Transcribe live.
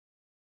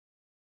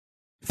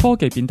科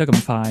技變得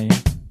咁快，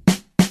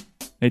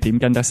你點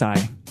跟得晒？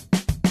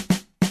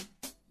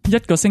一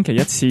個星期一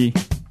次，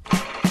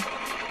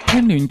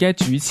聽亂嘅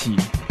主持。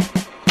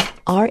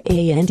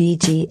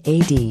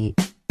RANDGAD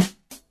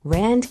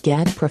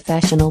RandGad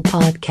Professional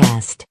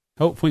Podcast。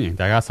好，歡迎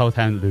大家收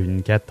聽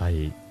亂 get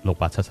第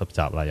670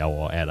集啦，有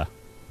我 Ed 啦，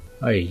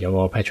有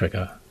我 Patrick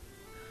啊，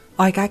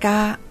我係嘉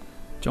嘉，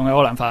仲有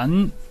我藍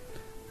粉，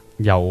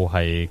又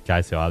係介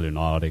紹下聯絡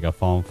我哋嘅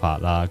方法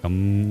啦。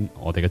咁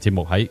我哋嘅節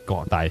目喺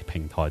各大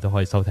平台都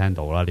可以收聽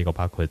到啦，呢個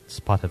包括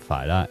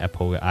Spotify 啦、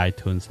Apple 嘅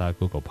iTunes 啦、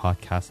Google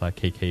Podcast 啦、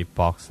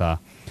KKBox 啦。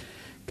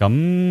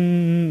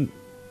咁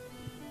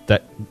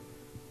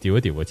調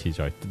一調嘅次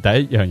序，第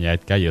一樣嘢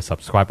梗係要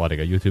subscribe 我哋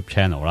嘅 YouTube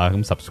channel 啦。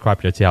咁 subscribe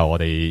咗之後，我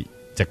哋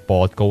直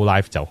播 Go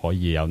Live 就可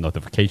以有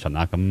notification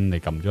啦。咁你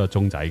撳咗個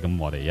鐘仔，咁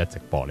我哋一直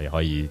播你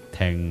可以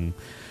聽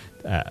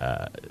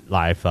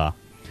live 啦。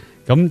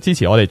咁支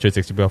持我哋最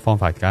直接嘅方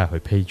法，梗係去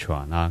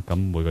Patreon 啦。咁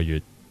每個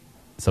月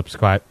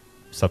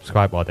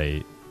subscribe 我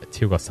哋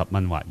超過10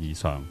蚊或以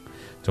上，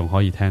仲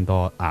可以聽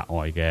多額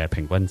外嘅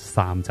平均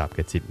3集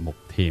嘅節目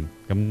添。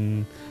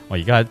咁我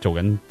而家做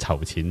緊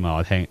籌錢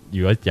嘛，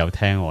如果有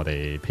聽我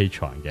哋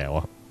Patreon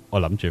嘅，我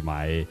諗住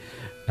買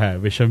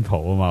Vision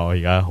Pro 啊嘛，我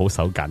而家好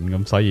手緊，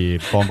咁所以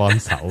幫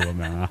手咁樣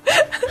啦。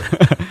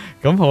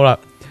咁好啦。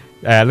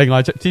另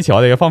外支持我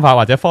哋嘅方法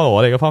或者 follow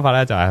我哋嘅方法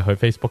咧，就係去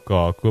Facebook 個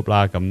group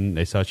啦。咁你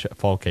search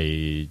科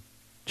技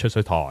吹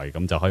水台，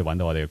咁就可以揾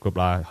到我哋嘅 group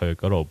啦。去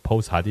嗰度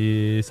post 下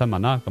啲新聞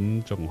啦。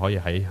咁仲可以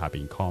喺下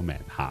邊 comment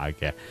下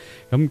嘅。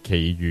咁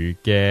其餘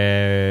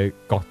嘅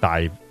各大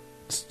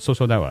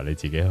social network 你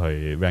自己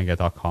去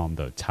rangad.com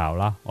度抄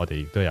啦。我哋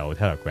亦都有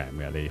Telegram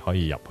嘅，你可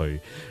以入去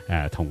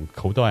同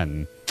好多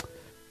人，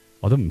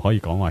我都唔可以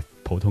講話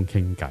普通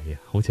傾偈啊，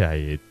好似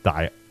係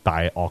大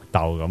惡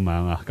鬥咁樣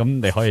啊！咁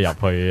你可以入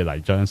去泥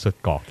漿摔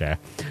角嘅，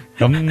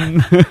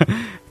咁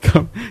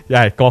又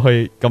係過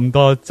去咁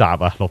多集啊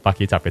，600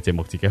幾集嘅節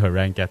目，自己去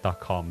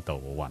rangad.com 度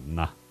揾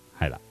啦，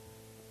係啦。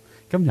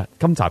今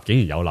集竟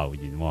然有留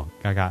言，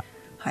嘉嘉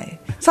係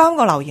3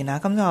個留言啊！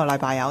今個禮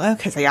拜有咧，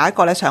其實有一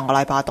個咧上個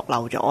禮拜讀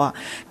漏咗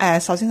啊。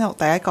首先讀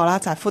第一個啦，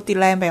就係 Foodie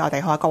Lamb 俾我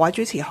哋，佢話各位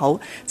主持好，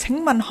請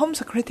問 Home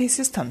Security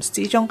Systems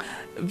之中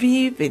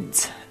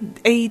Vivint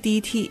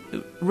ADT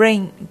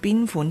Ring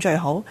邊款最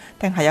好，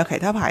定係有其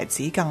他牌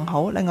子更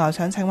好？另外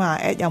想請問阿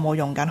Ed 有冇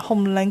用緊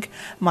HomeLink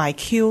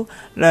MyQ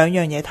兩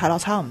樣嘢睇落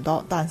差唔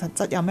多，但實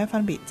質有咩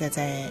分別？謝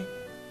謝。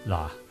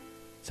嗱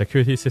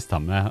 ，Security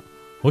System 咧。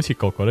好似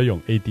個個都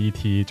用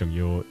ADT， 仲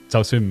要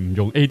就算唔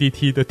用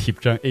ADT 都貼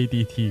張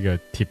ADT 嘅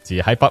貼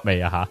紙喺北美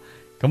啊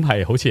吓，咁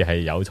係好似係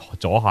有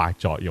阻嚇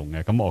作用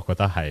嘅，咁我覺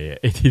得係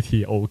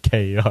ADT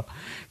OK 咯。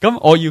咁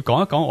我要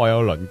講一講，我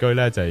有鄰居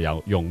咧就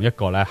有用一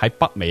個咧喺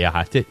北美啊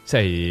吓，即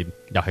係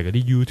又係嗰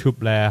啲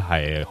YouTube 咧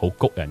係好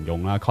谷人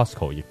用啦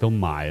 ，Costco 亦都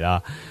賣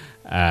啦，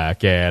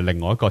嘅另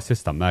外一個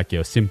system 咧叫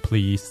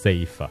Simply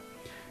Safe 啊。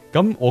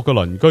咁我個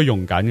鄰居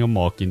用緊，咁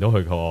我見到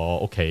佢個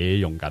屋企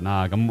用緊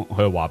啦，咁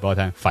佢話俾我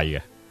聽廢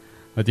嘅。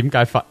點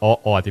解廢？我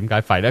話點解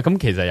廢咧？咁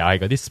其實又係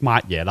嗰啲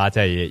smart 嘢啦，即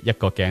係一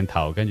個鏡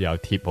頭，跟住又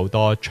貼好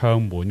多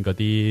窗門嗰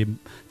啲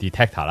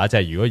detector 啦，即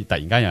係如果突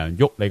然間有人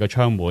喐你個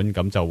窗門，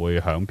咁就會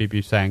響 嗶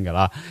嗶聲噶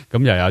啦。咁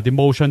又有啲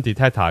motion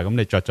detector，咁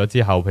你着咗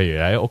之後，譬如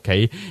喺屋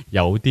企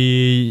有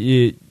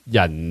啲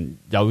人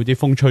有啲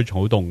風吹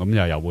草動，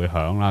咁又會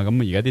響啦。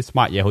咁而家啲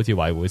smart 嘢好似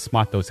話會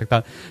smart 到識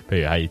得，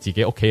譬如係自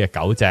己屋企嘅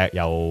狗隻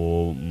又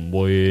唔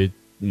會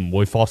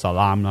false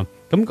alarm 啦。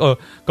咁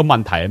個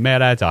問題係咩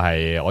咧？就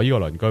係我呢個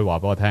鄰居話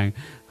俾我聽，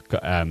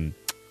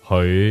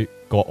佢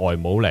個外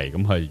母嚟，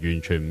咁佢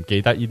完全唔記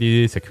得呢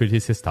啲 security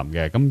system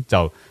嘅，咁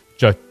就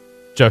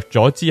着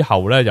咗之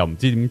後咧，又唔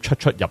知點出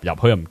入，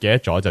佢又唔記得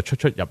咗，就出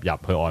入，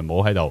佢外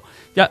母喺度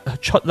一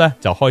出咧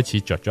就開始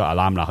着咗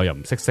alarm 啦，佢又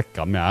唔識咁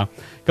樣，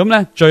咁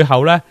咧最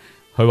後咧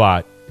佢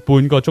話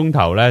半個鐘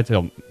頭咧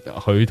就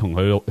佢同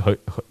佢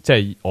即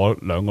係我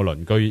兩個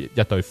鄰居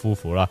一對夫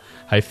婦啦，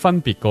係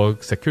分別個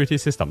security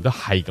system 都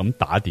係咁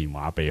打電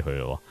話俾佢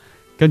咯，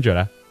跟住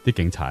咧啲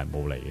警察係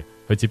冇嚟嘅，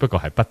佢只不過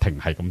係不停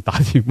係咁打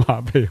電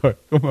話俾佢，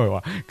咁佢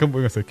話根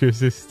本個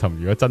security system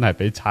如果真係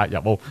俾賊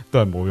入屋都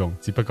係冇用，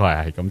只不過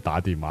係咁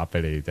打電話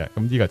俾你啫。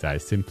咁呢個就係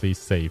Simply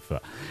Safe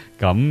啦。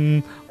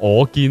咁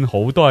我見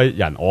好多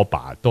人，我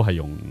爸都係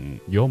用，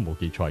如果冇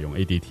記錯係用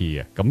ADT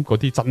嘅。咁嗰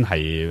啲真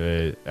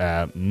係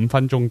5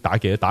分鐘打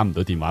幾都打唔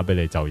到電話俾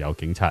你，就有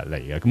警察嚟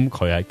嘅。咁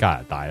佢喺加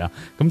拿大啦，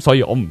咁所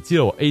以我唔知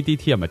道 ADT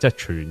係咪真係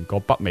全個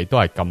北美都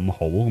係咁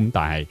好咁，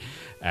但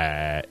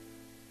係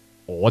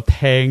我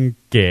聽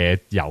嘅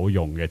有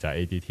用嘅就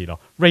係 ADT 咯。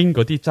Ring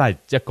嗰啲真係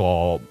一個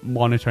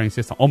monitoring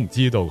system， 我唔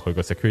知道佢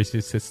個 security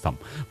system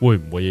會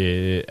唔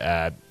會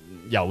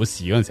有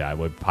事嗰陣時係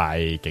會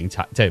派警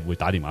察，即係會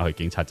打電話去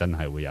警察，真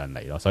係會有人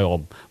嚟咯。所以我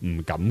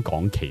唔敢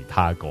講其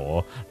他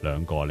嗰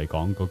兩個，你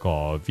講嗰個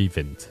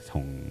Vivint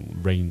同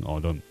Ring 我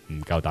都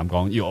唔夠膽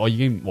講，因為我已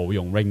經冇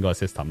用 Ring 嗰個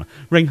system 啦。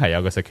Ring 係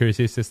有個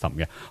security system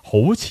嘅，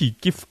好似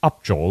give up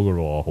咗㗎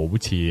咯，好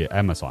似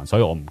Amazon， 所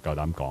以我唔夠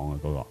膽講啊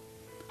嗰個。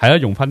係啦，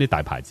用翻啲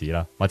大牌子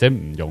啦，或者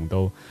唔用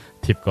都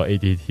貼個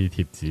ADT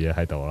貼紙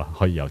喺度啦，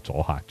可以有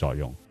阻嚇作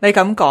用。你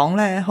咁講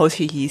咧，好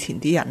似以前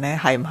啲人咧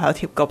係唔係有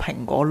貼個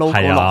蘋果 logo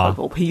落去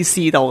部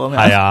PC 度咁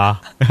樣？係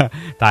啊，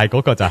但係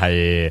嗰個就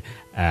係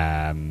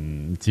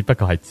只不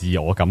過係自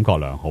我感覺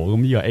良好。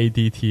咁呢個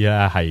ADT 咧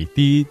係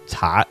啲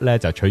賊咧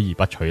就取易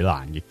不取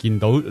難嘅，見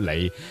到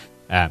你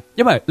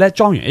因為咧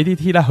裝完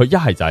ADT 咧，佢一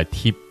係就係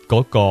貼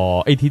嗰個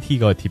ADT 嗰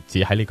個貼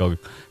紙喺呢個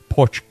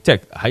porch， 即係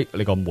喺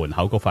你個門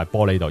口嗰塊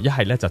玻璃度，一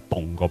係咧就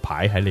動個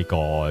牌喺你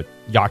個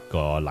yard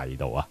個泥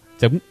度啊，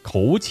就咁好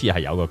似係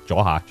有個阻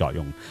嚇作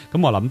用。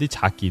咁我諗啲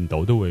賊見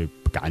到都會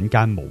揀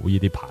間冇呢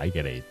啲牌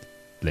嘅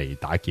嚟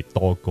打劫，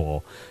多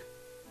過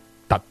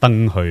特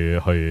登去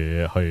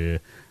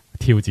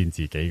挑戰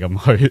自己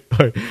咁去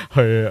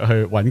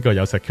揾個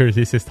有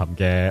security system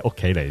嘅屋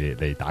企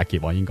嚟打劫。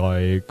我應該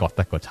覺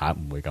得個賊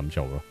唔會咁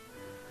做咯。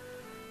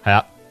係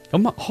啊。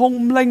咁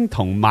HomeLink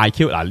同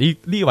MyQ 嗱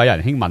呢位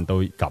仁兄問到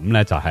咁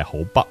咧，就係好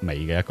北美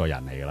嘅一個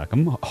人嚟噶啦。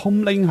咁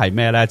HomeLink 係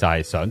咩咧？就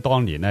係想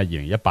當年咧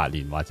2018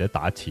年或者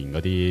打前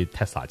嗰啲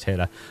Tesla 車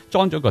咧，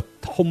裝咗個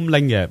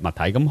HomeLink 嘅物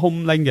體。咁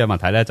HomeLink 嘅物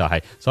體咧就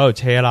係所有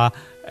車啦，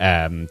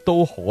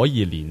都可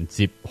以連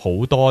接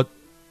好多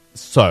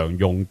常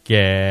用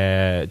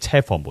嘅車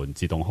房門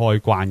自動開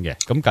關嘅。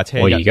咁架車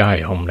我而家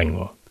係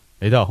HomeLink，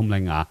你都有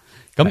HomeLink 啊？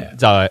咁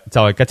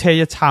就係架車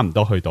一差唔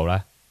多去到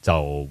咧，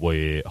就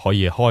會可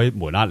以開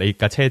門啦。你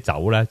架車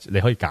走咧，你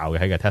可以教嘅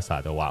喺個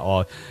Tesla 度話，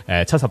我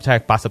70尺、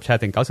80尺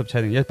定90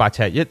尺定100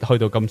尺，一去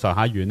到咁上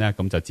下遠咧，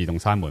咁就自動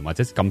閂門，或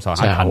者咁上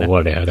下近咧。好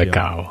啊，你有得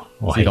教，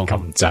我係撳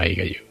掣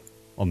嘅要，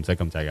我唔使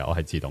撳掣嘅，我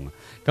係自動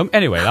嘅。咁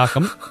anyway 啦，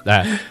咁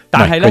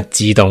但係咧，佢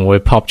自動會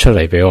pop 出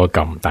嚟俾我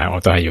撳，但係我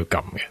都係要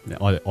撳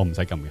嘅。我唔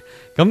使撳嘅。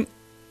咁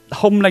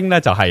HomeLink 咧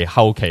就係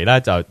後期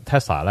咧就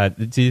Tesla 咧，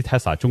你知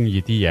Tesla 中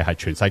意啲嘢係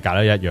全世界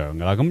都一樣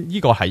噶啦。咁呢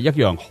個係一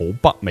樣好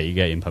北美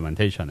嘅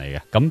implementation 嚟嘅。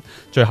咁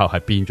最後係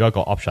變咗一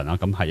個 option 啦。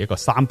咁係一個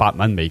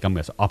$300美金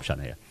嘅 option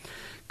嚟嘅。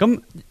咁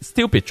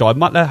stupid 在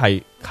乜咧？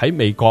係喺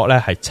美國咧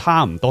係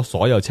差唔多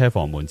所有車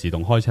房門自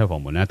動開車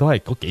房門咧，都係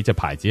嗰幾隻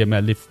牌子嘅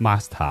咩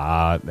LiftMaster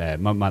啊，乜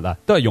乜啊，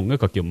都係用一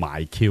個叫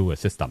MyQ 嘅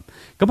system。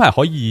咁係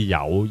可以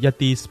有一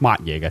啲 smart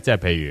嘢嘅，即係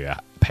譬如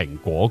蘋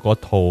果嗰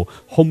套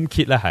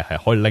HomeKit 咧係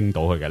可以拎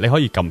到佢嘅，你可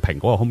以撳蘋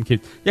果個 HomeKit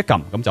一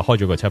撳咁就開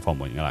咗個車房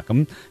門噶啦。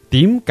咁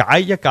點解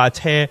一架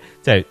車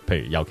即係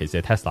譬如尤其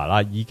是 Tesla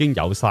啦，已經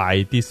有晒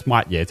啲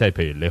smart 嘢，即係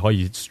譬如你可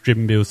以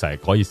stream music，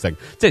 可以成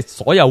即係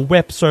所有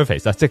web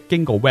service 啊，即係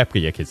經過 web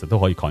嘅嘢，其實都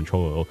可以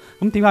control 到。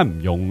咁點解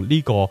唔用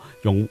呢個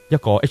用一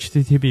個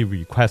HTTP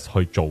request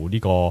去做呢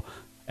個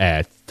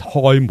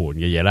開門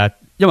嘅嘢咧？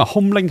因為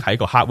HomeLink 係一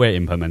個 hardware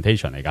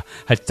implementation 嚟噶，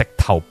係直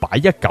頭擺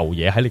一嚿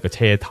嘢喺你個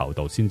車頭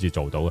度先至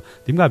做到嘅。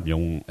點解唔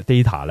用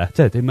data 咧？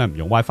即係點解唔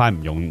用 WiFi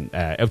唔用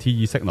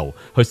LTE signal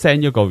去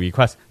send 一個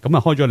request， 咁啊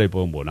開咗你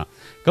部門啦。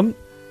咁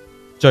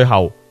最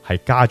後係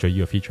加咗呢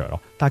個 feature 咯，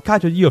但係加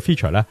咗呢個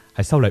feature 咧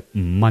係收你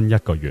$5一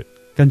個月，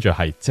跟住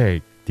係即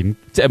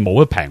係冇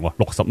得平喎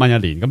，$60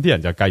一年。咁啲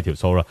人就計條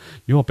數啦。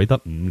如果我俾得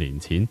5年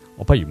錢，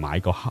我不如買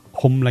個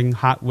HomeLink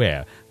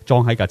hardware。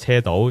裝喺架車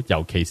度，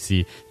尤其是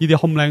呢啲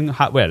HomeLink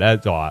hardware 咧，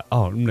就話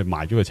咁你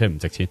賣咗個車唔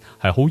值錢，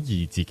係好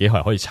易自己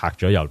係可以拆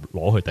咗又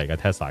攞去第二架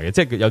Tesla 嘅，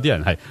即係有啲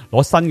人係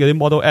攞新嗰啲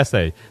Model S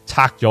嚟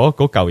拆咗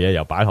嗰嚿嘢，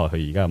又擺落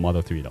去而家嘅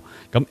Model 3度。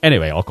咁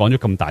anyway， 我講咗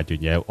咁大段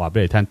嘢，話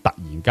俾你聽，突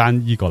然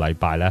間呢個禮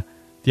拜咧，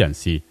啲人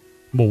試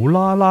無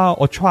啦啦，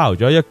我 trial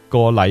咗一個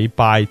禮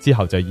拜之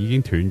後就已經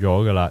斷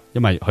咗噶啦，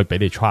因為佢俾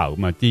你 trial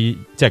咁啊，啲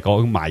即係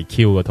講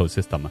MyQ 嗰套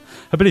system 啊，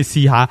佢俾你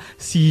試下，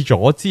試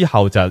咗之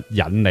後就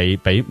引你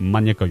俾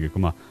$5一個月噶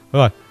嘛。佢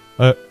話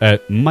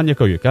$5一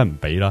個月梗係唔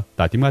俾啦，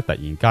但係點解突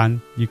然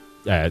間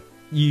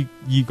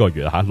呢個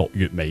月吓6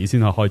月尾先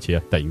可以開始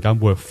啊？突然間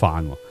work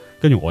翻，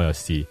跟住我又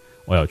試。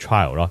我又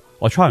trial 啦，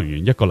我 trial 完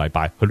一個禮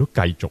拜，佢都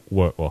繼續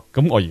work 喎。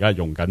咁我而家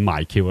用緊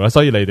MyQ 啦，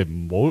所以你哋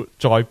唔好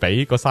再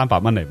俾個$300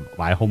嚟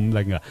買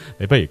HomeLink 啊！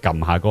你不如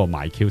撳下嗰個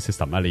MyQ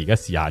system 啦。你而家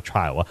試下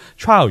trial 啊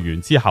 ，trial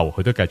完之後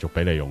佢都繼續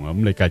俾你用啊。咁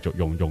你繼續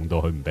用到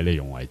佢唔俾你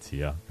用為止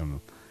啦。咁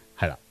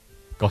係啦，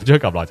講咗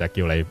咁耐就係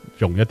叫你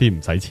用一啲唔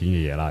使錢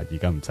嘅嘢啦。而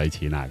家唔使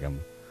錢啊，咁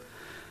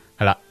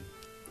係啦。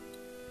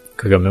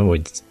佢咁樣會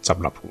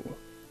執笠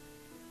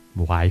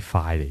嘅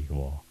WiFi 嚟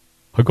嘅。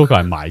佢嗰個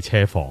係賣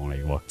車房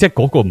嚟嘅，即係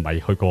嗰個唔係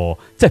佢個，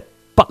即係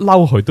不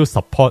嬲佢都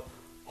support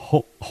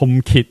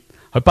HomeKit，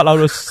 佢不嬲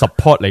都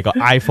support 你個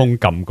iPhone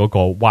撳嗰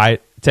個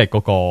即係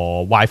嗰個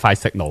WiFi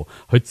signal。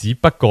佢只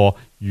不過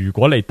如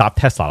果你搭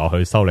Tesla 落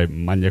去收你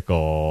$5一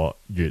個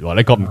月，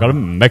你覺唔覺得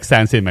唔 make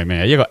sense 先？明唔明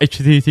啊？一個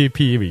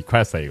HTTP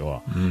request 嚟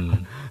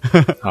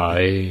嘅，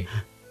係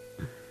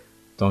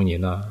當然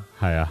啦，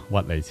係啊，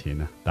屈你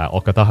錢啊！但係我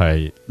覺得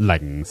係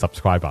0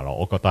 subscriber 咯，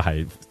我覺得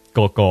係。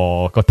個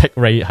take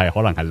rate 係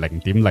可能係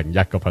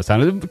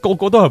0.01%，個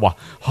個都係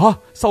話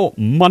收我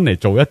$5嚟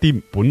做一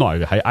啲本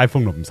來喺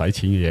iPhone 度唔使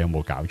錢嘅嘢，有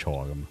冇搞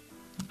錯啊？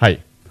咁係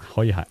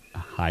可以係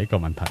下一個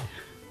問題。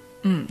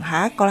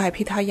下一個咧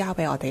係 Peter 邀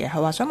俾我哋嘅，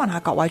佢話想問下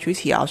各位主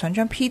持人，我想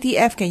將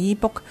PDF 嘅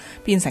ebook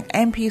變成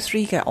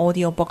MP3 嘅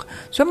audiobook，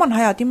 想問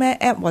下有啲咩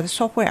app 或者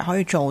software 可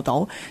以做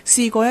到？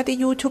試過一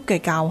啲 YouTube 嘅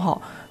教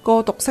學，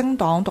個讀聲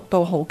檔讀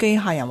到好機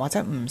械人或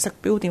者唔識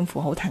標點符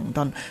號停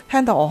頓，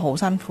聽到我好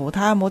辛苦。睇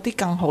下有冇啲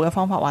更好嘅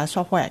方法或者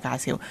software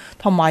介紹，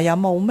同埋有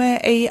冇咩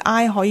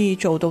AI 可以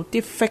做到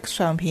deepfake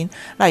相片，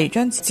例如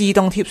將自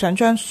動貼上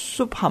張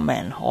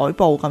Superman 海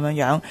報咁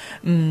樣，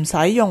唔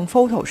使用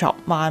Photoshop，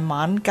 慢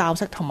慢校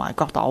色同埋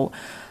角度。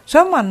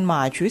想問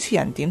埋主持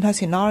人點睇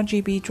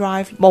Synology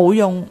Drive 冇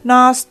用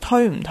NAS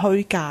推唔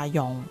推介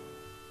用？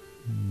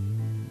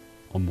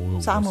我冇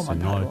用三個問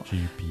題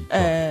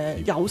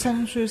喎。有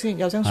聲書先，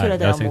有聲書你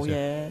哋有冇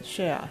嘢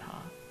share 下？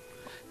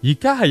而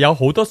家係有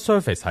好多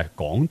service 係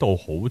講到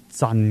好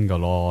真噶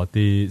咯，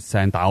啲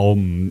聲，但我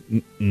唔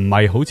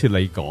係好似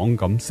你講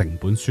咁成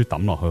本書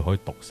抌落去可以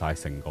讀晒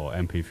成個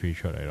MP3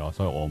 出嚟咯，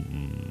所以我唔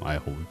係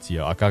好知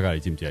啊。阿嘉嘉你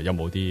知唔知啊？有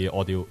冇啲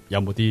audio， 有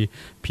冇啲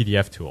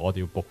PDF to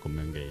audio book 咁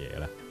樣嘅嘢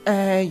咧？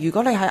如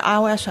果你喺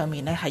iOS 上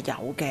面咧係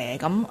有嘅，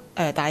咁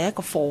但係一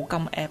個課金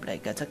app 嚟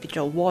嘅，就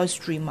叫做 Voice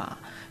Streamer。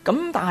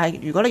咁但係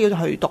如果你要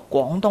去讀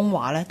廣東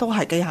話咧，都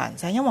係機械人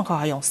聲，因為佢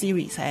係用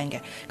Siri 聲嘅。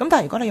咁但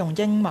係如果你用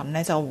英文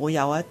咧，就會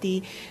有一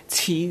啲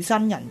似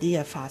真人啲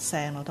嘅發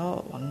聲咯。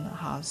都揾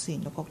下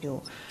先，嗰個叫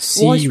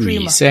Voice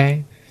Siri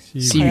聲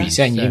，Siri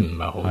聲已經唔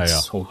係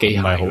好機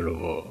械嘅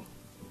咯，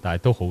但係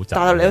都好雜。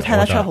但係你都聽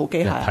得出好機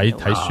械。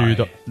睇書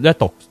都一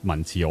讀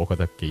文字，我覺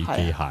得幾機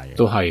械嘅，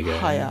都係嘅。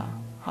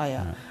係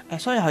啊，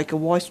所以係叫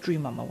Voice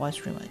Stream 啊嘛 ，Voice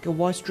Stream 叫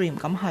Voice Stream，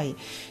 咁係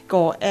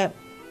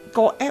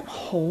個 app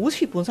好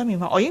似本身免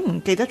費，我已經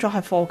唔記得咗係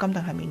課金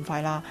定係免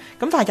費啦。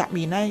咁但係入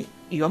面咧，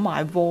如果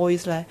買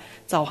Voice 咧，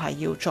就係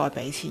要再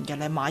俾錢嘅。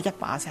你買一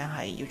把聲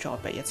係要再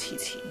俾一次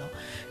錢咯。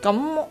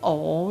咁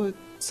我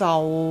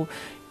就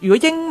如果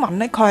英文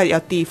咧，佢係有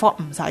default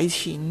唔使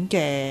錢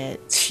嘅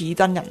似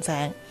真人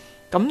聲。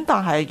咁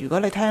但係如果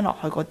你聽落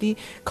去嗰啲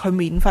佢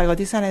免費嗰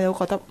啲聲你都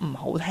覺得唔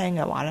好聽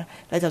嘅話呢，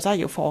你就真係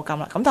要課金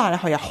啦。咁但係咧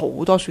佢有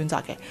好多選擇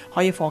嘅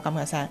可以課金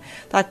嘅聲，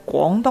但係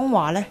廣東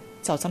話呢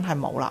就真係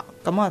冇啦。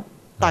咁啊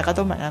大家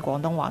都明啊，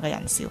廣東話嘅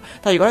人少，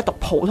但係如果你讀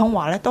普通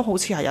話呢，都好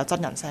似係有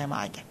真人聲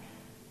賣嘅。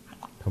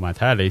同埋睇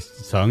下你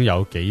想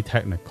有幾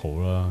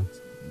technical 啦，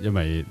因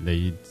為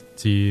你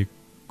知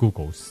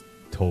Google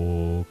套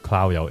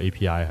Cloud 有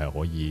API 係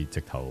可以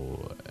直頭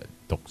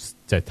讀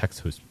即係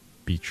text to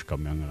speech 咁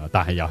樣噶啦，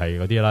但係又係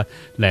嗰啲啦，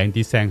靚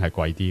啲聲係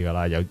貴啲噶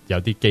啦，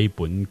有啲基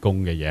本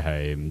功嘅嘢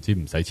係唔知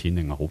唔使錢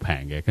定係好平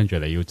嘅，跟住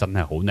你要真係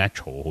好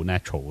natural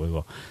嗰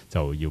個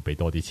就要俾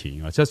多啲錢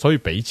噶，即係所以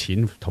俾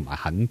錢同埋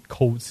肯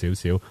code 少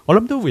少，我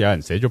諗都會有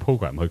人寫咗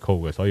program 去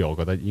code 嘅，所以我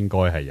覺得應該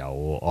係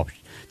有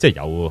即係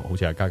有好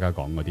似阿嘉嘉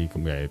講嗰啲咁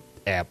嘅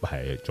app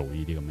係做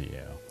呢啲咁嘅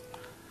嘢咯。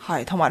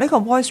係，同埋呢個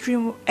Voice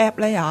Stream App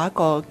咧有一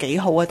個幾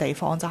好嘅地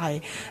方，就係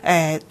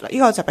呢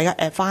個就比較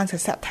advanced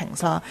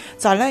settings 啦。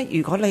就係咧，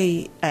如果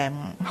你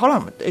可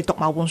能你讀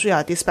某本書有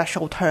啲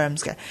special terms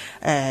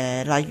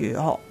嘅，例如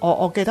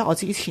我記得我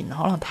之前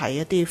可能睇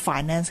一啲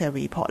finance 嘅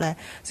report 咧，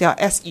就有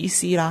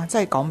SEC 啦，即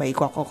係講美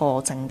國嗰個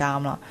證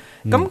監啦。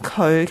咁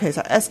佢其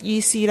實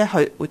SEC 咧，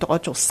佢會讀咗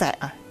做 SEC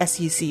啊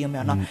SEC 咁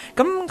樣啦。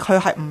咁佢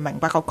係唔明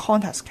白個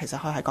context， 其實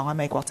佢係講緊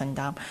美國證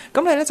監。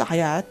咁你咧就係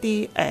有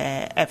一啲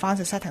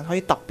advanced setting 可以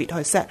特別去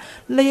set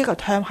呢一個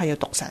term 係要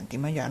讀成點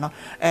樣咯。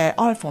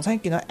我哋逢親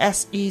見到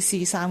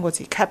SEC 三個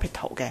字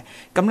capital 嘅，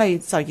咁你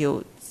就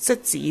要即係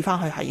指翻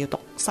去係要讀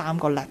三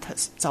個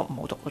letters， 就唔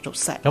好讀嗰做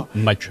set。咁唔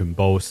係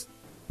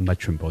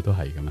全部都係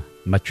嘅咩？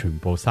唔係全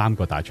部三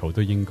個大草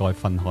都應該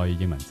分開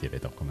英文字嚟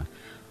讀嘅咩？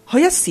佢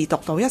一時讀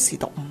到，一時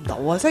讀唔到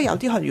啊！即係有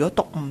啲佢如果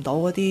讀唔到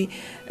嗰啲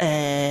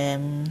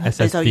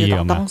你就要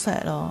特登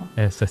set 咯。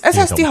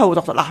SSD 佢會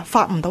讀到嗱，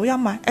發唔到音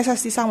啊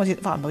 ！SSD 三個字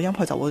發唔到音，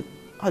佢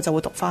就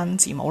會讀翻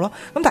字母咯。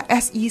咁但係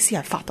SEC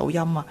係發到音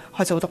啊，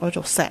佢就會讀咗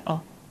做 set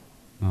咯。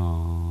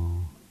哦，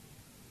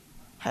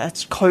係啊，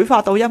佢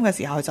發到音嘅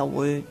時候佢就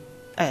會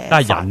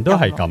但係人都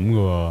係咁嘅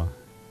喎，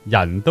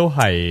人都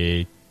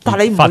係。但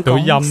係你唔會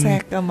講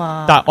set 噶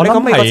嘛？但係我諗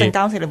美國證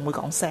監時你唔會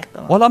講 set 噶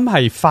嘛？我諗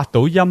係發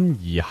到音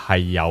而係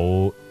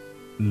有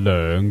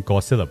兩個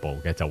syllable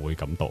嘅就會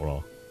咁讀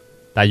咯。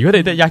但係如果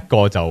你得一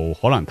個就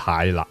可能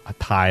太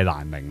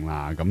難明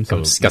啦。咁就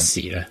吉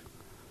時咧，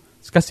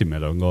吉時咪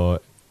兩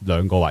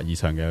個或以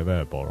上嘅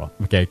variable 咯，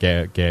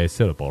嘅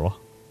syllable 咯，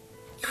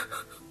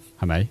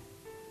係咪？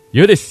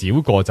如果你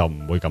少個就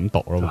唔會咁讀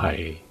咯，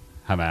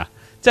係咪啊？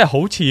即係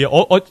好似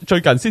我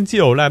最近先知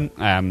道咧，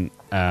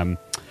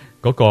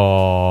嗰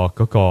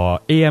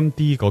個 AMD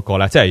嗰個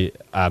咧，即係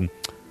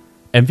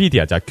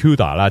NVIDIA 就係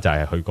CUDA 啦，就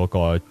係佢嗰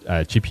個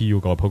GPU 嗰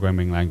個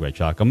programming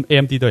language 啦。咁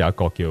AMD 都有一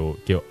個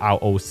叫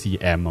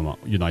ROCm 啊嘛，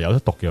原來有得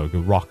讀叫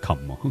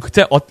ROCm，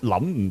即係我諗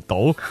唔到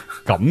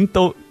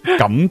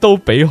咁都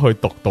俾佢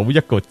讀到一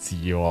個字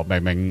喎，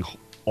明明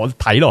我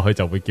睇落去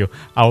就會叫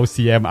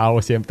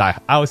ROCm， 但係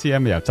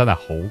ROCm 又真係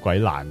好鬼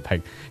難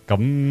聽。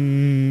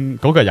咁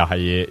嗰個又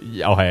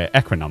係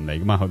acronym 嚟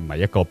噶嘛，佢唔係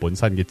一個本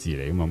身嘅字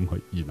嚟噶嘛，咁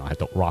佢原來係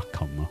讀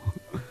ROCm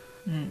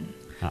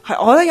咯。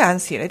係，我覺得有陣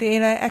時呢啲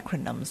咧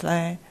acronyms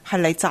咧係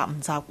你習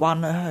唔習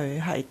慣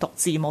去係讀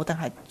字母，定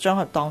係將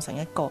佢當成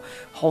一個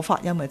可發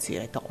音嘅字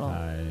嚟讀咯。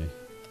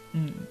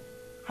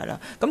係啦。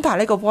咁但係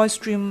呢個 Voice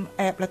Stream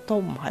app 咧都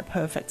唔係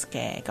perfect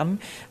嘅。咁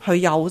佢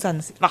有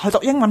陣時佢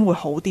讀英文會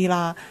好啲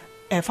啦。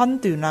分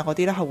段啊嗰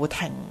啲咧係會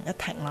停一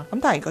停啦。咁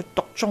但係如果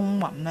讀中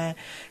文咧，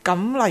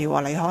咁例如話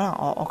你可能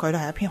我舉例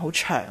係一篇好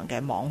長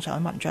嘅網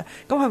上文章，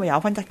咁佢咪有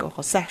分一個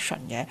section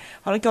嘅。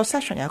我哋叫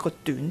section 有一個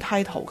短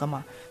title 噶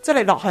嘛，即係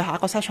你落去下一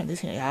個 section 之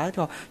前有一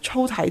個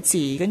粗體字，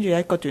跟住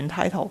一個短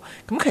title。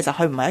咁其實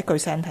佢唔係一句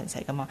sentence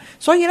嚟噶嘛，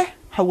所以咧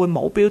係會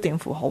冇標點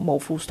符號，冇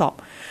full stop。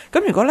咁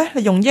如果咧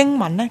你用英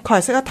文咧，佢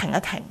係識得停一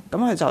停，咁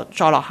佢就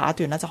再落下一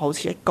段咧，就好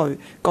似一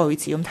句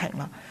子咁停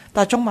啦。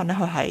但係中文咧，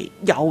佢係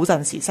有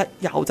陣時識，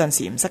有陣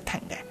時唔識停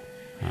嘅。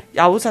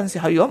有陣時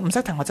佢如果唔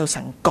識停，我就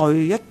成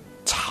句一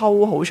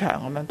抽好長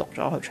咁樣讀咗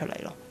佢出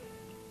嚟咯。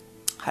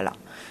係啦，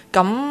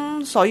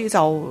咁所以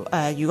就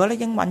如果你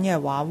英文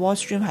嘅話 Voice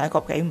Stream 係一個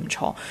幾唔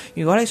錯。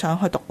如果你想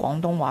去讀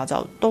廣東話，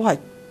就都係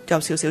有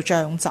少少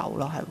將就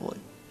咯，係會。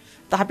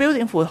但係標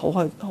點符號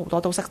好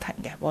多都識停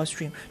嘅 Voice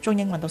Stream， 中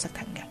英文都識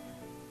停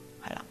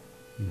嘅，係啦。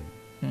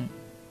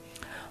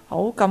好，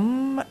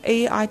咁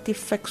AI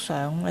deepfake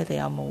相你哋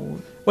有冇？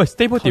喂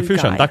Stable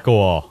Diffusion 得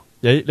㗎，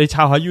你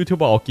抄下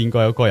YouTube， 我見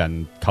過有個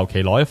人求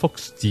其攞一幅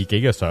自己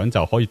嘅相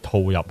就可以套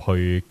入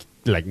去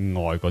另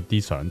外嗰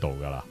啲相度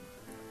噶啦。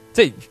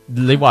即係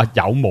你話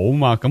有冇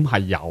嘛？咁係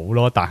有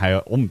咯，但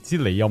係我唔知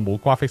你有冇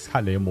graphics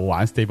card， 你有冇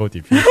玩 Stable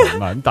Diffusion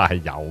嘛？咁但係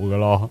有噶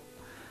咯。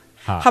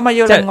係咪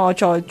要另外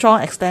再裝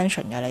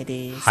extension 嘅呢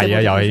啲？係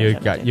啊，又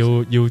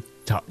係要。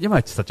因為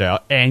實在有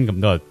N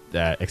咁多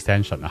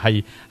extension 啊，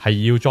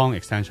係要裝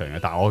extension 嘅，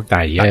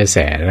但係而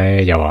家成日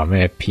咧又話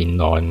咩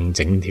騙案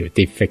整條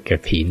deepfake 嘅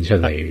片出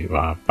嚟，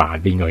話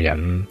扮邊個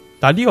人？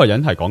但係呢個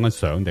人係講緊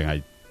相定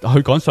係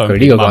佢講相？佢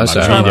呢個講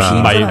相唔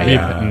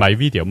係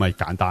video 咪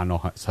簡單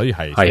咯，所以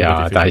係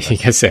啊。但係而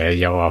家成日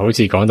又話好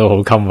似講到好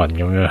common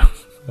咁樣，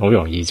好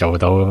容易做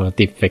到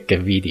deepfake 嘅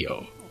video。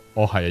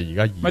係啊，而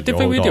家唔係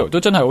deepfake video 都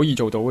真係好易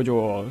做到嘅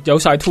啫，有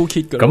晒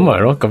toolkit 嘅。咁咪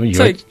咯，咁如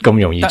果咁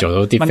容易做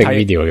到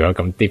deepfake video 嘅話，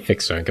咁 deepfake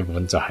相根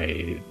本就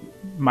係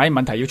唔係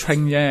問題要 train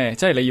啫，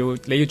即係你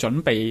要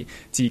準備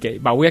自己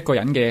某一個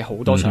人嘅好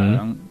多相，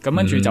咁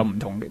跟住就唔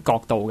同角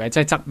度嘅，即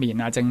係側面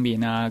啊、正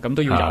面啊，咁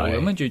都要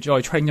有，咁跟住再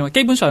train 啫嘛。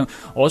基本上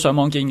我上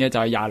網見嘅就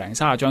係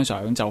20-30張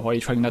相就可以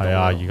train 得到。係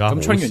啊，而家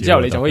咁 train 完之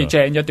後，你就可以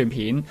gen 一段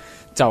片，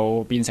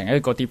就變成一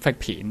個 deepfake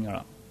片噶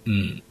啦。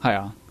係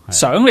啊。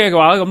相嘅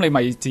話，咁你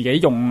咪自己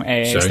用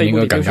相應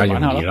該更加容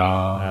易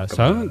啦。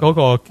相嗰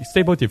個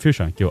Stable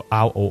Diffusion 叫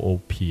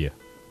ROOP 啊，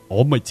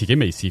我自己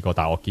未試過，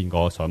但係我見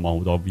過上網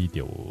好多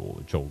video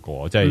做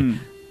過，即係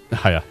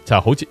係啊，就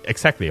好似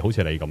exactly 好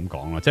似你咁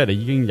講啦，即係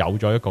你已經有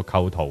咗一個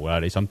構圖啦，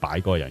你想擺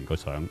嗰個人個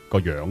相個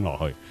樣落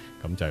去，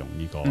咁就用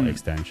呢個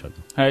extension。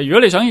如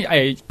果你想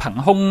憑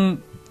空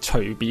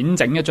隨便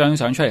整一張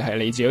相出嚟係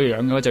你自己嘅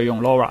樣嘅話，就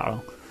用 LoRa 咯。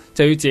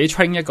就要自己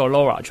train 一個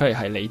LoRa 出嚟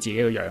係你自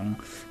己嘅樣，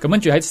咁跟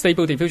住喺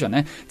Stable Diffusion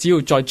咧，只要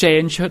再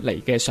gen 出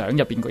嚟嘅相入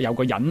邊有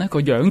個人咧，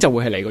個樣就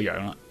會係你個樣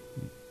啦。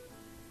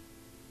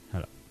係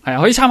啦，係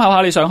啊，可以參考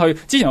下。你上去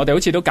之前我哋好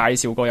似都介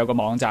紹過有個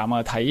網站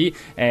啊，睇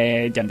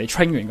人哋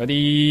train 完嗰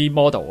啲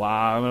model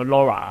啊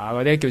LoRa 啊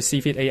嗰啲叫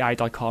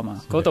cvitai.com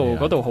啊，嗰度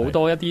好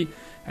多一啲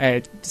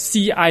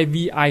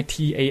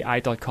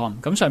CIVITAI.com，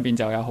 咁上邊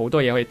就有好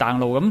多嘢可以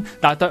download， 咁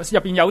但係入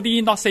邊有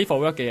啲 not safe for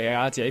work 嘅嘢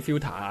啊，自己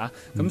filter 啊，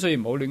咁所以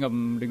唔好亂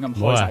咁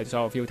開晒所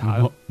有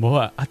filter。冇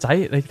啊，阿仔，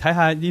你睇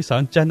下啲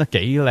相 gen 得幾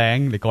靚，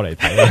你過嚟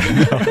睇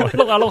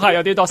碌下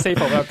有啲 not safe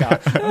for work 噶，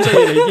咁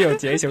所以你呢度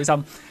自己小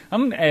心。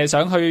咁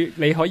上去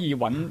你可以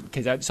揾，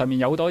其實上面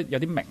有好多有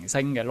啲明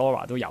星嘅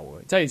LoRa 都有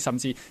嘅，即係甚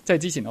至即係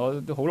之前我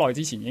好耐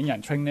之前已經有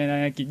人 train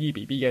咧結衣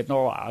BB 嘅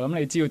LoRa， 咁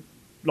你只要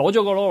攞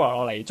咗個 LoRa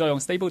落嚟，再用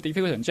Stable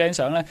Diffusion gen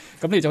相咧，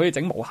咁你就可以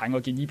整無限個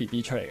結衣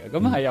BB 出嚟嘅。咁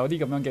係有啲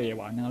咁樣嘅嘢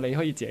玩啊，你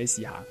可以自己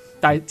試下。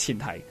但係前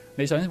提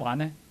你想玩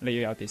咧，你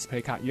要有 display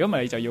card。如果唔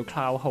係，你就要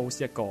cloud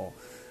host 一個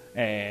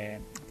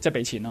即係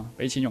俾錢咯，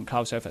俾錢用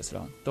cloud service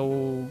咯。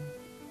都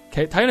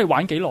其實睇你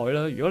玩幾耐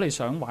啦。如果你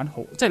想玩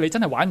好，即係你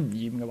真係玩唔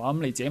厭嘅話，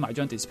咁你自己買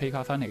張 display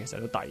card 翻嚟，其實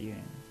都抵嘅。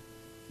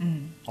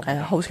係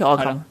啊，好似我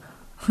咁。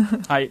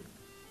係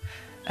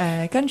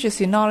跟住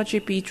Synology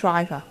B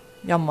Drive 啊，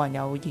有冇人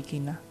有意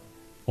見啊？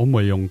我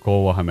未用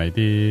過，係咪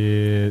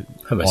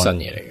新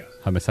嘢嚟㗎？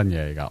係咪新嘢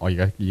嚟㗎？我而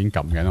家已經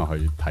撳緊落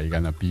去睇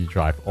緊啦。B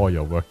Drive all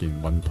your work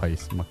in one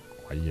place， 乜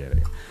鬼嘢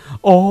嚟？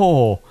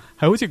哦，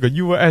係好似個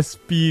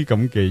USB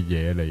咁嘅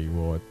嘢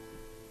嚟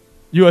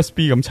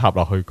，USB 咁插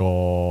落去個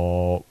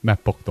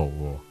MacBook 度。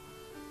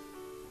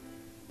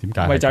點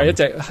解？咪就係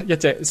一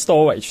隻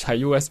storage 係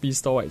USB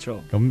storage 咯。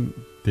咁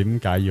點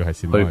解要係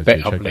先去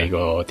backup 你個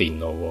電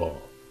腦？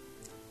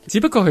只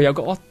不過佢有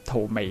個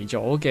automate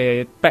咗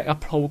嘅 backup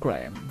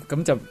program，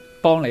 咁就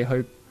幫你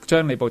去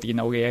將你部電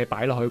腦嘅嘢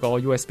擺落去個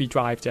USB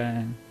drive 啫。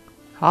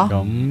吓，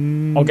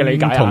咁我嘅理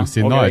解啊，同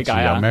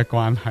Synology 有咩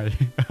關係？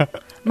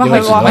唔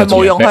係佢話係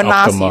冇用去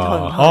NAS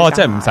佢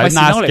即係唔使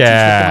NAS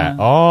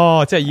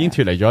嘅，即係已經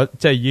脫離咗，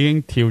即係已經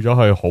跳咗去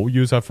好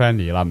user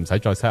friendly 啦，唔使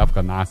再 set up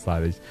個 NAS 啦，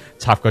你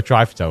插個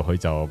drive 就佢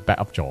就 back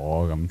up 咗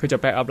咁，佢就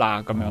back up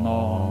啦咁樣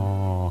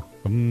咯。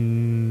咁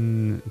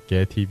幾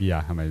多 TB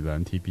啊？係咪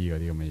2 TB 嗰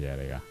啲咁嘅嘢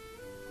嚟噶？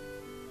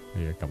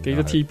幾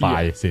多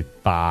TB 先？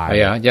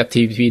係啊，1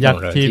 TB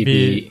同2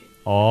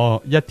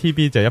 TB。1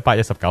 TB 就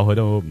119，佢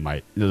都唔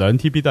係2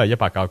 TB 都係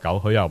199，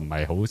佢又唔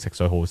係好食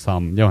水好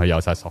深，因為佢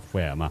有晒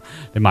software 啊嘛。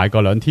你買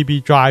個2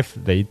 TB drive，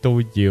你都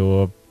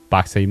要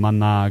140蚊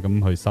啦，咁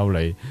佢收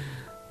你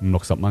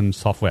50-60蚊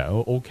software 都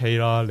OK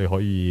啦。你可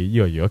以呢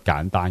個如果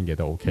簡單嘅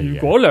都 OK 嘅。如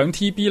果2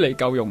 TB 你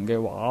夠用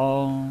嘅話，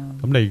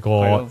咁你如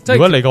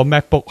果你個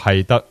MacBook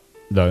係得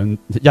1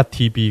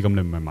 TB，咁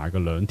你咪買個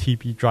2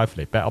 TB drive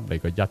嚟 back up 你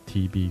個1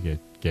 TB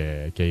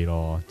嘅機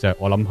咯。即係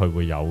我諗佢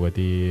會有嗰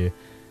啲。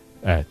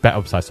back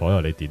up 晒所有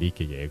你 delete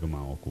嘅嘢噶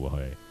嘛，我估佢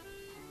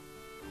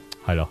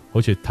係咯，好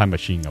似 time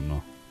machine 咁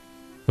咯。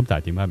咁但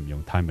係點解唔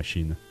用 time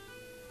machine 呢？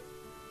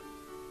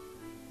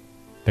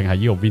定係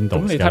呢個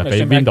Windows 嘅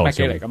俾 Windows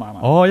嚟噶嘛？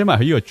因為佢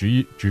呢個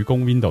主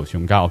攻 Windows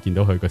用家，我見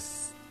到佢個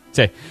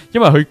即係，因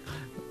為佢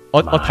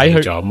我睇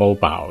佢咗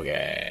mobile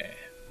嘅，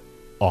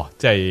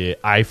即係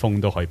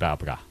iPhone 都可以 back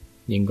up 噶，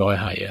應該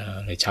係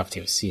啊，你插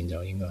條線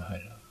就應該係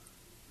啦。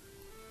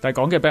但係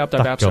講嘅 back up 都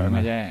係 back up 上嘅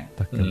啫，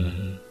得嘅。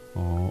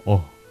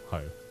係，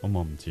我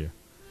唔知啊。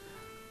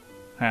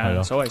係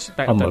咯，所謂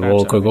backup 唔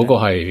係，佢嗰個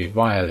係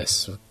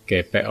wireless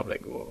嘅 backup 嚟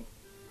嘅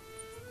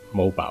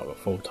，mobile 嘅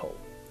photo，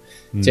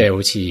即係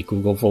好似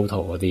Google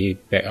Photo 嗰啲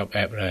backup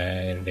app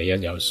咧，你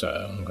一有相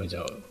佢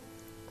就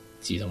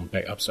自動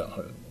backup 上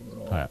去。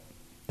係啊，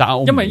但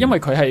係因為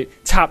佢係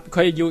插，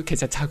佢係要其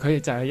實插佢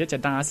就係一隻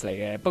NAS 嚟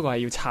嘅，不過係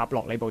要插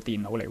落你部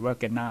電腦嚟 work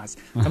嘅 NAS，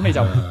咁你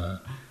就。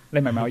你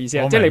明唔明我意思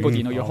啊？即係你部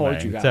電腦要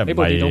開住噶，你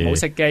部電腦冇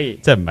熄機，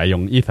即係唔係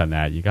用 Ethernet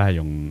啊？而家係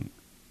用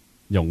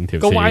條線，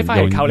個 WiFi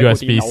係靠你部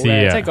電腦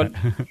嘅，即係個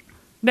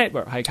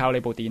network 係靠你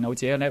部電腦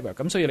自己嘅 network。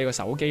咁所以你個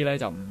手機咧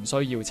就唔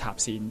需要插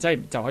線，即係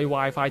就可以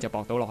WiFi 就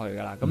駁到落去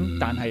噶啦。咁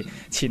但係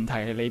前提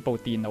係你部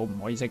電腦唔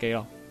可以熄機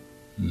咯。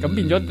咁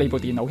變咗你部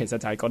電腦其實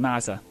就係個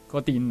NAS 啊，個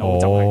電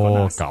腦就係個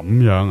NAS。咁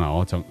樣啊？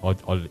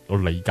我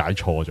理解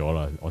錯咗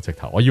啦，我直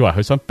頭我以為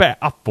佢想 back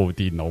up 部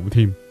電腦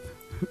添。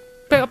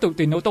backup 到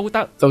電腦都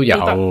得，都有，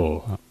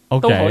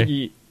都可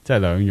以，即係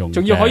兩用，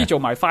仲要可以做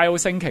埋 file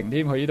syncing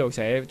添。佢呢度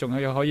寫，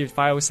仲有可以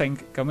file sync，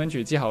 咁跟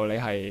住之後你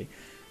係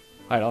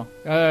咯，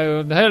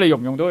睇下你用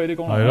唔用到佢啲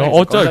功能。係咯，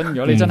我真係如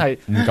果你真係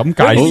唔敢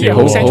介紹，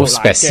好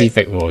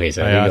specific 其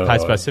實係啊，太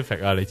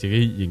specific 啊！你自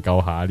己研究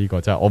下呢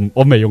個真係，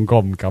我未用過，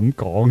唔敢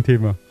講添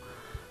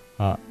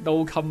啊。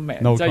No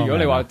comment，即係如果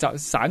你話就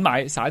散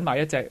買一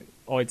隻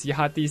外置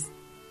hard disk。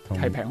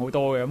係平好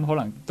多嘅，咁可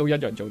能都一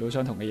樣做到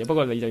相同嘅嘢，不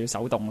過你就要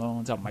手動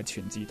咯，就唔係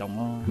全自動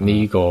咯。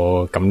呢個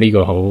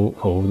好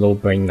no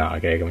brainer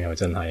嘅，咁又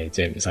真係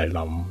即係唔使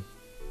諗，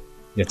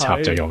一插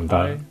就用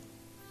得。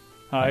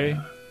係，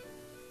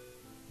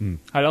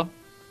係咯，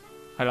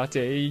自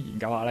己研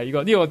究下啦。呢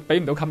個俾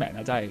唔到 comment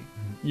啊，真係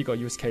呢個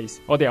use case，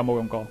我哋有冇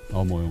用過？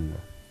我冇用過。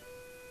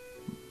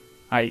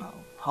係。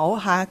好，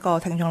下一個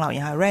聽眾留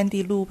言係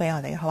Randy Lu 俾我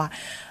哋，佢話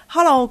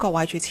Hello 各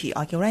位主持，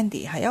我叫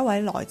Randy， 係一位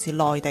來自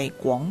內地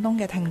廣東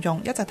嘅聽眾，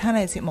一直聽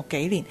你哋節目幾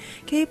年，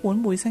基本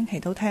每星期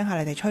都聽下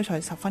你哋吹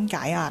水，十分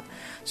解壓。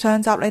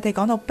上集你哋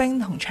講到 Bing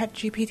同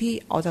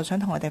ChatGPT， 我就想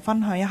同你哋分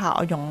享一下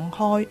我一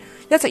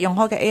直用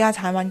開嘅 AI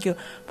產品叫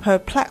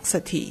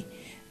Perplexity，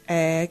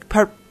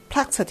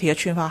 Perplexity 嘅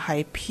串法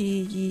係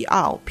Perplexity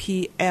啊，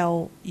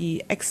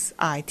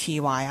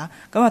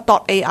咁啊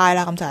 .ai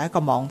啦，咁就係一個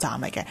網站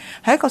嚟嘅，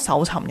係一個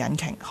搜尋引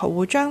擎，佢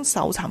會將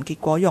搜尋結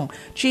果用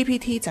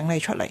GPT 整理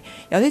出嚟，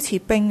有啲似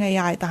Bing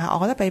AI， 但係我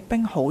覺得比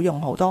Bing 好用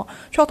好多，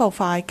速度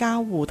快，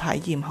交互體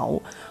驗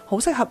好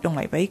適合用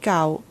嚟比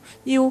較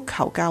要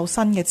求較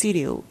新嘅資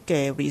料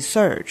嘅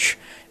research。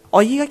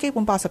我依家基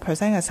本 80%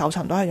 嘅搜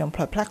尋都係用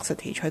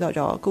Perplexity 取代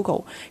咗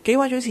Google。幾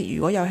位主持如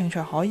果有興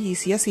趣可以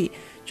試一試。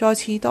再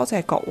次多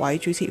謝各位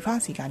主持花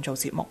時間做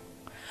節目。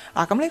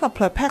咁呢個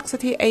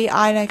Perplexity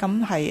AI 呢，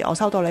咁係我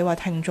收到呢位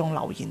聽眾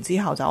留言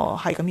之後就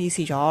係咁意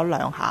試咗2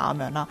下咁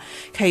樣啦。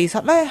其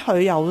實呢，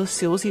佢有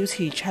少少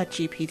似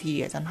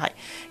ChatGPT 嘅，真係。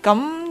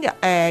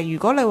咁如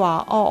果你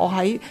話我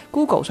喺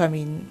Google 上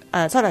面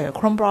即係例如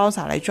Chrome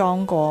Browser 你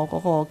裝過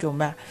嗰個叫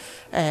咩？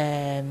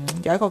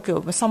有一個叫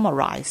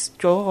Summarize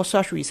做一個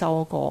search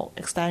result 嗰個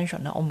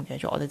extension 咧，我唔記得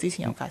咗，我哋之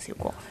前有介紹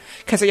過。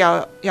其實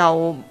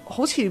又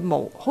好似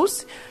冇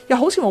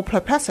冇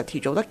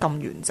Perplexity 做得咁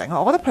完整。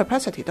我覺得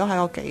Perplexity 都係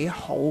一個幾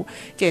好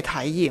嘅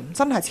體驗，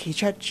真係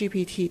似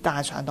ChatGPT 但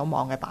係上到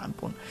網嘅版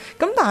本。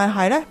咁但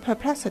係咧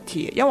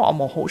Perplexity， 因為我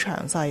冇好詳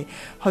細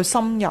去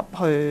深入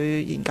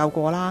去研究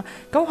過啦，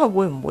咁佢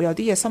會唔會有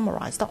啲嘢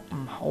summarize 得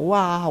唔好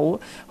啊？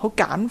好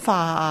簡化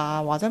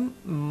啊，或者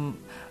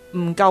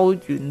唔夠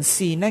完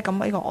善呢？咁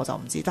呢個我就唔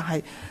知，但係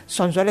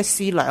純粹你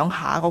試2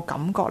下個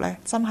感覺呢，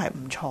真係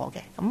唔錯嘅。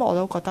咁我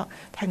都覺得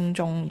聽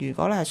眾如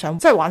果你係想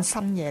即係玩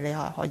新嘢，你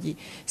係可以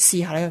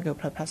試下呢個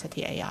叫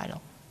Perplexity AI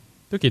咯。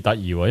都幾得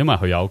意，因為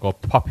佢有個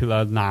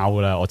popular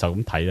now 咧，我就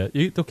咁睇咧，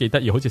咦都幾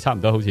得意，好似差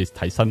唔多好似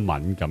睇新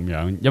聞咁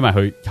樣，因為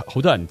佢好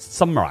多人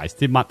summarize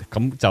啲乜，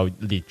咁就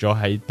列咗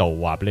喺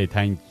度話俾你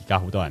聽，而家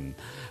好多人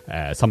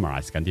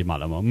summarize 緊啲乜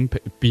啊嘛，咁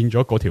變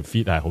咗嗰條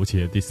feed 係好似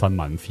一啲新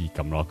聞 feed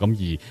咁咯，咁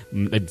而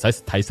你唔使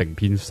睇成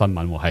篇新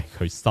聞喎，係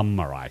佢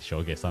summarize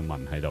咗嘅新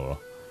聞喺度咯。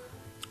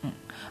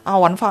我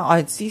揾翻我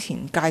哋之前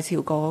介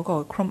紹過嗰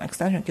個 Chrome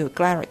extension 叫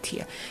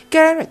Clarity 啊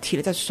 ，Clarity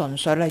咧就純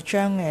粹你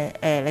將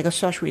你個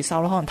search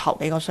result 可能頭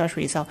幾個 search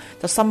result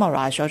就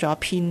summarize 咗一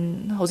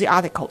篇好似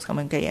articles 咁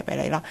樣嘅嘢俾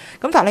你啦。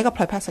咁但係呢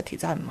個 Perplexity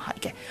真係唔係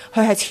嘅，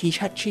佢係似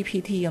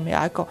ChatGPT 咁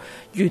有一個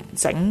完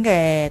整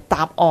嘅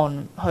答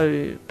案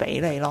去俾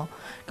你咯。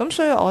咁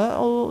所以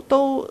我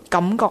都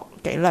感覺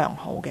幾良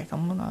好嘅，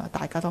咁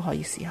大家都可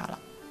以試下啦。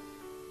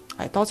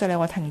係多謝你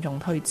位聽眾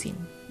推薦。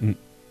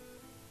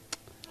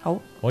好，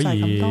可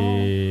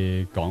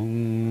以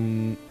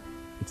講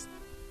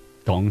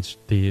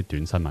啲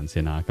短新聞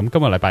先啦。咁今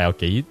個禮拜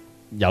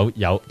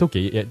有都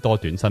幾多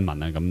短新聞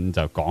啦，咁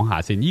就講下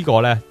先。呢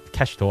個咧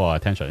catch 到我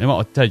attention，因為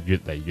我真係越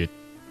嚟越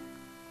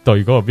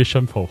對嗰個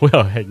Vision Pro 好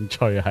有興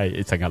趣，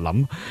係成日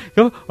諗。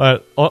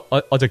咁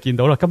我就見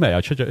到啦，今日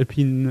又出咗一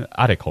篇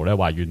article 咧，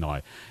話原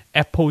來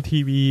Apple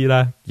TV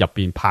咧入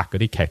邊拍嗰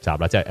啲劇集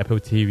啦，即係 Apple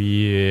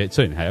TV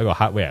雖然係一個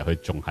hardware， 佢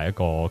仲係一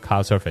個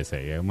cloud service 嚟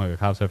嘅，咁佢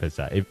cloud service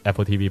就係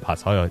Apple TV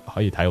Plus，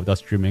 可以睇好多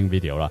streaming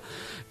video 啦。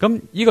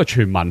咁呢個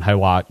傳聞係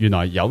話，原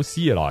來有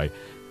史以來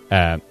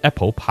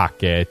Apple 拍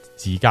嘅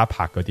自家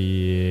拍嗰啲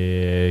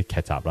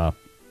劇集啦，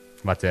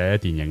或者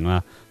電影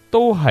啦，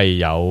都係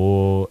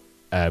有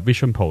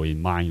Vision Pro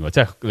in mind，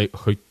 即係你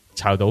去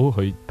抄到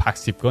佢拍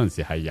攝嗰陣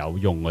時係有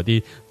用嗰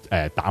啲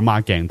打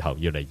孖鏡頭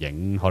要嚟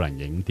影，可能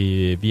影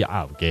啲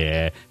VR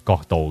嘅角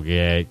度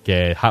嘅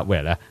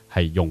hardware 咧，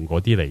係用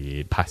嗰啲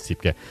嚟拍攝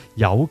嘅。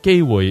有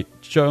機會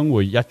將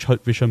會一出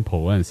Vision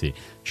Pro 嗰陣時，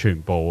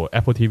全部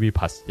Apple TV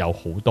Plus 有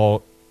好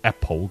多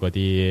Apple 嗰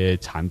啲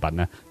產品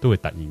咧，都會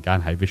突然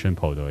間喺 Vision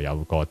Pro 度有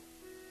個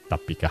特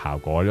別嘅效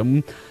果。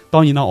咁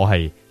當然啦，我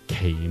係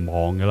期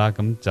望嘅啦，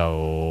咁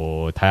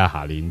就睇下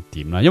下年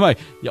點啦。因為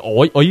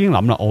我已經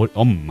諗啦，我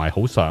唔係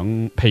好想，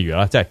譬如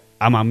啦，即係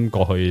啱啱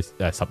過去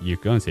12月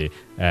嗰陣時，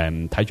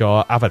睇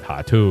咗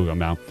Avatar 2咁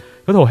樣，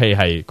嗰套戲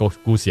係個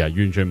故事係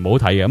完全唔好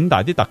睇嘅，咁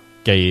但係啲特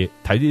技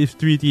睇啲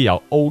 3D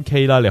又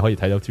OK 啦，你可以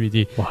睇到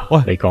 3D。哇！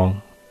喂，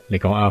你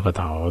講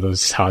Avatar 我都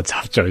插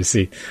嘴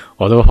先，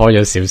我都開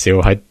咗少少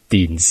喺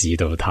電視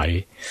度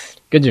睇，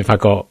跟住發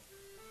覺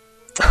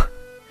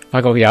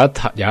有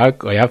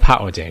一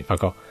part 我淨係發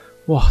覺，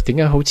哇！點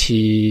解好似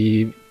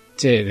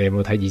即係你有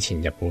冇睇以前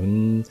日本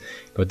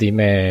嗰啲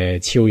咩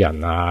超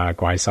人啊、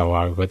怪獸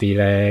啊嗰啲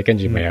咧？跟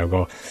住咪有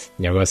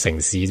個城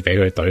市俾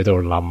佢懟到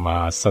冧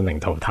啊、生靈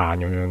塗炭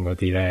咁樣嗰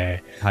啲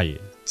咧，係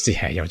即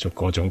係有咗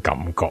嗰種感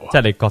覺。即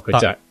係你覺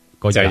得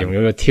佢就係用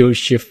咗個 tilt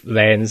shift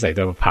lens 嚟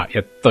到拍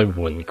一堆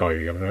玩具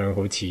咁樣，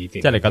好似即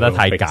係你覺得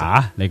太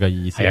假？你個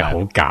意思係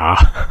好假？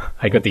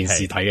喺個電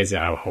視睇嘅時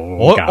候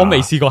好假。我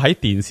未試過喺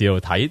電視度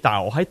睇，但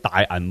係我喺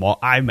大銀幕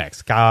IMAX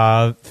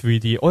加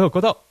 3D， 我又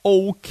覺得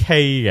OK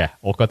嘅。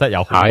我覺得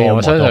有好多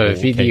我相信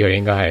 3D 佢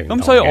應該係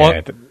咁，所以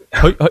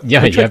佢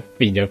因為而家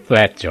變咗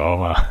flat 咗啊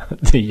嘛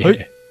啲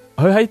嘢。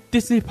佢喺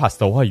Disney Plus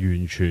度係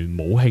完全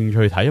冇興趣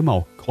睇，因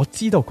為我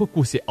知道個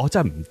故事，我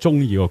真係唔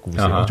中意個故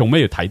事，我做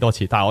咩要睇多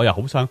次？但係我又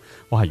好想，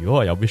如果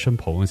我有 Vision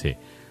Pro 嗰時，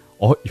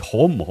我可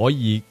唔可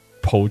以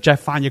project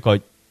翻一個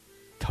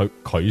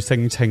佢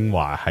聲稱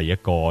話係一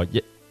個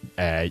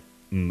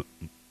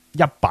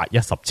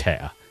110尺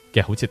啊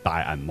嘅，好似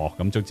大銀幕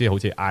咁，總之好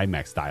似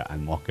IMAX 大銀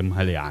幕咁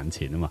喺你眼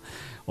前啊嘛，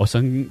我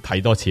想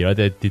睇多次啦，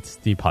即係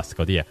Disney Plus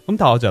嗰啲嘢。咁但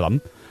係我就諗，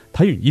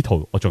睇完呢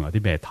套我仲有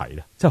啲咩睇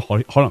咧？即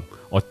係可能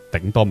我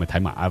頂多咪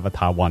睇埋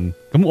Avatar 1，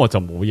咁我就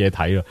冇嘢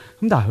睇咯。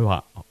咁但係佢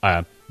話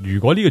如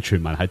果呢個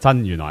傳聞係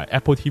真，原來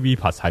Apple TV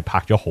Plus 係拍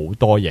咗好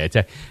多嘢，即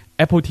係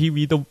Apple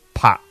TV 都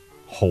拍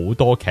好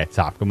多劇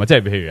集噶嘛。即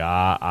係譬如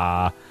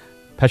阿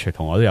Patrick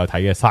同我都有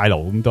睇嘅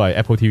Silo， 咁都係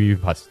Apple TV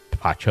Plus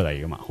拍出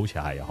嚟噶嘛，好似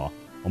係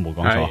我冇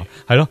講錯，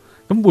係咯。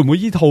咁會唔會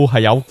呢套係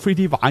有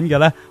 3D 版嘅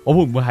咧？我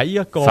會唔會喺一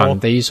個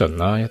Foundation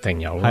啦，一定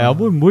有。係啊，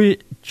會唔會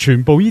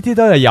全部呢啲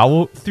都係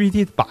有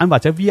 3D 版或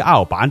者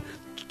VR 版？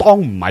當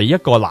唔係一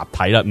個立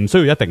體啦，唔需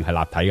要一定係立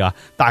體噶，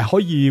但係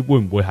可以會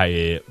唔會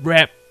係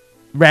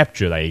wrap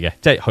住你嘅？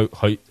即係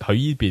佢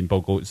呢邊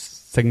報告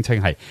聲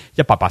稱係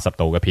180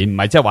度嘅片，唔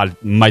係即係話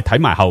唔係睇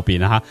埋後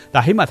邊啊吓，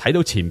但係起碼睇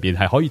到前邊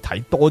係可以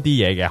睇多啲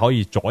嘢嘅，可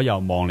以左右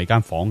望你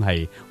間房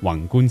係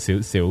宏觀少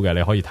少嘅，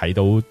你可以睇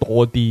到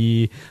多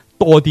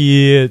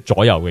啲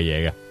左右嘅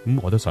嘢嘅。咁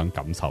我都想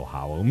感受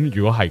下。咁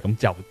如果係咁，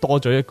又多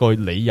咗一個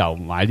理由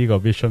買呢個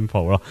Vision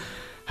Pro 咯。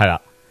係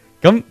啦，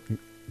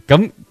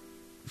咁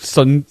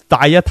順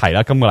帶一提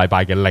啦，今個禮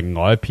拜嘅另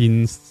外一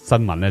篇新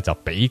聞咧就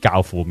比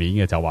較負面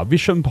嘅，就話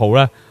Vision Pro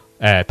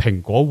咧，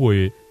蘋果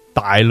會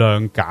大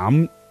量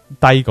減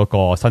低嗰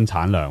個生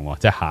產量，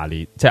即係下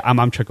年，即係啱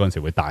啱出嗰陣時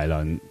會大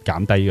量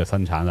減低呢個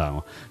生產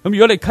量。咁如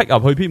果你 click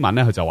入去篇文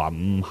咧，佢就話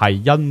唔係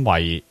因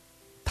為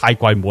太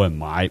貴冇人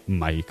買，唔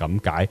係咁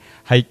解，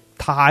係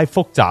太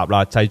複雜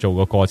啦，製造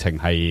個過程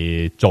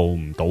係做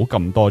唔到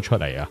咁多出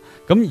嚟啊。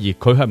咁而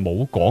佢係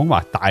冇講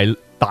話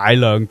大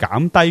量減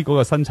低嗰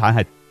個生產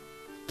係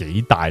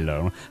幾大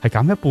量，係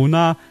減一半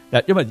啦。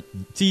因為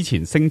之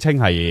前聲稱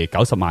係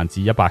90萬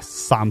至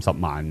130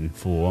萬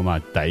副啊嘛，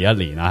第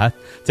一年啊，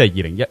即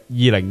係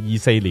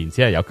2024年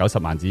只係有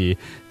90萬至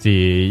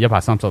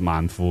130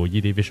萬副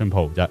呢啲 Vision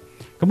Pro 啫。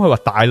咁佢話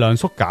大量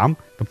縮減，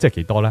咁即係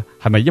幾多咧？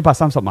係咪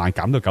130萬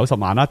減到90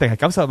萬啦？定係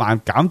90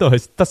萬減到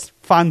去得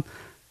翻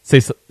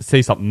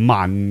45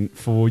萬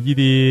副呢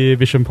啲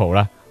Vision Pro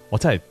咧？我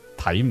真係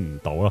睇唔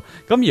到咯。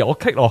咁而我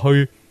click 落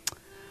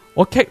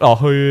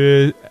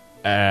去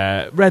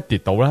Reddit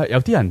度咧，有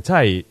啲人真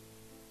係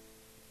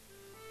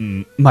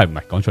唔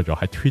係講錯咗，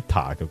喺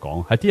Twitter 度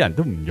講，係啲人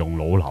都唔用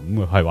腦諗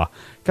嘅，係話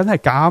梗係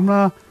減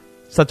啦，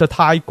實在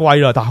太貴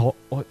啦。但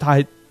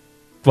係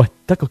喂，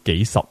得個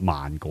幾十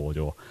萬個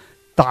啫，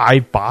大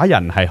把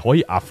人係可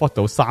以 afford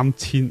到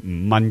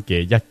3500蚊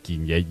嘅一件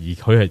嘢，而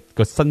佢係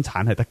個生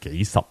產係得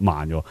幾十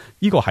萬喎。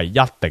呢個係一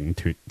定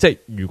斷，即係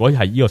如果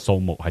係呢個數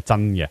目係真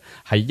嘅，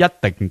係一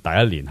定第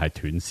一年係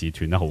斷市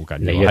斷得好緊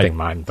要。你一定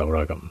買唔到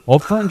啦咁。我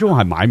分分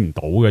鐘係買唔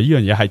到嘅，呢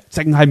樣嘢係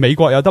淨係美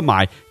國有得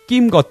賣，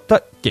兼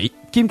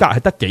價係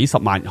得幾十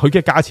萬，佢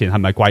嘅價錢係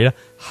咪貴咧？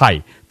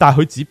係，但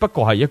係佢只不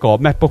過係一個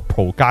MacBook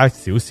Pro 加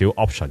少少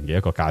option 嘅一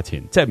個價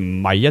錢，即係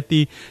唔係一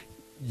啲。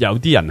有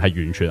啲人係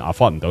完全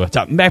afford 唔到嘅，就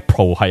係 Mac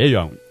Pro 係一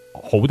樣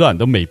好多人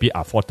都未必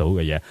afford 到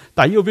嘅嘢。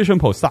但係呢個 Vision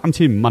Pro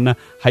 3500蚊咧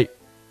係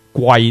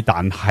貴，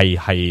但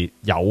係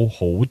有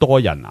好多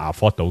人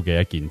afford 到嘅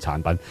一件產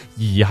品，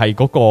而係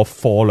嗰個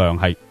貨量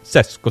係即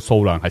係個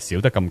數量係少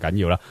得咁緊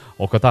要啦。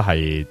我覺得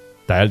係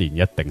第一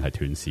年一定係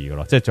斷市嘅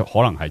咯，即係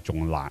可能係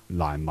仲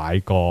難買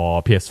個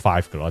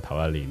PS5 嘅咯，頭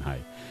一年係。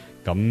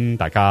咁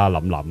大家諗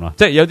諗啦，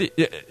即係有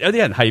啲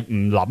人係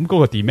唔諗嗰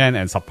個 demand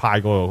and supply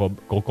嗰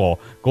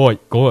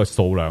個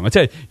數量啊，即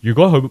係如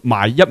果佢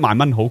賣1萬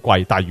蚊好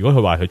貴，但係如果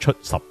佢話佢出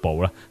10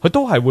部咧，佢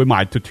都係會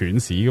賣到斷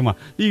市噶嘛。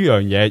呢樣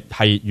嘢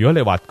係如果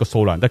你話個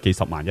數量得幾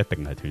十萬，一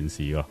定係斷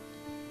市噶。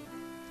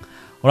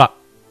好啦，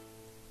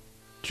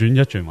轉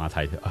一轉話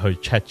題去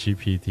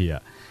ChatGPT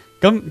啊，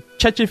咁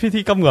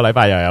ChatGPT 今個禮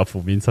拜又有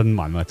負面新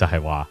聞啊，就係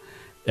話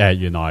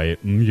原來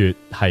5月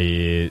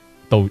係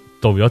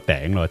到咗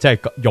頂咯，即係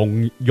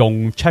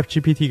用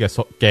ChatGPT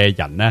嘅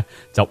人咧，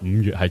就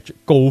5月係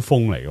高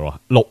峰嚟嘅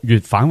，6月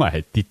反為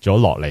係跌咗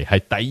落嚟，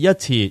係第一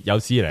次有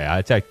史嚟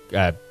啊！即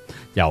係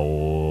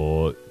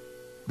由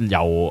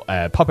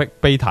public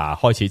beta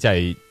開始，即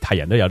係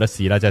人都有得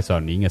試啦，即係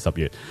上年嘅10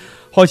月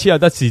開始有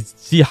得試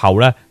之後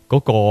咧，嗰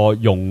個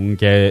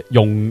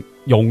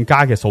用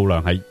家嘅數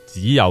量係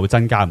只有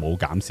增加冇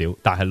減少，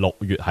但係6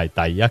月係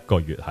第一個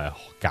月係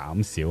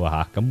減少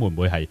啊吓，咁會唔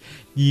會係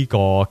呢個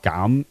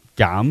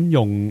減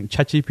用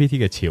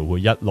ChatGPT 嘅潮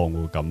會一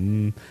路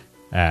咁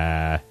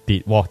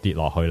跌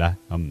落去咧？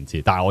我唔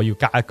知，但係我要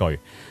加一句，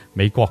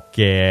美國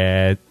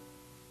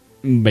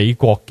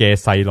嘅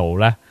細路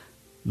咧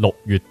，6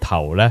月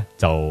頭咧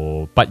就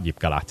畢業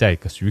噶啦，即係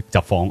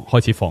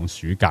開始放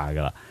暑假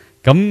噶啦。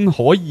咁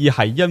可以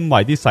係因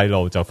為啲細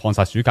路就放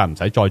晒暑假，唔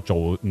使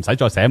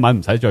再寫文，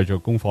唔使再做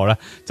功課咧，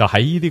就喺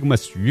呢啲咁嘅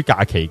暑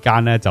假期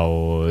間咧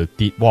就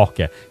跌 walk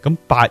嘅。咁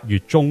8月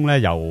中咧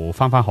又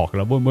翻學噶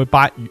啦，會唔會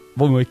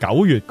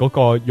9月嗰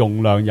個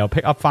用量又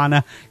pick up 翻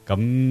咧？咁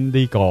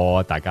呢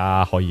個大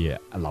家可以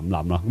諗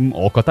諗啦。咁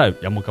我覺得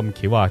有冇咁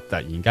巧啊？突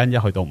然間一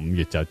去到5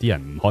月就啲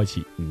人唔開始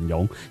唔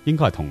用，應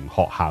該係同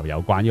學校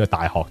有關。呢個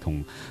大學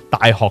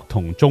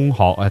同中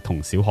學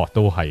同小學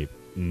都係。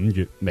5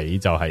月尾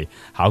就係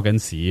考緊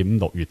試，咁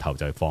6月頭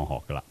就係放學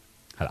噶啦，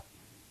係啦。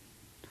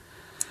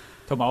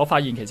同埋我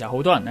發現其實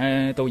好多人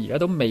咧到而家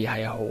都未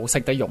係好識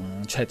得用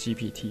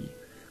ChatGPT，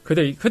 佢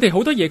哋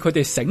好多嘢佢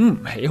哋醒唔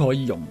起可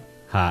以用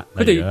吓，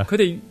佢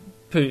哋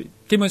譬如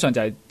基本上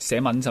就係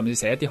寫文，甚至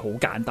寫一啲好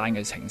簡單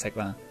嘅程式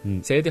啦，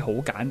寫一啲好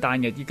簡單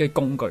嘅啲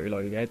工具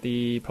類嘅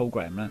一啲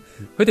program 啦，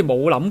佢哋冇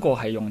諗過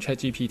係用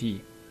ChatGPT，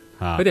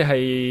 佢哋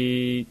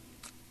係。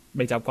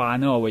未習慣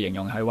啦，我會形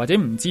容係，或者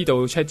唔知道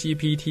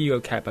ChatGPT 個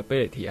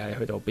capability 係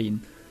去到邊，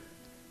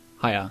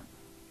係啊。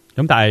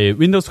咁但係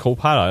Windows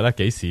Copilot 咧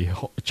幾時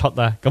出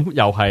咧？咁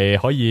又係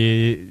可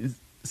以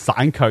省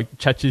卻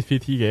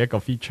ChatGPT 嘅一個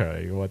feature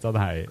嚟嘅喎，真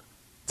係，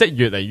即係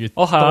越嚟越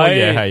多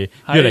嘢係，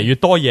越嚟越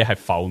多嘢係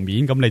浮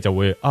面，咁你就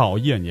會我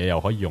呢樣嘢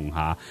又可以用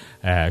下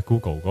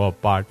Google 嗰個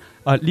bar，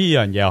 呢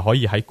樣嘢又可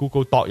以喺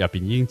Google Doc 入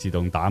邊已經自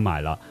動打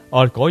埋啦，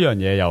嗰樣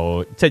嘢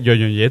又即係樣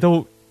樣嘢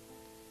都。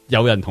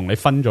有人同你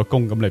分咗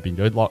工，咁你變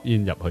咗 log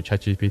in 入去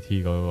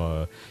ChatGPT 嗰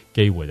個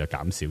機會就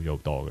減少咗好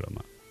多噶啦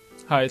嘛。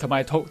係，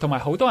同埋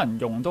好多人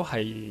用都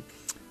係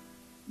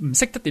唔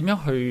識得點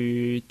樣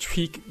去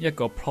tweak 一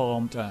個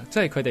prompt 啊，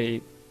即係佢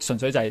哋純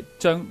粹就係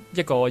將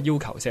一個要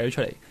求寫咗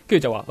出嚟，跟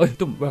住就話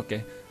都唔 work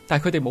嘅。但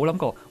係佢哋冇諗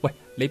過，喂，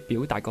你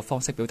表達個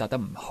方式表達得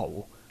唔好，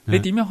你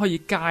點樣可以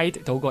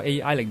guide 到個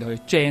AI 令到佢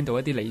gen 到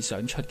一啲你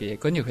想出嘅嘢？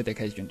跟住佢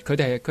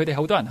哋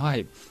好多人都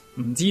係。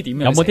唔知點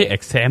樣有冇啲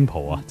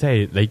example 啊？即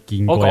係你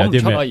見過有啲咩？我講唔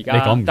出咯而家，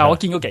但係我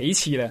見過幾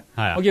次咧。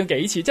係我見過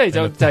幾次，即係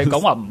就係講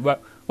話唔 work。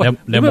喂，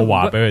你有冇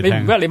話俾佢聽？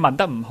你唔 work，你問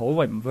得唔好，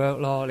咪唔 work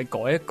咯。你改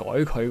一改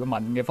佢個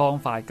問嘅方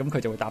法，咁佢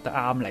就會答得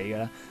啱你嘅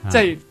啦。即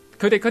係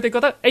佢哋覺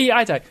得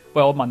AI 就係，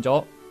喂，我問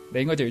咗，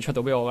你應該就要出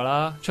到俾我噶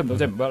啦，出唔到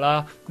即係唔 work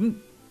啦。咁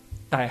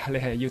但係你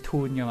係要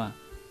tune 噶嘛？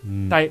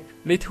但係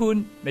你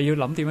tune，你要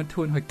諗點樣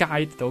tune 去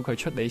guide 到佢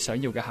出你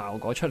想要嘅效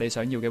果，出你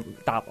想要嘅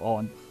答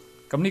案。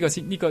咁呢個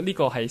先，呢個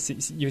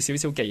係要少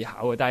少技巧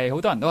嘅。但係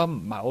好多人都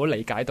唔係好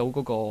理解到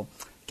嗰個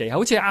技巧。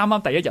好似啱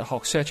啱第一日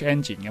學 search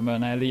engine 咁樣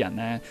咧，啲人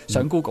咧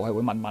上 Google 係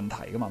會問問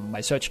題噶嘛，唔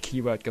係 search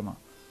keyword 噶嘛。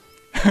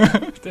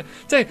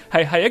即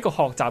係一個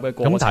學習嘅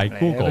過程嚟。咁但係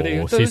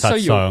Google 事實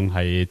上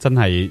係真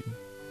係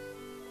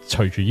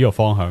隨住呢個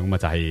方向嘛，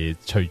就係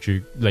隨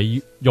住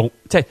你用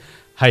即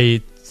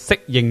係適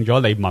應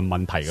咗你問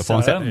問題嘅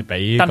方式嚟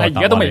俾。但係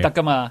而家都未得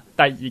噶嘛，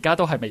但係而家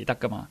都係未得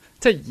噶嘛。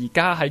即係而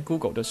家喺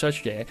Google 度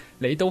search 嘢，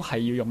你都係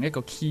要用一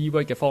個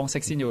keyword 嘅方式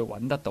先至會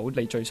揾得到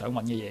你最想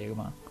揾嘅嘢噶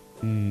嘛。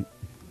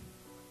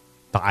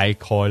大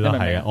概啦，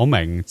係啊，我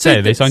明，即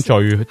係你想最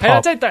係啊，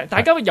即係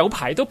大家有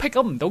排都 pick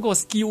up 唔到嗰個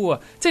skill 啊，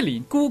即係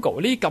連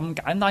Google 呢咁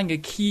簡單嘅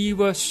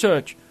keyword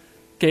search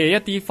嘅一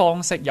啲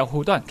方式，有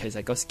好多人其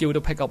實個 skill 都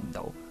pick up 唔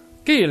到。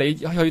跟住你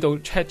去到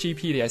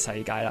ChatGPT 嘅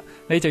世界啦，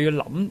你就要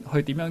諗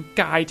去點樣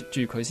guide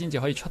住佢先至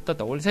可以出得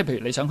到。即係譬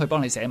如你想佢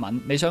幫你寫文，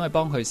你想去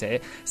幫佢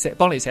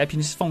幫你寫一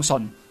篇封信。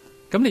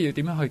咁你要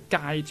點樣去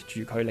guide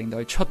住佢，令到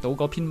佢出到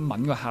嗰篇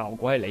文嘅效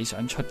果係你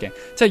想出嘅？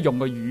即係用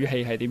個語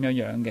氣係點樣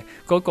樣嘅？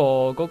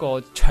嗰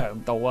個長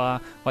度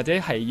啊，或者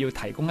係要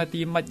提供一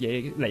啲乜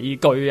嘢理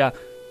據啊？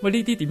喂，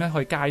呢啲點樣去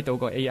guide 到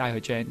個 AI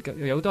去 gen？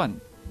 有好多人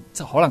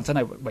就可能真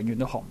係永遠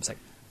都學唔識。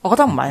我覺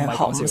得唔係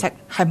學唔識，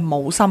係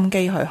冇心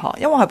機去學，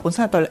因為佢本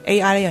身係對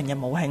AI 呢樣嘢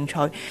冇興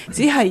趣，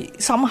只係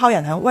深刻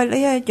人係喂呢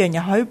一樣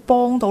嘢可以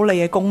幫到你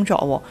嘅工作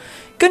喎。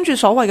跟住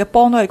所謂嘅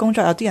幫到你工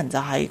作，有啲人就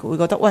係會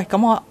覺得喂，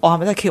咁我係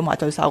咪真係翹埋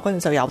對手，跟住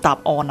就有答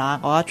案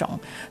啊嗰一種，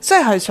即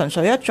係純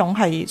粹一種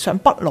係想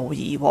不勞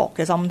而獲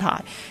嘅心態。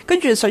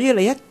跟住所以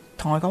你一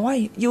同佢講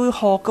喂要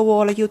學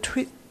嘅，你要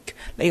tweak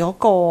你嗰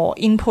個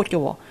input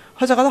嘅，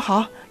佢就覺得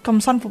吓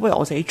咁辛苦，不如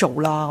我自己做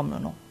啦咁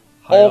樣咯。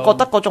我覺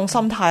得嗰種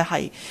心態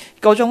係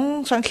嗰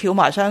種想翹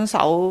埋雙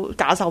手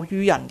假手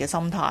於人嘅心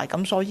態，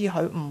咁所以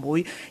佢唔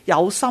會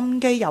有心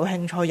機、有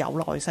興趣、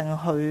有耐性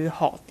去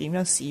學點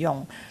樣使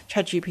用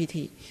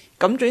ChatGPT。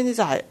咁總之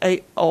就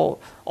係我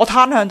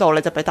攤喺度，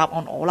你就俾答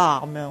案我啦，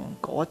咁樣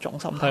嗰一種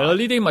心態。係咯，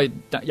呢啲咪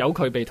由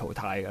佢被淘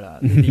汰噶啦。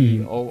呢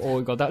啲我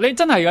會覺得你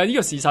真係噶，呢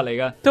個事實嚟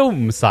噶。都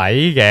唔使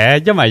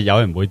嘅，因為有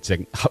人會整，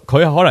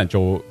佢可能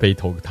做被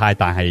淘汰，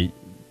但係。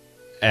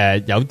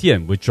有啲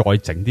人會再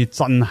整啲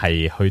真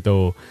係去到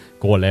嗰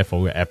個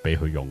level 嘅 app 俾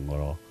佢用嘅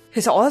咯。其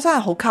實我覺得真係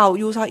好靠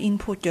user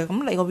input 嘅，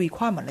咁你個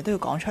requirement 你都要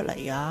講出嚟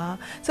噶。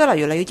即係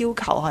例如你嘅要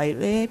求係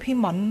呢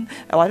篇文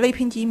或者呢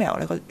篇 email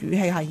你個語氣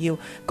係要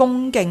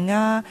恭敬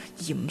啊、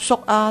嚴肅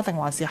啊，定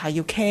還是係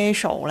要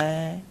casual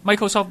咧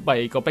 ？Microsoft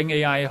咪個 Bing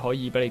AI 可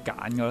以俾你揀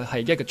嘅，係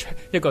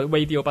一個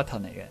radio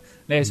button 嚟嘅。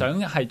你係想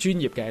係專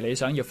業嘅，你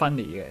想要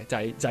funny 嘅，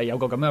就係有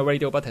個咁嘅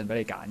radio button 俾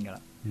你揀噶啦。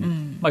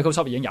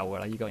Microsoft 已經有噶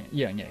啦，呢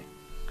樣嘢。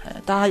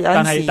但係有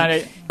陣時，但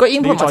係個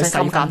input 就係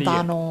咁簡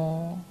單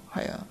咯，係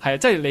啊，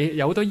即係你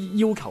有好多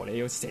要求，你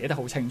要寫得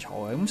好清楚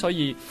嘅，咁所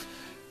以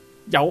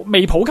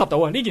未普及到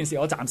啊！呢件事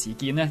我暫時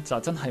見咧，就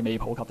真係未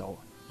普及到。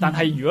但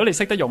係如果你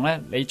識得用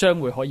咧，你將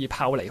會可以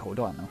拋離好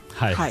多人咯。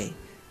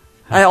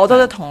係，我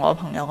都同我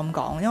朋友咁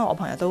講，因為我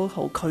朋友都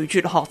好拒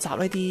絕學習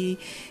呢啲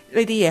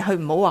嘢，佢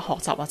唔好話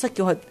學習啊，即係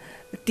叫佢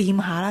掂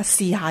下啦、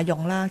試下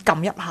用啦、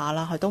撳一下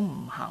啦，佢都唔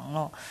肯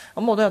咯。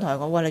咁我都有同佢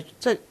講，喂，你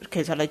即係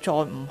其實你再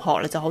唔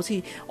學，你就好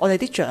似我哋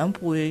啲長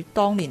輩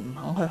當年唔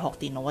肯去學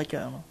電腦一樣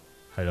咯。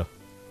係咯，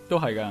都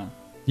係噶。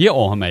咦，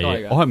我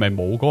係咪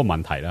冇嗰個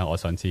問題咧？我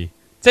想知，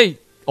即係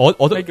我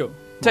都即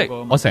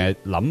係我成日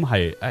諗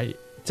係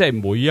即係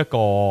每一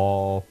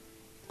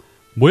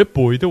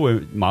輩都會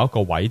某一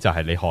個位，就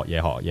係你學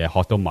嘢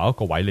學到某一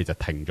個位，你就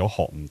停咗，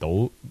學唔到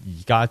而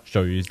家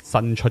最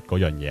新出嗰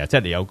樣嘢，即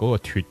係你有嗰個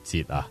脫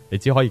節啊，你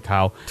只可以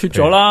靠脫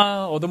咗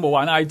啦。我都冇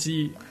玩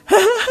IG，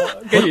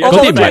嗰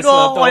啲唔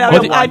係我有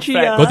用 IG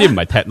啊，嗰啲唔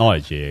係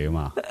technology 嚟噶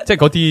嘛，即係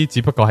嗰啲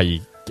只不過係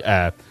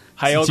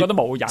係，我覺得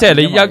冇人，即係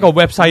你一個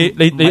website，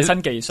你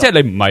新技術，即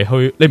係你唔係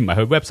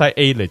去 website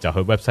A， 你就去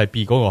website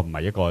B， 嗰個唔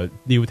係一個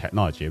new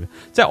technology。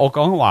即係我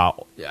講話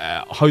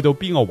去到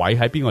邊個位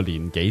喺邊個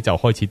年紀就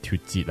開始脫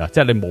節啦，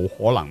即係你冇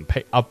可能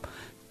pick up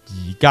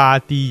而家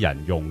啲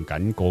人用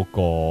緊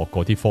嗰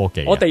啲科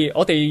技。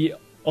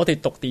我哋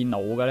讀電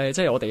腦嘅咧，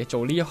即係我哋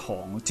做呢一行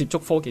接觸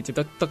科技接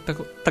得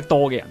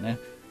多嘅人咧，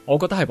我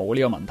覺得係冇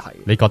呢個問題。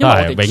你覺得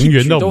係永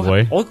遠都唔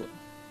會？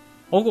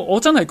我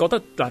真係覺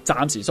得嗱，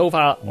暫時 so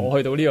far，我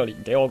去到呢個年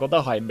紀，我覺得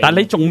係。但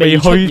你仲未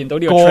出現到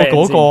呢個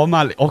嗰個啊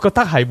嘛？我覺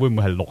得係會唔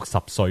會係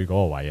60歲嗰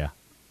個位啊？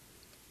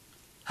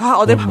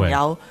我啲朋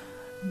友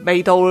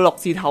未到6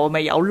字頭，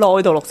未有耐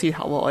到6字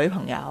頭。我啲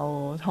朋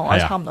友同我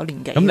差唔多年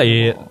紀。咁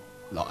你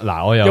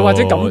嗱，我又或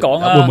者咁講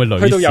啊？會唔會女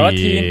士去到有一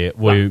天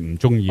會唔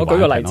中意？我舉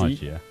個例子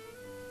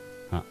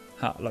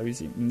啊，女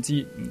士唔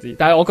知，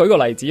但係我舉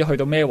個例子，去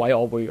到咩位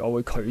我會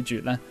拒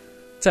絕咧？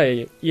即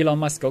係 Elon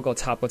Musk 嗰個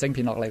插個晶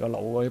片落嚟個腦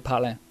嗰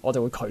part 咧，我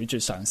就會拒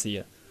絕嘗試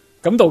啊。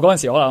咁到嗰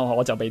陣時，可能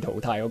我就被淘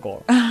汰嗰個。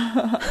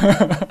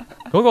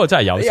嗰個真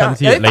係有生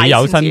之年，你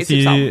有生之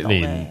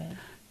年，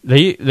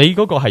你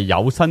嗰個係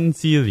有生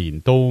之年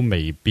都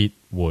未必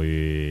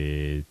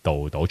會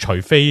到，除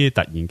非突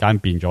然間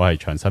變咗係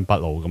長生不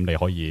老，咁你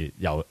可以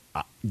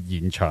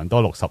延長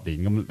多60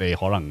年，咁你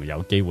可能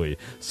有機會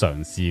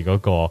嘗試嗰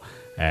個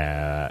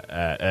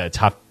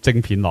插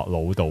晶片落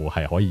腦度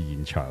係可以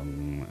延長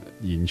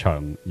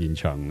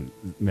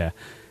咩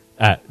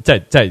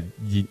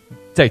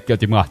即係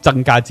點啊？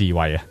增加智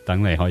慧啊！等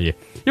你可以，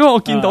因為我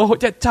見到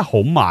真係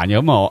好慢嘅，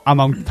咁我啱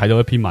啱睇到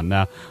一篇文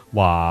咧，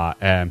話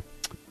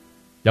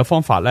有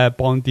方法咧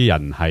幫啲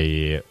人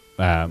係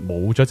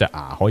冇咗隻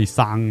牙可以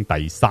生第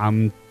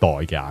3代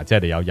嘅牙，即係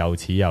你有幼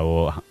齒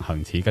有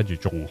恆齒，跟住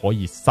仲可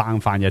以生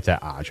翻一隻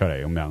牙出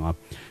嚟咁樣啦。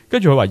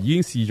跟住佢話已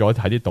經試咗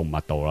喺啲動物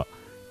度啦，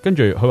跟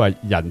住佢話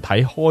人體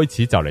開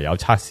始就嚟有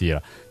測試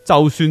啦，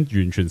就算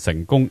完全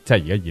成功，即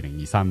係而家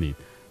2023年。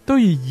都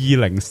要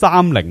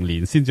2030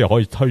年先至可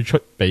以推出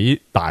俾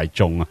大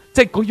眾啊！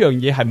即係嗰樣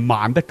嘢係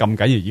慢得咁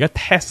緊要，而家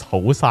test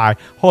好晒，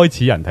開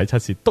始人體測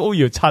試都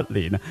要7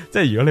年啊！即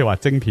係如果你話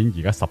晶片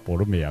而家10部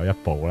都未有1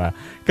部咧，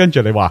跟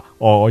住你話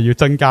我要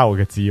增加我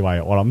嘅智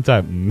慧，我諗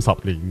真係50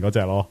年嗰隻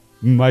咯，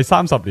唔係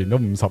30年都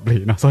50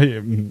年啊！所以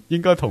唔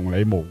應該同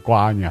你無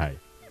關嘅係。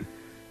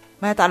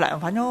但係梁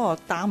粉嗰個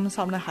擔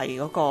心咧係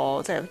嗰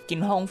個即係健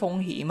康風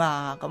險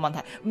啊個問題，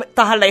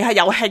但係你係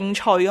有興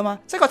趣噶嘛？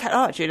即係個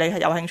technology 你係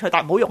有興趣，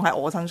但係唔好用喺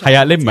我身上。係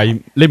啊，你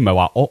唔係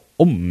話我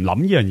唔諗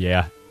呢樣嘢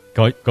啊，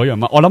嗰樣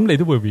乜？我諗你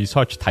都會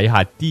research 睇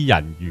下啲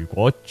人如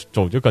果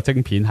做咗個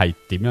晶片係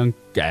點樣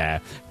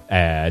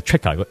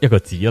trigger 一個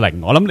指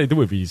令，我諗你都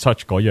會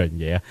research 嗰樣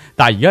嘢啊。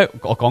但係而家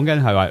我講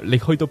緊係話你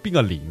去到邊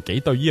個年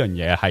紀對呢樣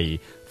嘢係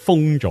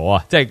封咗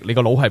啊！即係你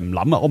個腦係唔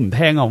諗啊，我唔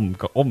聽啊，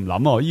我唔諗啊，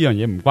呢樣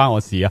嘢唔關我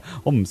事啊，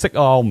我唔識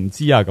啊，我唔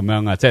知啊，咁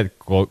樣啊，即係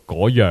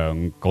嗰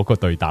樣嗰個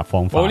對答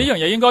方法。呢樣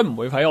嘢應該唔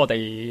會喺我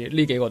哋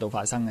呢幾個度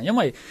發生嘅，因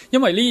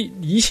為呢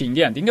以前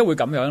嘅人點解會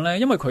咁樣咧？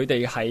因為佢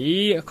哋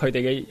喺佢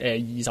哋嘅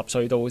20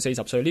歲到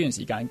40歲呢段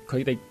時間，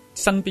佢哋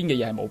身邊嘅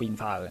嘢係冇變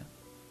化嘅，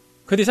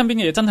佢哋身邊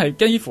嘅嘢真係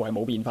幾乎係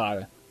冇變化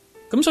嘅。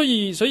咁所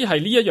以係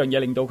呢一樣嘢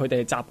令到佢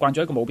哋係習慣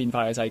咗一個冇變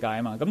化嘅世界啊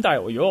嘛。咁但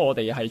係如果我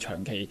哋係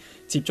長期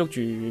接觸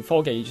住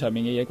科技上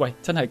面嘅嘢，喂，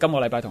真係今個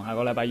禮拜同下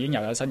個禮拜已經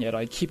又有新嘢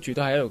落，keep 住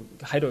都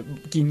喺度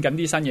見緊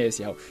啲新嘢嘅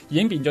時候，已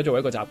經變咗做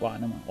一個習慣啊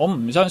嘛。我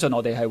唔相信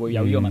我哋係會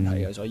有呢個問題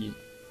嘅，所以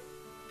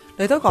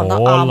你都講得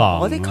啱。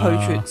我啲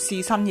拒絕試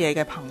新嘢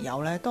嘅朋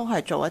友咧，都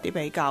係做一啲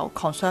比較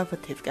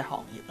conservative 嘅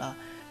行業啦。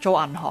做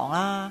銀行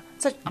啦，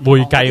即係會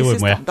計會唔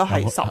會啊？都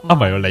係10唔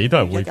係你都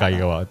係會計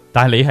嘅喎，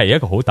但係你係一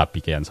個好特別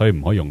嘅人，所以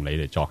唔可以用你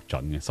嚟作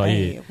準嘅。所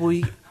以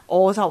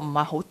我就唔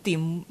係好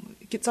掂，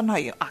真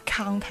係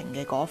accounting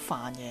嘅嗰一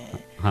範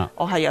嘅。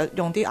我係有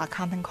用啲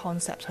accounting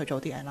concept 去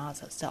做啲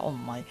analysis，即係我唔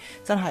係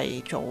真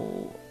係做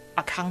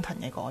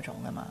accounting 嘅嗰種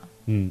噶嘛。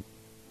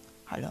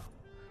係咯，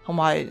同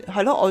埋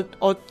係咯，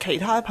我其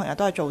他朋友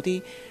都係做啲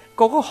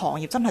嗰個行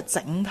業真係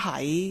整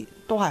體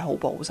都係好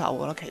保守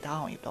噶咯，其他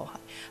行業都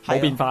係冇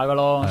變化噶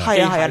咯。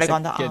係啊，你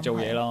講得啱嘅做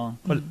嘢咯。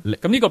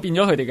咁呢個變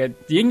咗佢哋嘅，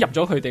已經入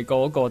咗佢哋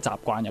嗰個習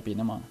慣入邊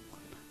啊嘛。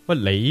喂，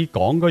你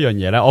講嗰樣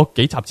嘢咧，我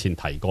幾集前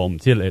提過，唔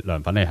知你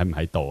梁粉你喺唔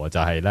喺度啊？就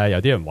係咧，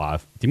有啲人話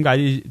點解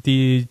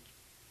啲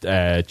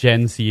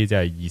Gen Z 即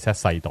係Z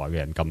世代嘅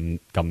人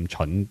咁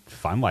蠢，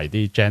反為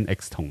啲 Gen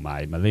X 同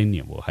埋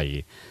Millennial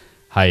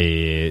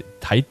係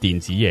睇電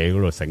子嘢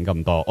嗰度醒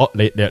咁多。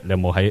你有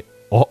冇喺？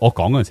我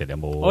講嗰陣時，你有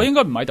冇？我應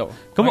該唔喺度。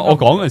咁我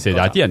講嗰陣時就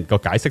係啲人個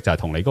解釋就係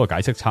同你嗰個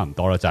解釋差唔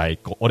多啦，就係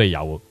我哋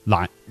由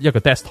一個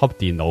desktop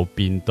電腦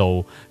變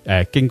到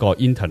經過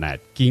internet，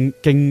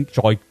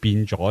 再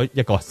變咗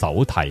一個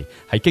手提，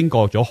係經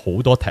過咗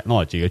好多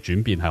technology 嘅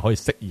轉變，係可以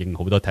適應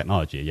好多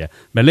technology 嘅嘢。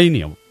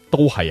Millennium 都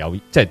係有，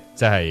即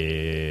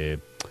係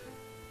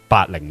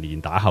80年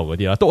打後嗰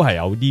啲啦，都係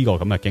有呢個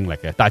咁嘅經歷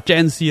嘅。但係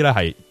Gen Z 咧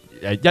係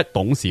一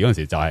懂事嗰陣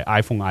時就係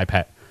iPhone、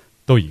iPad。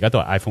到而家都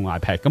係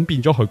iPhone、iPad， 咁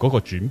變咗佢嗰個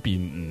轉變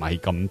唔係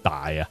咁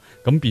大啊，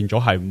咁變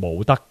咗係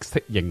冇得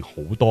適應好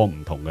多唔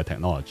同嘅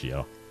technology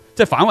咯，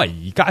即係反為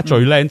而家最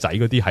僆仔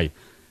嗰啲係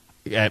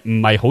唔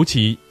係好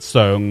似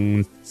上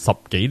10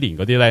幾年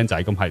嗰啲僆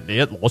仔咁，係你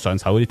一攞上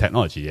手嗰啲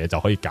technology 嘢就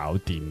可以搞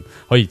掂，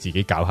可以自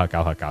己搞下搞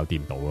掂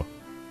到咯。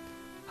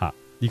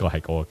呢個係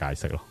嗰個解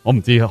釋咯，我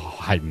唔知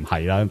係唔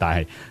係啦，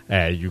但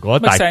係如果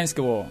大 make sense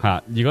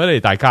嘅如果你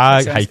大家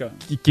係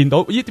見到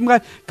咦點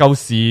解舊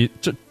時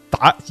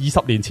打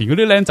20年前嗰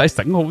啲僆仔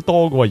醒好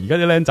多嘅，而家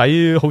啲僆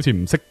仔好似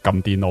唔識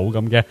撳電腦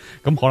咁嘅，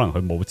咁可能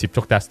佢冇接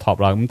觸 desktop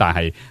啦，咁但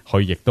係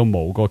佢亦都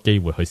冇嗰個機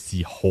會去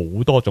試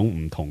好多種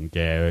唔同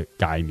嘅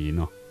界面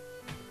咯。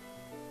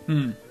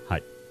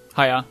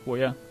係啊，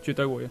會啊，絕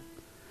對會。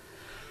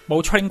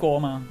冇 train 過啊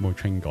嘛，冇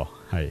train 過，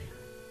係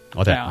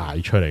我哋係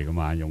捱出嚟噶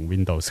嘛，用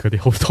Windows 嗰啲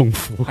好痛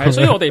苦。係，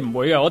所以我哋唔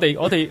會嘅，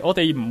我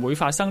哋唔會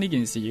發生呢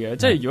件事嘅。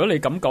即係如果你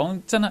咁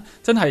講，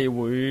真係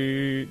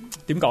會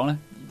點講咧？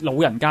老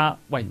人家，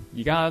喂，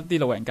而家啲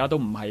老人家都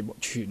唔係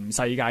全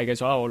世界嘅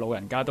所有老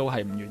人家都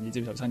係唔願意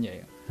接受新嘢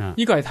嘅。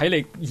呢個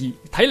係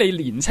睇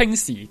你年青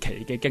時期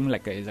嘅經歷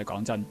嘅，其實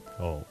講真。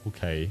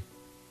OK，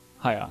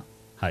 係啊，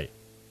係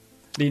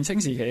年青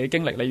時期嘅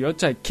經歷，你如果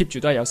真係 keep 住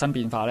都係有新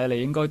變化咧，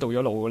你應該到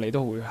咗老，你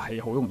都會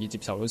係好容易接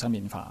受到新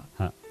變化。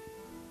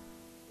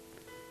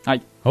係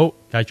好，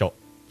繼續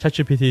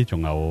ChatGPT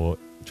仲有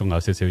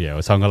少少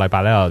嘢。上個禮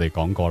拜咧，我哋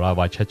講過啦，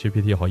話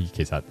ChatGPT 可以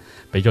其實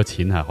俾咗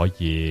錢係可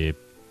以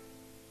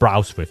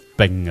browse with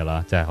Bing 噶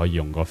啦，即係可以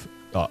用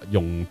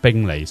用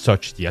Bing 嚟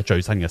search 而家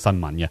最新嘅新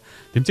聞嘅。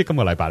點知今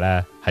個禮拜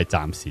咧係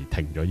暫時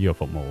停咗呢個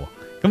服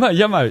務。咁啊，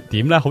因為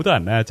點咧？好多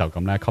人咧就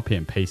咁咧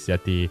copy and paste 一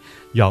啲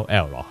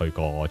URL 落去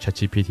個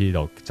ChatGPT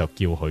度，就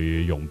叫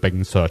佢用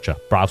Bing search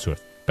browse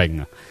with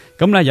Bing 啊。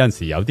咁咧有陣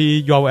時有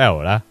啲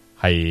URL 咧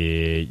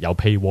係有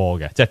paywall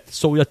嘅，即係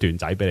show 一段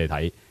仔俾你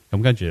睇。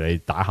咁跟住你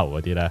打後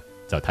嗰啲咧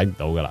就睇唔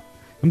到噶啦。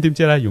咁點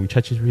知咧用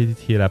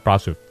ChatGPT 咧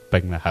browse with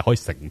Bing 咧係可以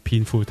成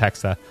篇 full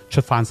text 咧出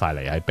翻晒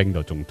嚟喺 Bing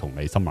度，仲同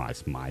你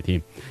summarize 埋添。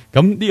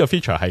咁呢個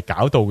feature 係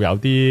搞到有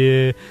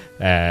啲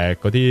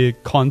嗰啲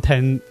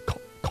content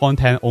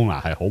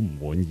owner 係好唔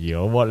滿意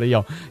嘅。你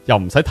又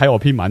唔使睇我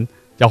篇文，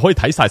又可以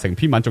睇晒成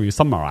篇文，仲要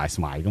summarize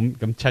埋。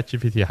咁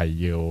ChatGPT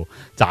係要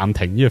暫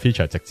停呢個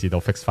feature，直至到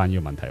fix 翻呢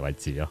個問題為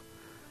止咯。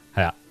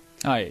係啊，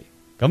係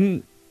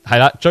咁。係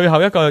啦，最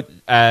後一個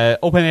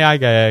OpenAI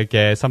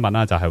嘅新聞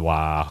啦，就係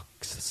話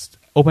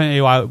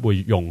OpenAI 會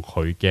用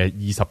佢嘅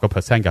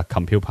20% 嘅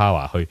compute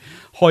power 去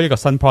開一個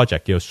新 project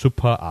叫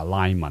Super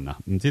Alignment 啊。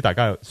唔知大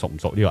家熟唔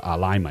熟呢個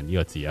Alignment 呢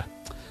個字啊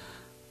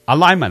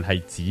 ？Alignment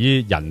係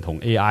指人同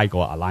AI 個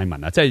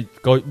Alignment 啊，即係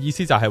個意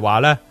思就係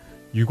話咧，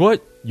如果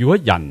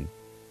人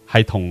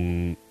係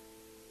同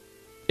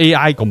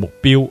AI 個目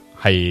標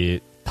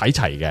係睇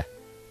齊嘅，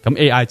咁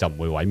AI 就唔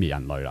會毀滅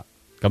人類啦。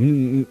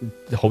咁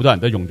好多人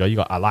都用咗呢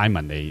個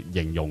alignment 嚟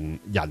形容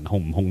人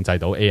控唔控制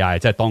到 AI，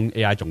 即係當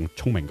AI 仲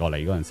聰明過你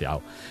嗰陣時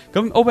候。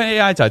咁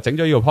OpenAI 就整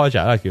咗呢個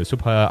project 啦，叫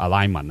Super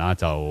Alignment 啦，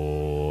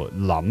就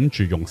諗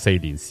住用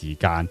4年時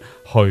間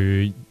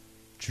去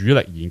主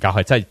力研究，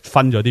係即係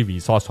分咗啲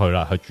resource 去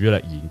啦，去主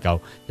力研究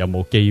有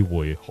冇機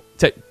會，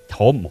即係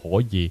可唔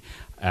可以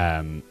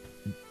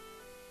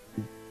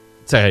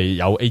即係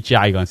有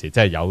AGI 嗰陣時，即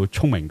係有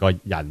聰明過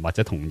人或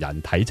者同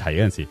人睇齊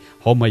嗰陣時，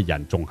可唔可以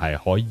人仲係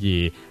可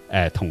以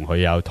同佢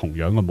有同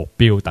樣嘅目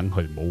標，等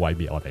佢唔好毀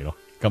滅我哋咯？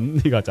咁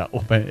呢個就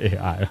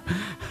OpenAI 啦，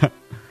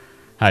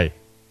係。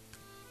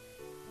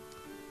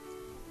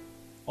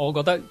我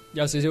覺得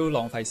有少少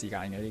浪費時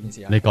間嘅呢件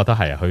事。你覺得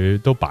係啊？佢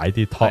都擺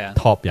啲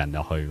top 人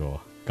入去嘅，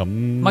咁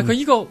唔係佢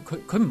呢個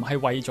佢唔係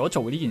為咗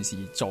做呢件事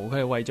而做，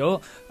佢係為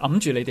咗揞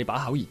住你哋把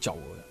口而做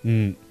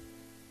嘅。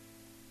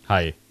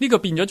係呢個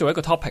變咗做一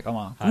個 topic 啊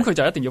嘛，咁佢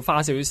就一定要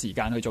花少少時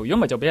間去做，如果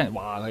唔係就俾人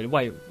話佢，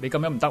喂，你咁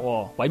樣唔得，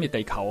毀滅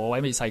地球，毀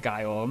滅世界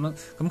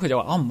咁佢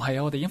就話唔係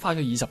啊，我哋已經花咗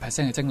20%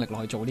 嘅精力落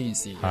去做呢件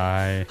事，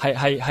係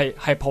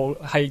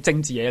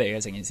政治嘢嚟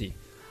嘅成件事。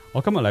我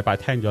今日禮拜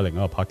聽咗另一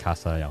個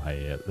podcast 啦，又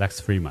係 Lex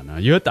Fridman 啦。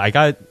如果大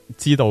家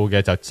知道嘅，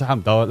就差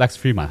唔多 Lex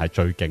Fridman 係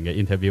最勁嘅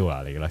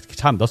interviewer 嚟嘅啦，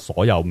差唔多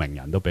所有名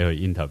人都俾佢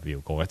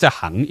interview 過嘅，即係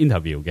肯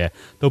interview 嘅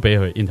都俾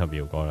佢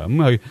interview 過啦。咁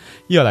佢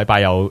呢個禮拜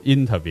又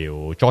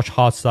interview George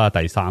Hotz 啦，第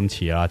3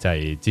次啦，即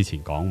係之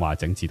前講話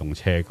整自動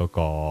車嗰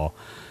個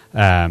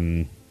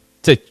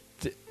即係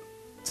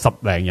10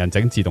零人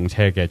整自動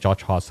車嘅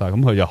George Hotz 啦，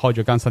咁佢就開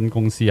咗間新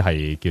公司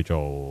係叫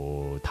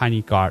做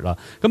Tiny Guard 啦。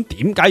咁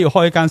點解要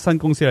開一間新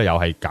公司咧？又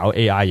係搞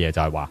AI 嘢，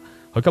就係話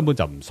佢根本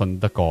就唔信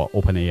得過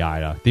OpenAI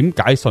啦。點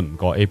解信唔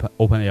過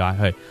OpenAI？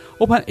 係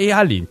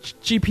OpenAI 連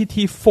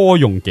GPT-4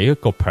 用幾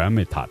個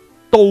parameter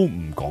都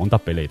唔講得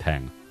俾你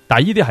聽，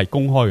但係呢啲係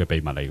公開嘅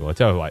秘密嚟嘅，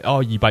即係話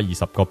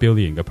220個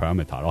billion 嘅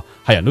parameter 咯，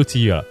係人都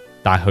知噶啦。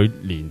但係佢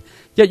連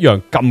一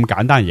樣咁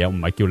簡單嘅嘢，唔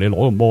係叫你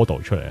攞個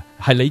model 出嚟，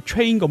係你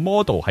train 個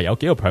model 係有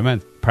幾個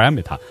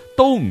parameter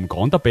都唔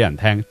講得俾人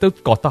聽，都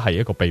覺得係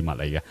一個秘密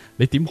嚟嘅。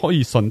你點可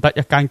以信得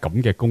一間咁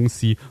嘅公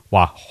司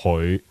話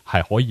佢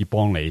係可以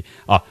幫你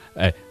啊？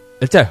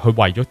即係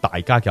佢為咗大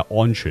家嘅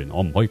安全，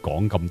我唔可以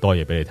講咁多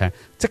嘢俾你聽，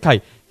即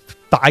係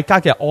大家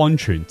嘅安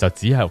全就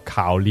只係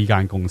靠呢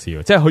間公司，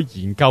即係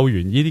佢研究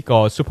完呢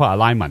個 Super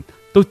Alignment，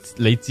都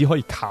你只可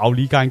以靠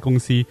呢間公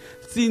司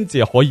先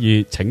至可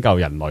以拯救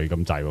人類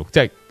咁滯，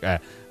即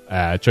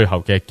係最後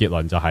嘅結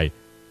論就係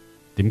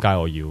點解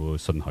我要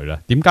信佢咧？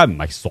點解唔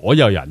係所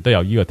有人都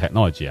有呢個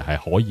technology 係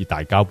可以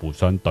大家互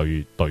相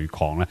對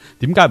抗咧？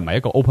點解唔係一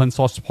個 open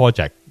source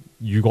project？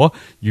如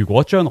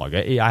果將來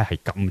嘅 AI 係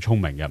咁聰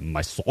明嘅，唔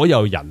係所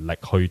有人力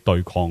去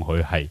對抗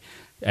佢，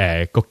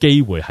係個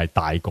機會係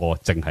大過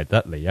淨係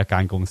得你一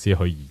間公司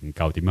去研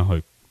究點樣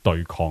去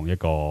對抗一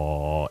個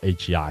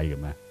AGI 嘅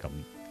咩？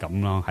咁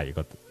咯，係一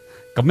個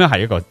咁樣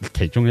係一個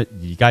其中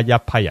而家一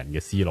批人嘅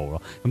思路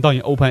咯。咁當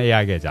然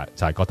OpenAI 嘅就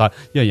係覺得呢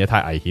樣嘢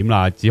太危險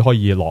啦，只可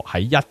以落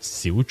喺一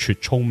小撮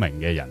聰明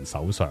嘅人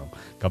手上。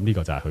咁呢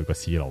個就係佢個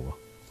思路咯。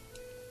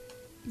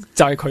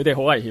就係佢哋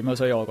好危險咯，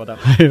所以我覺得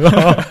係咯，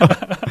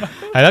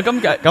係啦。咁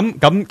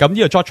呢個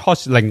George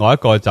Hotz 另外一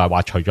個就係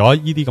話，除咗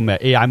呢啲咁嘅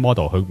AI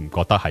model，佢唔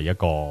覺得係一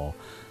個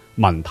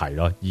問題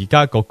咯。而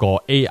家嗰個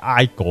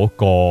AI 嗰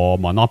個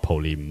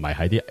monopoly 唔係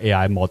喺啲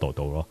AI model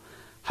度咯，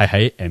係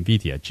喺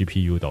NVIDIA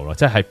GPU 度咯，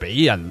即係俾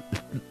人。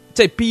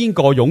即係邊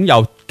個擁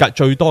有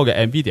最多嘅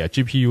NVIDIA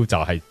GPU 就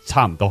係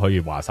差唔多可以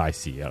話晒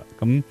事噶啦，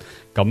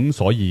咁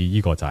所以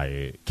呢個就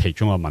係其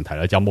中一個問題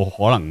啦。有冇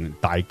可能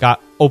大家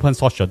open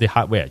source 咗啲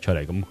hardware 出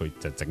嚟，咁佢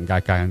就整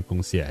間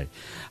公司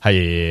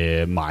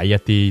係買一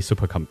啲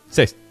supercomputer，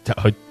即係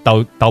佢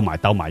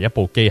鬥埋一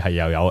部機係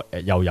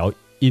又有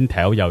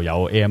Intel 又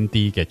有 AMD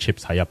嘅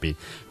chips 喺入邊，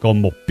個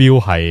目標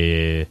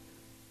係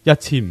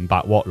1500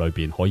 W 裏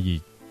邊可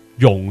以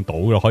用到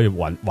嘅，可以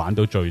玩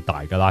到最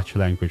大嘅 large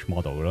language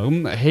model 咯。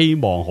咁希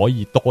望可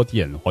以多啲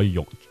人可以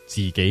用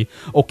自己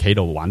屋企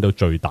度玩到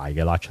最大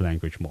嘅 large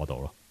language model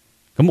咯。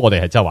咁我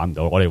哋係真係玩唔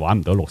到，我哋玩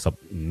唔到65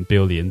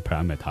 billion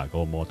parameter 嗰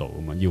個 model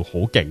啊嘛，要好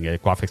勁嘅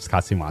graphics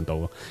card 先玩到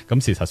咯。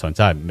咁事實上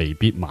真係未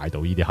必買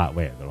到呢啲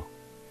hardware 嘅咯。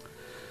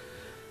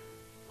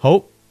好，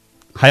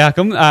係啊，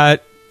咁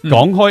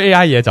講開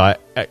AI 嘢就係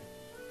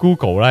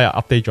Google 咧又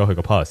update 咗佢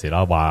個 policy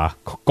啦，話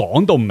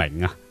講到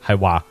明啊，係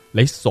話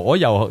你所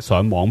有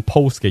上網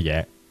post 嘅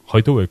嘢，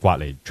佢都會刮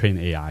嚟 train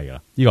AI 噶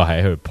啦。呢個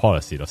係喺佢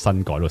policy 度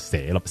新改到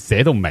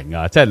寫到明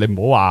啊，即係你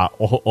唔好話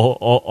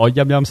我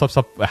陰陰濕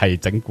濕係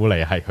整蠱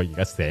你，係佢而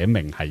家寫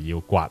明係要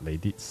刮你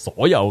啲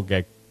所有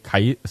嘅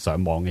喺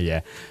上網嘅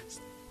嘢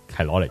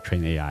係攞嚟 train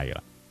AI 噶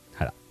啦。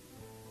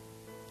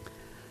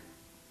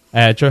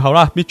最後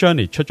啦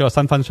 ，Midjourney 出咗個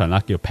新 function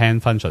啦，叫 Pan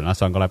function 啦。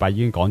上個禮拜已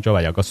經講咗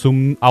話有個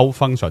zoom out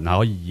function 係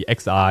可以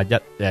 2x 啊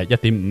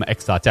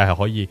1.5x 啊，即係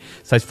可以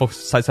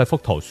細幅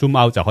圖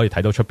zoom out 就可以睇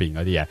到出邊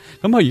嗰啲嘢。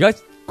咁佢而家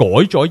改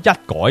咗一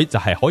改就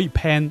係可以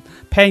pan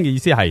嘅意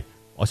思係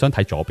我想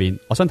睇左邊，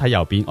我想睇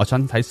右邊，我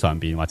想睇上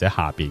邊或者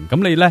下邊。咁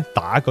你咧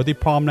打嗰啲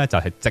prompt 咧就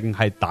係淨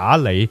係打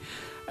你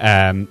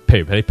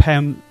譬如你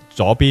pan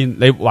左邊，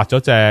你畫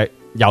咗隻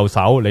右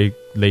手，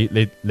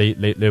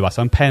你話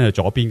想 pan 去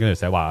左邊，跟住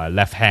寫話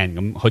left hand，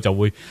 咁佢就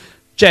會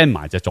jam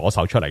埋隻左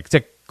手出嚟，即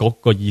係嗰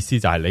個意思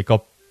就係你個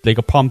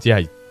prompt 只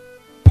係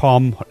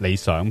prompt 你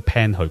想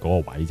pan 去嗰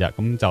個位啫，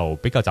咁就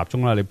比較集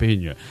中啦。你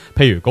譬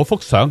如嗰幅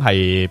相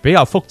係比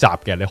較複雜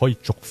嘅，你可以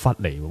逐忽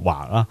嚟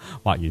畫啦，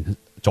畫完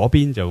左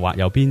邊就畫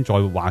右邊，再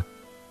畫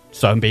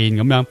上邊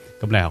咁樣，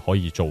咁你係可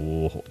以做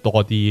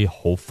多啲好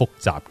複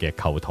雜嘅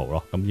構圖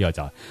咯。咁呢個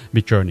就係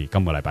Midjourney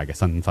今個禮拜嘅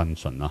新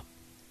function 啦。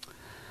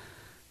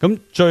咁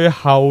最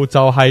後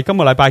就係今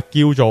個禮拜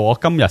叫做我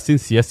今日先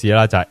試一試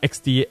啦，就係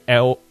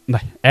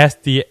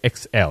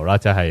SDXL 啦，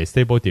就係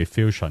Stable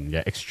Diffusion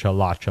嘅 Extra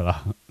Large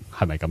啦，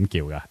係咪咁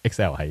叫噶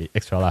 ？XL 係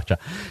Extra Large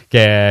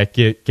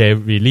嘅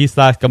release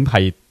啦，咁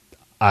係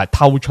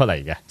偷出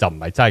嚟嘅，就唔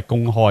係真係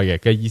公開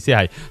嘅意思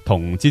係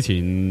同之前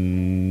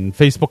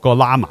Facebook 個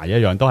Llama 一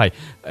樣，都係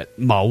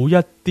某一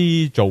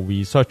啲做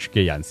research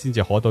嘅人先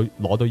至攞到呢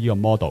個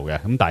model 嘅。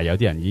咁但係有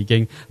啲人已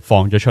經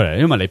放咗出嚟，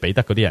因為你俾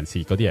得嗰啲人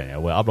士，嗰啲人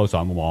又會 upload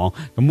上網。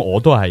咁我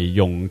都係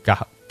用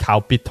靠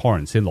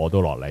BitTorrent 先攞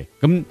到落嚟。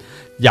咁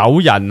有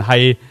人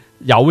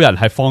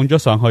係放咗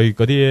上去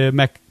嗰啲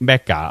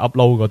Mega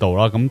upload 嗰度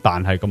啦，咁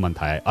但係個問題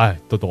係，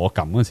到我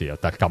撳嗰時又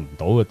撳唔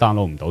到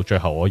，download 唔到，最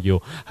後我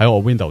要喺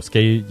我 Windows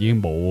機已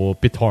經冇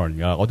BitTorrent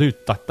噶，我都要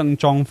特登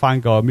裝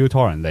翻個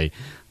MuTorrent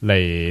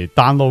嚟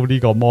download 呢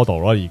個 model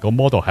咯，而個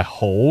model 係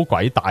好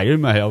鬼大，因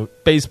為係有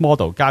base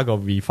model 加個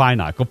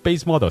refiner， 個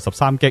base model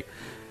 13GB，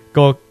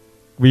個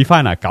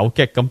refiner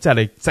 9GB， 咁即係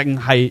你淨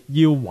係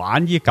要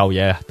玩呢嚿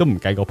嘢都唔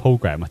計個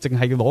program 啊，淨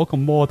係攞個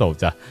model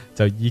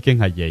就已經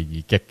係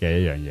22GB嘅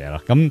一樣嘢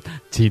啦。咁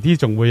遲啲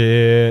仲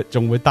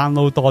會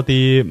download 多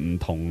啲唔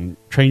同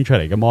train 出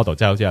嚟嘅 model，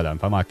 即係好似有梁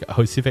粉話去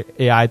Civic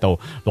AI 度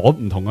攞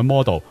唔同嘅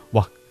model，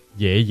 哇，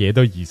嘢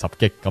都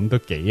20GB， 咁都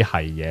幾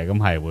係嘢，咁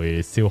係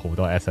會燒好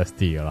多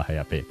SSD 噶啦喺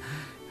入邊。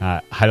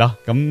係咯，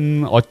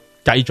咁我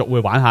繼續會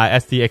玩下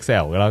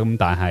SDXL 噶啦，咁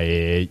但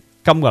係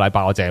今個禮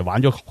拜我淨係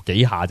玩咗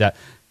幾下啫。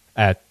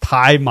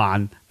太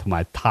慢同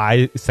埋太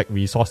食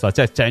resource 啦，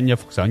即係 gen 一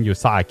幅相要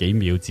30幾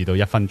秒至到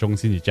1分鐘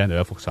先至 gen 到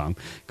一幅相，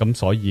咁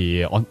所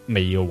以我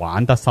未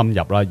玩得深入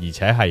啦，而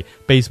且係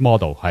base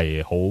model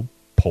係好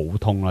普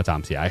通啦，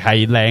暫時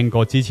係靚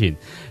過之前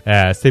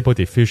Stable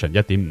Diffusion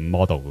 1.5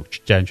 model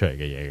gen 出嚟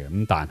嘅嘢嘅，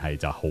咁但係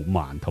就好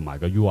慢，同埋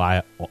個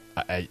UI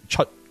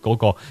出嗰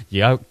個而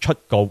家出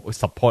個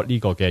support 呢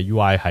個嘅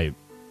UI 係。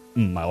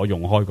唔係我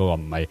用開嗰個，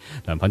唔係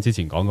梁粉之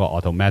前講個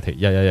automatic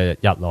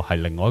 111咯，係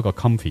另外一個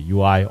comfy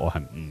UI， 我係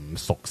唔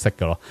熟悉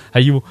嘅咯，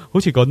係要好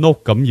似個 note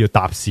咁要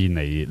搭線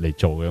嚟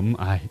做嘅，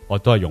咁我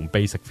都係用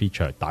basic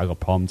feature 打個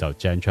prompt 就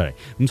gen 出嚟，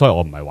咁所以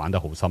我唔係玩得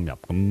好深入，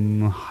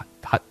咁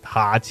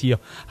下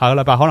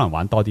個禮拜可能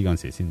玩多啲嗰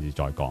陣時先至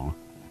再講咯。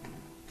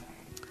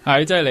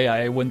係，即係你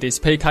係換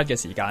display card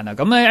嘅時間啦。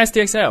咁咧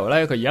SDXL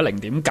咧，佢而家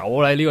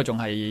0.9咧，呢個仲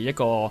係一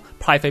個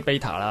private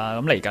beta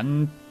啦。咁嚟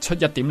緊出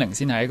 1.0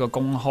 先係一個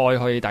公開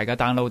可以大家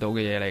download 到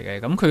嘅嘢嚟嘅。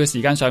咁佢嘅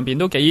時間上邊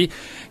都幾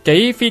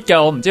fit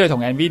嘅。我唔知佢同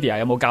Nvidia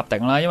有冇夾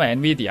定啦，因為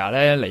Nvidia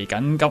咧嚟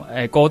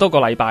緊過多個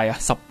禮拜啊，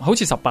好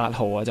似18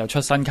號啊就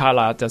出新卡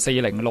啦，就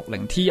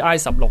4060 Ti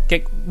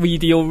 16GB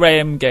Video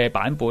RAM 嘅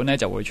版本咧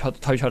就會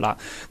推出啦。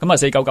咁啊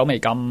499美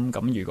金。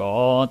咁如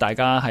果大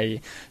家係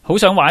好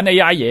想玩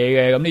AI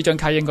嘢嘅，咁呢張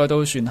卡應該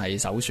都算係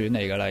首選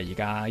嚟噶啦。而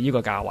家呢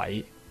個價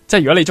位，即係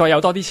如果你再有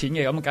多啲錢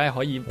嘅，咁梗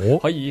係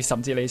可以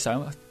甚至你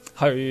想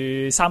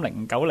去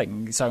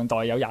3090上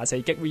代有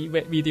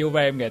24GB Video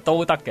RAM 嘅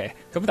都得嘅，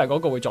咁但係嗰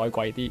個會再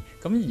貴啲。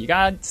咁而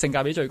家性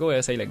價比最高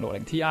嘅4060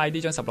 Ti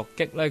呢張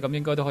16GB咧，咁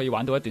應該都可以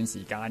玩到一段時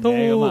間嘅。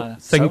咁啊，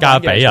性價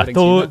比啊，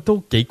都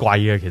幾貴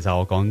嘅。其實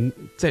我講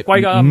即係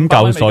貴㗎，5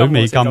嚿水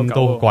美金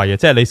都貴嘅。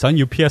即係你想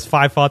要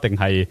PS5 啊，定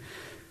係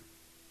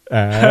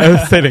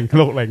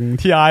4060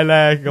 Ti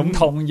咧？咁唔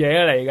同嘢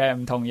嚟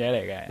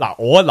嘅。嗱，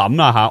我諗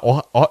啦吓，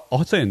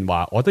我雖然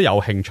話我都有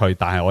興趣，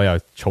但係我又儲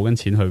緊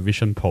錢去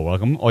Vision Pro 啦，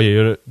咁我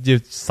又要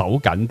守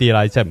緊啲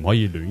啦，即係唔可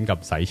以亂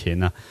咁使錢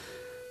啦。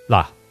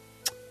嗱，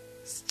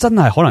真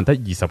係可能得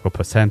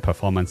20%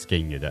 performance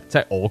gain 嘅啫，即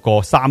係我個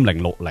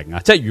3060啊，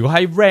即係如果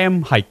喺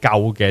RAM 係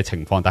夠嘅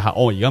情況底下，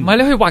我而家唔係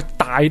你可以畫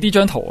大啲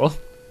張圖咯。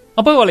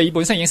不過你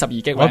本身已經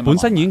12GB，我本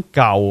身已經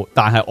夠，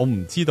但係我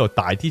唔知道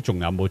大啲仲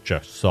有冇着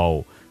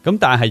數。咁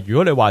但係如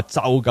果你話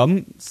就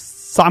咁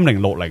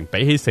3060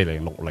比起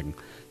4060，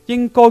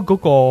應該嗰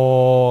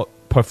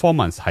個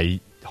performance 係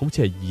好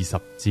似係20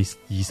至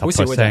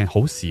20%，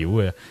好少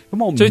嘅。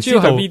咁我唔知道，最主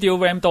要係 video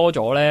RAM 多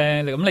咗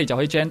咧，咁你就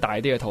可以 gen 大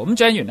啲嘅圖。咁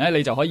gen 完咧，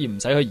你就可以唔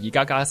使去宜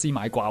家家私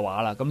買掛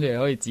畫啦。咁你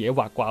可以自己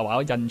畫掛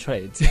畫印出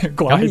嚟，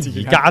掛喺自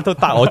己。咁而家都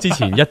得，我之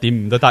前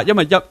 1.5 都得，因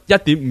為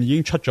1.5已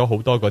經出咗好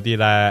多嗰啲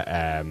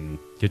咧，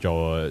叫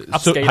做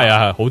upscale， 係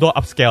啊，好多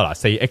upscale 啦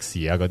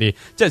，4X 啊嗰啲，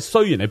即係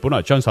雖然你本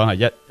來張相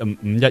係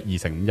512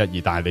乘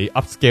512，但係你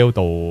upscale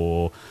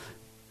到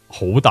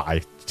好大，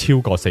超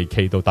過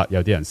 4K 都得，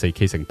有啲人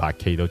 4K 乘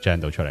 8K 都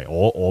gen 到出嚟，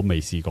我未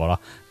試過啦，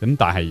咁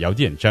但係有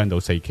啲人 gen 到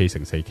 4K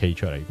乘 4K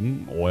出嚟，咁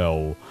我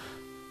又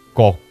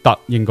覺得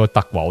應該得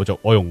話，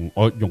我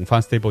用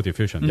翻 Stable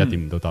Diffusion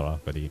 1.5都得啦，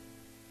嗰啲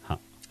吓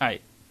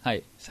係，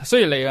所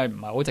以你係唔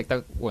係好值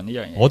得換呢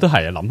樣嘢？我都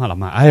係啊，諗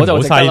下，唉，好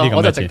嘥啲咁嘅錢，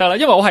我就值得啦，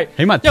因為我係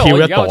起碼跳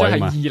一代啊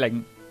嘛。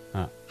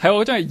係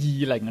我張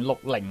係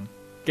2060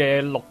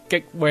嘅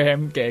6GB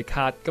RAM 嘅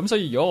卡，咁所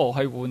以如果我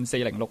去換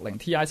4060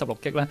 Ti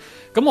 16GB 咧，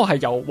咁我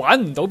係由玩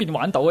唔到變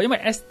玩到嘅，因為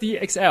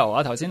SDXL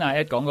啊，頭先阿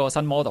Ed 講嗰個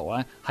新 model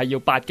咧係要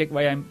8GB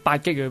RAM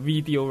 8GB 嘅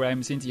Video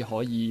RAM 先至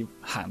可以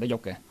行得喐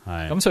嘅，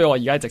咁所以我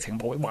而家直情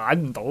冇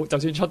玩唔到，就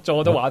算出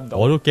咗都玩唔到，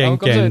我都驚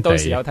驚地，到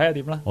時候睇下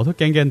點啦。我都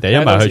驚驚地，因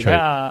為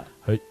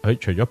佢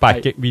除咗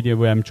8GB Video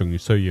RAM 仲要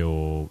需要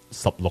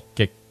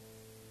16GB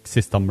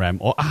System RAM，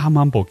 我啱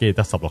啱部機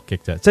得16GB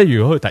啫，即係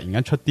如果佢突然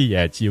間出啲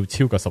嘢，只要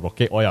超過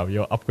16GB，我又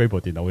要 upgrade 部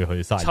電腦要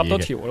去晒嘢嘅。插多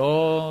條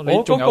咯，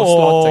你仲有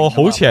slot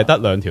好似係得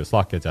2條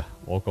slot 嘅啫，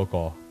我嗰個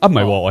唔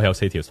係，我有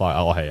4條 slot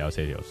啊，我係有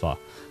4條 slot，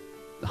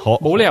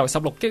冇理由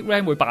16GB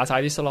RAM 會霸晒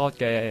啲 slot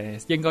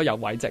嘅，應該有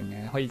位剩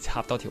嘅，可以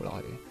插多條落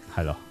去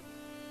嘅。係咯，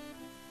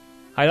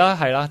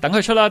係啦，等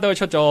佢出啦，都佢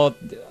出咗，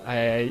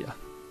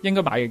應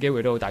該買嘅機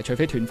會都好大，除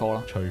非斷貨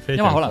咯，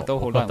因為可能都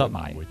好多人會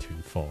買，會斷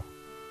貨。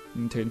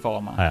唔斷貨啊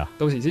嘛，係啊，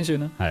到時先算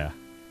啦。係啊，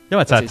因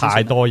為就係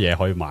太多嘢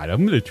可以買啦。咁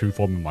你斷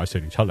貨咪買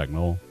4070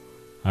咯，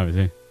係咪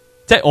先？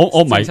即係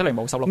我唔係4070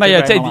冇16，唔係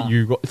啊！即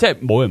係如果即係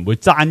冇人會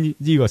爭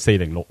呢個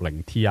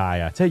4060 Ti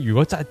啊！即係如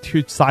果真係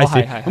脫晒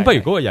線，咁不如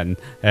嗰個人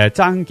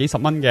爭幾十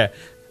蚊嘅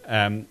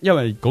因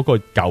為嗰個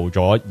舊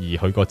咗，而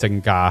佢個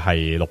正價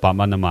係600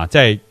蚊啊嘛，即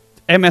係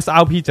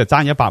MSRP 就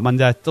爭100蚊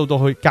啫，到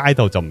去街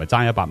度就唔係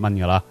爭100蚊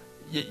噶啦。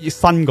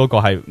新嗰個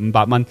係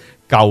500蚊，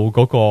舊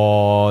嗰個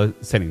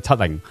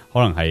4070可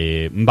能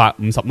係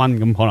550蚊，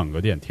咁可能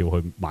嗰啲人跳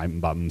去買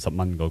550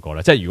蚊嗰個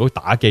咧。即係如果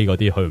打機嗰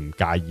啲，佢唔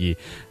介意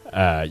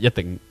一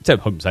定，即係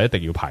佢唔使一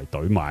定要排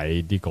隊買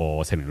呢個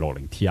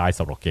4060 Ti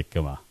 16GB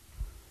噶嘛。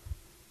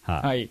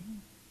係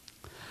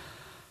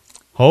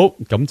好，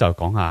咁就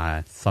講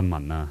下新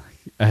聞啦。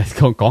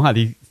講下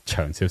啲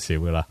長少少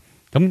噶啦。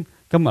咁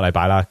今日禮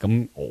拜啦，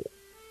咁我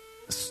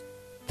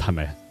係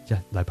咪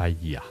禮拜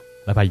二啊？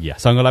禮拜二啊，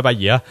上個禮拜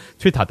二啊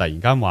 ，Twitter 突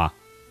然間話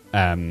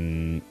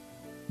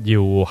要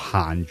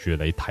限住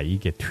你睇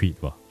嘅 tweet，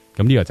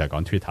咁呢個就係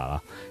講 Twitter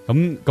啦。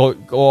咁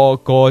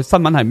個新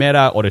聞係咩咧？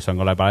我哋上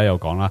個禮拜有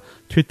講啦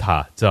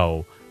 ，Twitter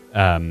就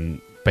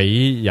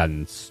俾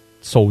人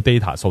掃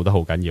data 掃得好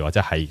緊要，或者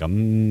係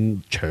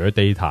咁搶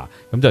data，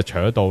 咁就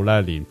搶到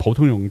咧，連普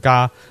通用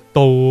家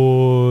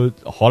都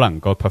可能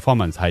個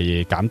performance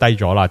係減低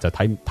咗啦，就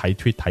睇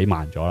tweet 睇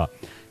慢咗啦。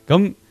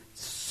咁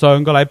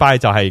上個禮拜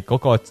就係嗰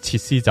個設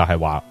施就係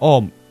話，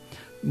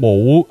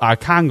冇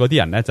account 嗰啲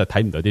人咧就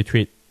睇唔到啲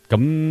tweet。咁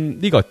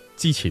呢個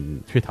之前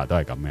Twitter 都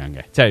係咁樣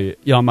嘅，即係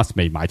Elon Musk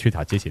未買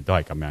Twitter 之前都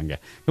係咁樣嘅。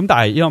咁但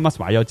係 Elon Musk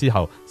買咗之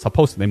後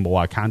 ，suppose 你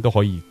冇 account 都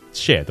可以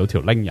share 到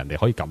條 link， 人哋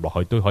可以撳落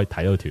去都可以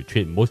睇到條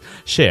tweet。唔好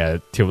share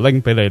條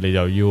link 俾你，你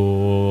就要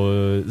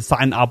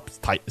sign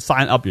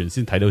up 完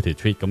先睇到條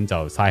tweet， 咁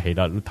就嘥氣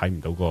啦，都睇唔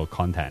到個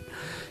content。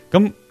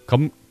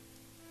咁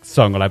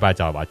上個禮拜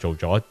就係話做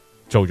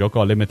咗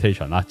個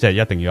limitation 啦，即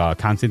係一定要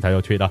account 先睇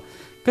到 tweet 啦。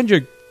跟住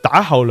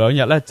打後2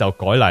日咧就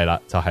改例啦，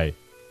就係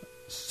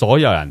所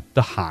有人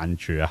都限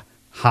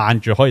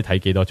住可以睇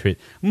幾多 tweet。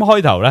咁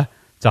開頭咧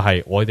就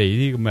係我哋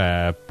呢啲咁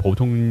嘅普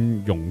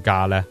通用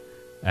家咧，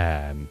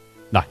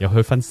嗱又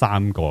去分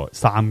三個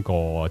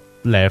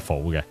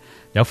level 嘅，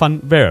有分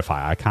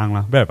verify account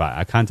啦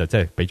 ，verify account 就即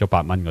係俾咗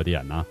8蚊嗰啲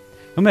人啦。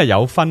咁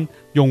有分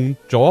用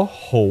咗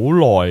好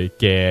耐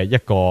嘅一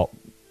個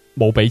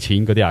冇俾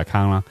錢嗰啲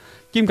account 啦，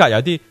兼夾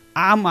有啲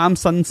啱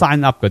新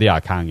sign up 嗰啲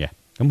account 嘅。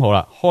咁好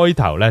啦，開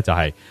頭咧就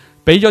係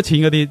俾咗錢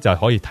嗰啲就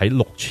可以睇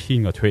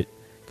6000個 tweet，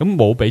 咁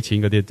冇俾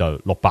錢嗰啲就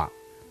600，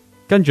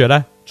跟住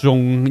咧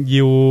仲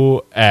要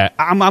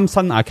啱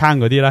新 account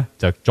嗰啲咧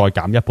就再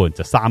減一半，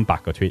就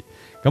300個 tweet。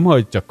咁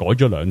佢就改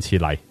咗2次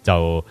例，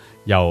就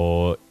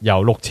由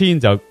6000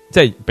就即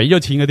係俾咗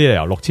錢嗰啲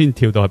由6000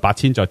跳到去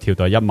8000，再跳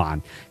到去10000。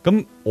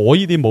咁我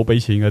呢啲冇俾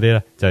錢嗰啲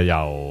咧就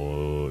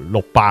由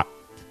600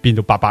變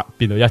到800，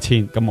變到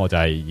1000。咁我就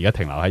係而家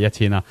停留喺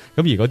1000啦。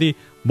咁而嗰啲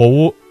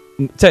冇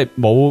即係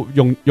冇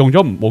用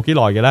咗冇幾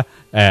耐嘅咧，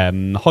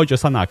開咗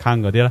新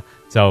account 嗰啲咧，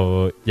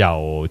就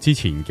由之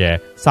前嘅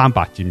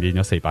300轉變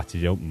咗400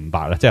至咗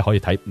500啦，即係可以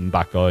睇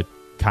500個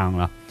account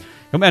啦。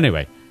咁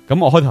anyway。咁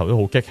我開頭都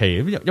好激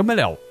氣，有咩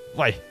理由？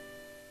喂，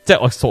即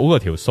係我數嗰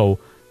條數，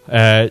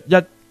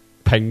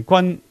平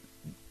均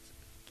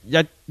一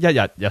日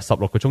有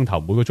16個鐘頭，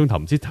每個鐘頭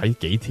唔知睇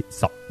幾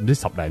條唔知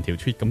10零條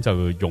tweet， 咁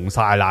就用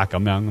晒啦，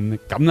咁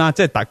啦，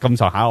即係咁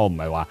上下，我唔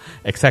係話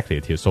exactly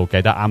條數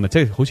計得啱啊，即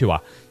係好似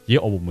話，咦，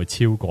我會唔會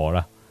超過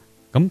咧？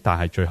咁但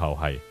係最後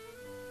係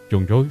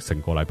用咗成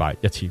個禮拜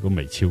一次都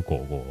未超過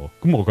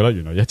嘅，咁我覺得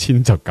原來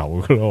1000就夠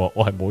噶咯，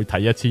我係冇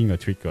睇1000個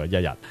tweet 嘅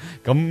一日，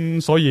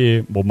咁所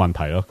以冇問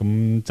題咯。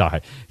咁就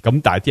係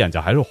咁，但係啲人就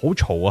喺度好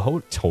嘈啊，好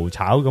嘈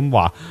吵咁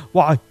話，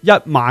哇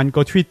，10000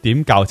個 tweet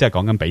點夠？即係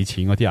講緊俾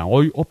錢嗰啲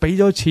人，我俾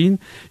咗錢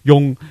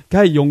用，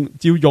梗係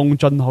要用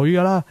盡佢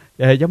噶啦。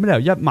有咩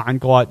理由10000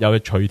個啊？又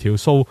除條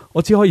數，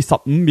我只可以15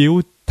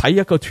秒睇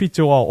一個 tweet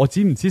啫，我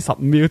知唔知15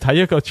秒睇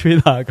一個 tweet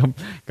啊？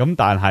咁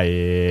但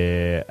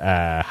係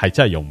係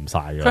真係用唔晒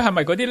嘅。佢係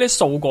咪嗰啲咧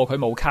掃過佢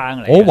冇坑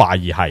嚟？我懷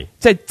疑係，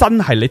即係真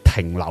係你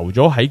停留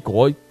咗喺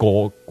嗰個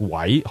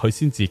位，佢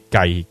先至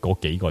計嗰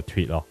幾個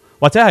tweet 咯，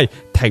或者係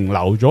停留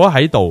咗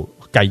喺度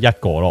計一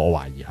個咯。我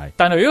懷疑係。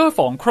但係如果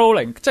防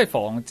crawling， 即係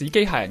防止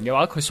機械人嘅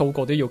話，佢掃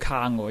過都要坑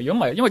嘅。如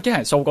果唔係，因為機械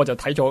人掃過就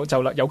睇咗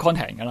就有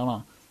content 噶啦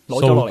嘛，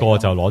掃過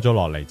就攞咗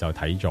落嚟就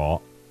睇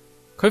咗。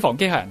佢防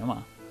機械人啊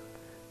嘛。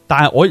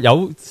但係我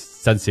有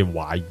陣時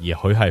懷疑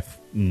佢係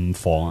唔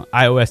防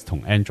iOS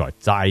同 Android，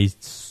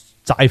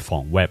 齋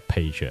防 web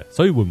page，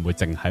 所以會唔會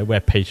淨喺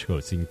web page 嗰度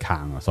先坑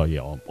啊？所以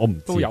我唔知，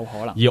都有可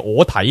能。而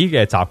我睇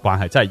嘅習慣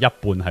係真係一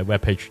半喺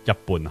web page， 一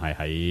半係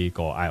喺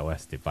個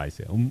iOS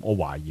device。咁我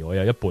懷疑我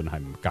有一半係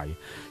唔計，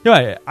因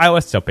為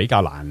iOS 就比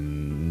較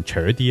難扯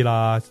啲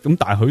啦。咁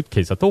但係佢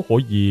其實都可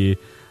以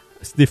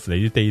sniff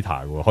你啲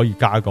data 嘅，可以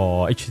加個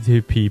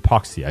HTTP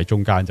proxy 喺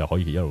中間就可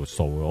以一路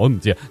掃。我都唔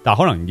知啊，但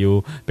係可能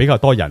要比較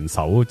多人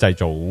手製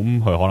造，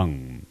咁佢可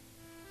能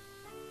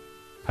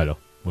係咯，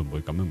會唔會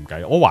咁樣唔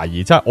計？我懷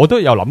疑真係，我都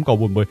有諗過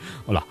會唔會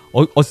嗱，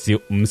我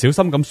唔小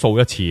心咁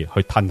掃一次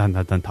去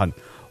吞，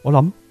我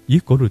諗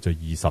咦嗰度就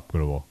20嘅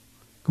咯，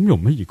咁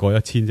容乜易過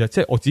1000啫？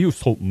即係我只要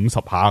掃50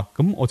下，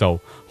咁我就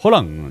可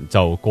能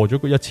就過咗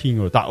個1000嘅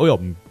咯。但係我又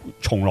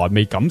從來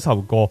未感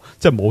受過，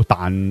即係冇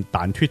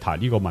彈 Twitter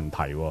呢個問題。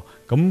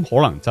咁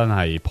可能真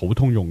係普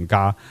通用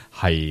家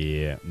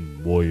係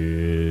唔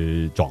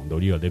會撞到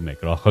呢個 limit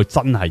嘅咯。佢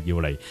真係要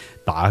嚟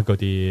打嗰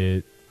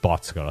啲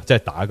bots 噶咯，即係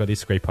打嗰啲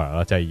scraper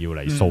啦，即係要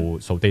嚟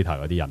掃 data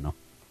嗰啲人咯。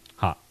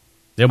吓，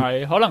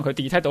係可能佢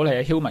detect 到你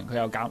係 human， 佢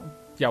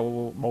又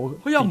冇，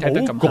佢又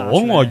冇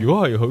講。如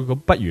果係佢咁，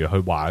不如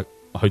去話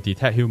去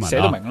detect human， 寫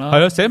到明啦，係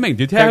咯，寫明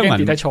detect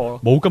human，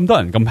 錯冇咁多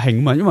人咁興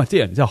啊嘛，因為啲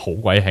人真係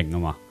好鬼興啊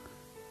嘛，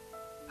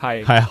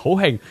係好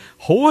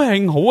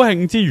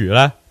興之餘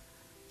咧，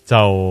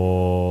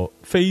就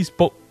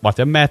Facebook 或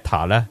者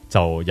Meta 咧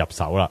就入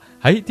手啦。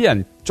喺啲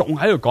人仲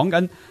喺度講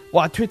緊，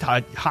哇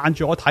Twitter 限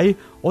住我睇，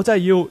我真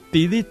係要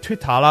delete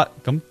Twitter 啦。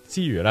咁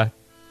之餘咧，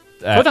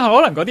但係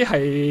可能嗰啲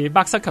係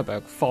Mark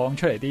Zuckerberg 放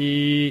出嚟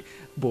啲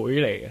妹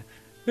嚟嘅。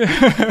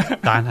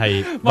但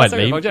係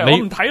喂你我唔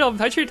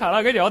睇 Twitter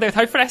啦，跟住我哋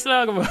睇 Flash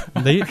啦咁啊！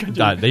你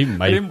唔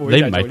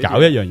係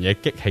搞一樣嘢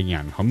激氣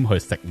人咁去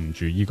食唔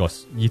住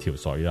呢條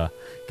水啦。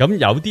咁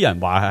有啲人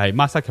話係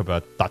Mark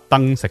Zuckerberg 特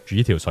登食住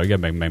呢條水嘅，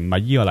明明唔係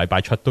呢個禮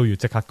拜出都要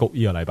即刻谷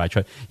呢個禮拜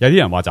出。有啲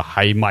人話就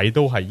係咪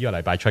都係呢個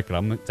禮拜出嘅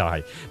啦？咁就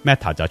係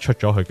Meta 就出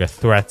咗佢嘅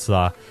Threads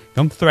啦。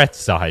咁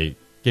Threads 就係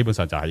基本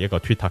上就係一個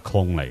Twitter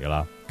clone 嚟噶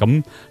啦。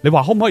咁你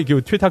話可唔可以叫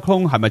Twitter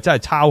clone？ 係咪真係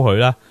抄佢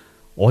咧？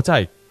我真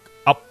係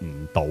噏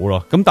唔到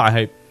咯，咁但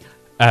係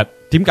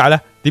點解咧？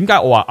點解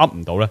我話噏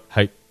唔到咧？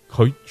係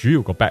佢主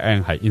要個 back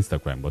end 係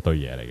Instagram 嗰堆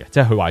嘢嚟嘅，即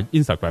係佢話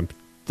Instagram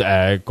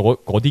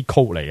嗰啲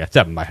code 嚟嘅，即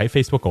係唔係喺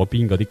Facebook 嗰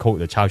邊嗰啲 code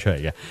就抄出嚟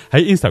嘅，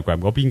喺 Instagram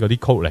嗰邊嗰啲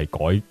code 嚟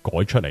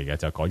改出嚟嘅，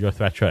就改咗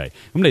thread 出嚟。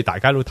咁你大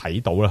家都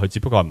睇到啦，佢只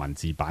不過係文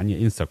字版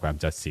嘅 Instagram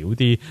就少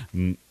啲，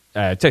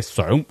即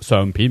係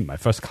相片唔係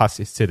first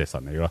class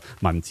citizen 嚟咯，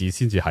文字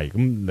先至係。咁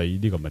你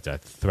呢個咪就係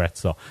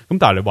threats 咯。咁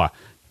但係你話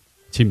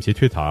似唔似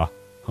Twitter 啊？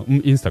咁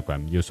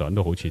Instagram 要上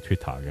都好似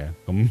Twitter 嘅，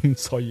咁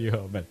所以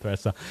咩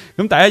threats 啦。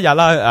咁第一日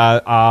啦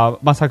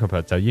，Mark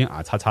Zuckerberg 就已經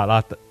牙刷刷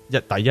啦，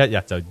第一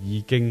日就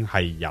已經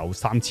係有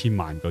3000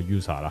萬個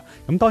user 啦。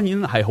咁當然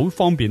係好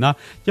方便啦，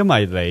因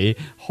為你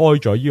開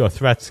咗呢個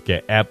threats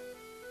嘅 app，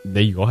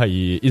 你如果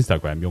係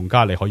Instagram 用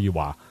家，你可以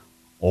話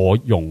我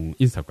用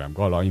Instagram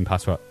嗰個 login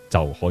password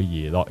就可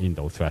以 login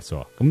到 threats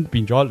喎。咁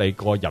變咗你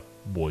個入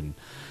門，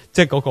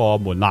即係嗰個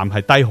門檻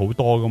係低好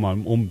多噶嘛，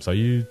我唔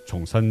使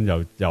重新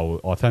又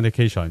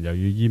authentication， 又要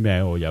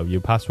email， 又要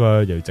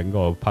password， 又要整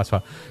個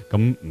password， 咁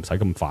唔使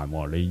咁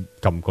煩。你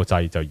撳個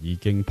掣就已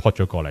經 port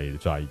咗過嚟，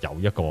就係有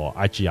一個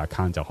IG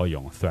account 就可以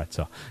用 threats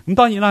啦。咁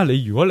當然啦，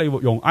如果你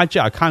用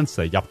IG account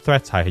嚟入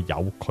threats 係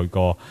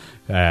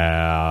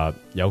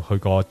有佢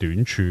個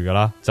短處噶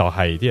啦，就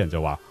係啲人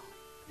就話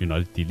原來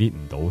你 delete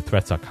唔到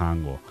threats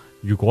account 喎。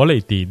如果你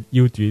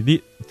要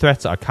delete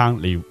threats account，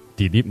 你要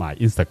delete 埋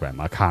Instagram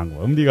account，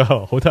 咁呢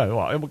個好多人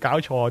話有冇搞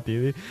錯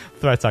？delete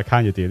threads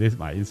account 要 delete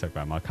埋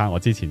Instagram account， 我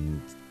之前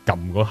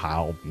撳嗰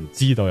下我唔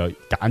知道有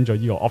揀咗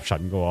呢個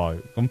option 嘅，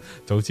咁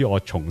早知我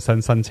重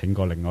新申請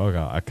過另外一個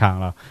account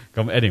啦。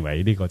咁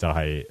anyway 呢個就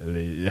係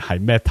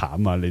Meta 啊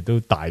嘛，你都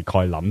大概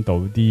諗到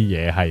啲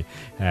嘢係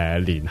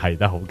聯繫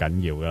得好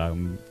緊要噶啦。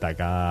咁大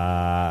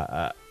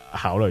家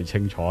考慮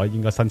清楚，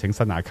應該申請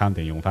新 account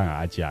定用翻個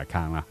IG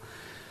account 啦。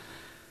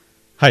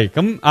係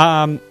咁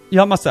Elon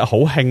Musk好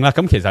興啦，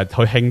咁其實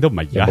佢興都唔係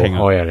而家興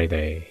開啊！你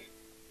哋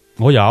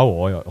我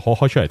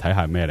開出嚟睇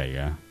下咩嚟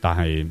嘅，但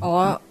係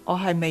我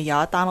係未有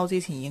download 之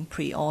前已經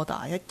pre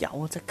order， 一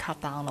有即刻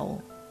download。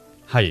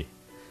係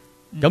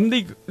咁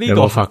呢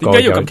個點解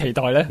要咁期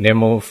待咧？你有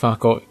冇發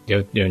覺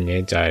有樣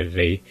嘢就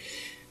係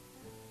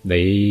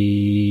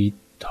你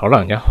可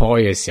能一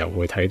開嘅時候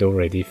會睇到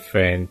你啲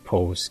friend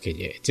post 嘅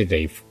嘢，即係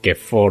你嘅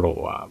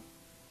follow 啊，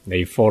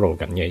你 follow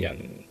緊嘅人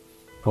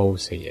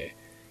post 嘅嘢。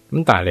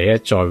咁但係你一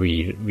再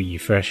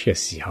refresh 嘅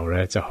時候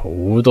咧，就好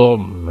多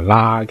唔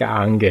拉更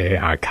嘅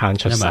account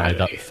出晒嚟，因為係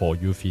得 for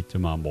you feed 啫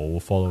嘛，冇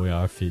follow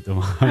your feed 啫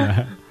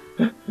嘛，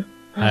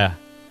係啊，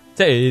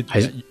即係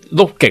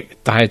碌極，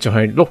但係仲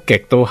係碌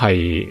極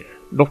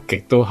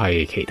都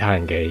係其他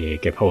人嘅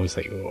post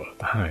嚟嘅，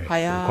但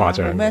係好誇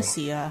張，冇咩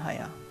事啊，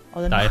係啊，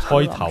但係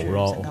開頭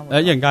咯，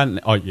一陣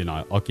間原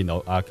來我見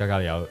到嘉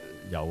嘉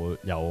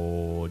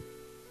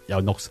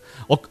有 notes，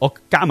 我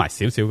加埋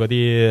少少嗰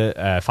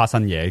啲花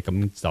生嘢，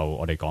咁就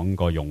我哋講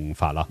個用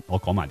法啦。我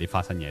講埋啲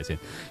花生嘢先。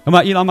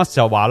咁Elon Musk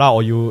就話啦，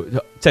我要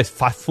即係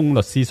發封律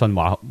師信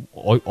話，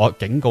我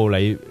警告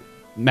你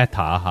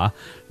Meta 吓，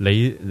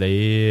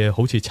你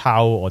好似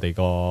抄我哋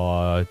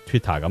個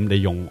Twitter 咁，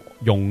你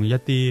用一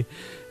啲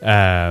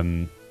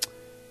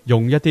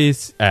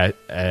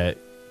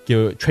叫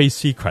trade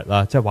secret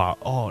啦，即係話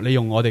你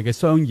用我哋嘅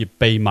商業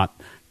秘密，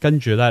跟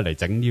住咧嚟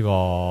整呢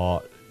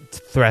個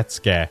threats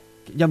嘅。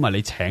因為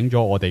你請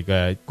咗我哋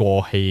嘅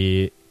過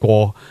氣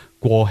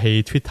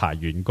Twitter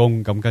員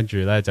工，咁跟住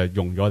咧就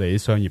用咗我哋啲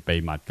商業秘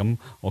密，咁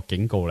我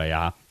警告你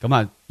啊！咁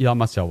Elon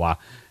Musk就話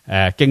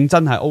競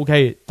爭係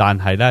OK， 但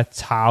係咧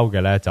抄嘅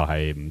咧就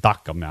係唔得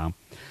咁樣。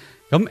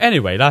咁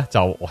anyway 咧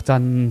就我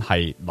真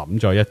係諗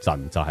咗一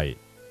陣，就係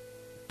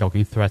究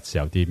竟 Threads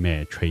有啲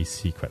咩 trade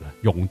secret 啊？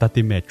用得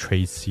啲咩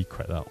trade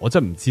secret 啊？我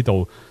真係唔知道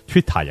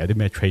Twitter 有啲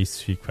咩 trade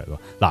secret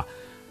咯。嗱，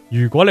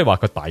如果你話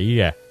個底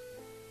嘅。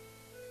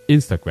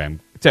Instagram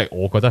即係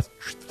我覺得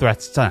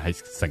Threads 真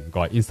係成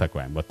個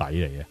Instagram 個底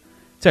嚟嘅，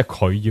即係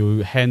佢要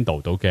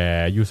handle 到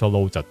嘅 user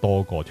load 就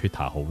多過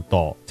Twitter 好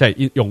多，即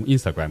係用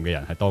Instagram 嘅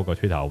人係多過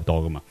Twitter 好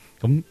多噶嘛，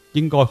咁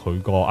應該佢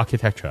個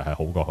architecture 係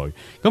好過佢，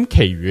咁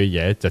其餘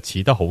嘅嘢就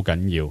似得好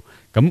緊要，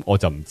咁我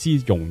就唔知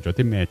用咗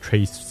啲咩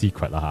trade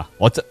secret 啦吓，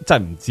我真係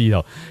唔知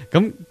道，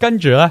咁跟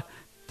住咧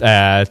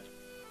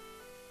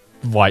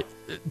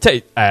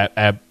即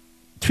係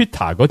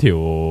Twitter 嗰條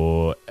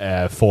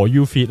for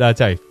you feed 啦，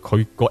即係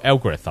佢個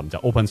algorithm 就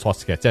open source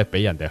嘅，即係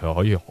俾人哋去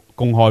可以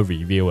公開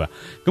review 嘅。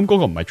咁嗰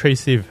個唔係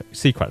trade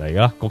secret 嚟噶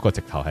啦，嗰個直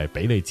頭係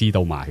俾你知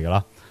道埋噶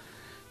啦。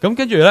咁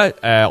跟住咧，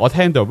我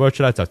聽到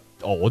Verge 咧就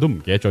我都唔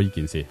記得咗呢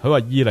件事。佢話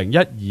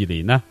2012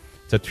年咧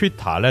就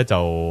Twitter 咧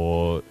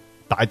就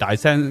大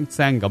聲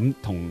咁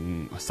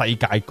同世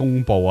界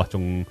公布啊，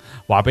仲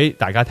話俾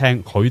大家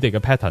聽佢哋嘅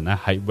pattern 咧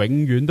係永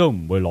遠都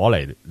唔會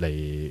攞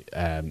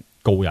嚟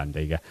告人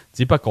哋嘅，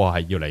只不過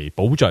係要嚟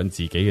保障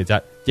自己嘅啫，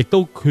亦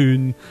都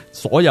勸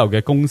所有嘅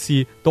公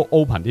司都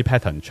open 啲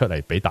pattern 出嚟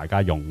俾大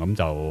家用，咁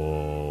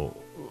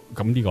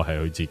呢個係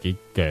佢自己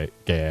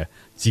嘅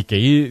自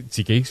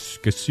己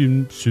嘅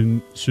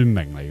宣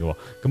明嚟嘅，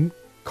咁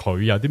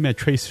佢有啲咩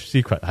trade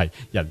secret 係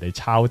人哋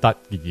抄得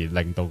而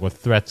令到個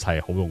threat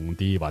係好用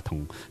啲，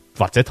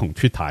或者同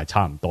Twitter 係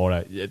差唔多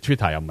咧。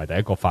Twitter 又唔係第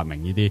一個發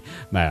明呢啲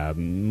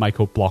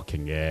micro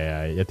blocking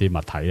嘅一啲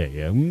物體嚟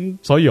嘅，咁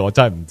所以我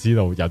真係唔知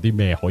道有啲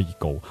咩可以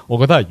告。我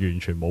覺得係完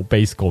全冇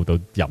base 告到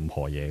任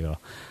何嘢噶咯。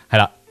係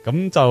啦，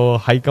咁就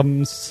係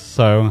咁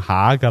上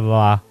下噶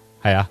啦，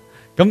係啊。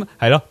咁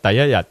係咯，第一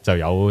日就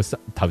有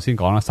頭先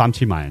講啦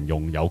，3000萬人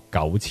用，有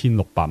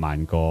9600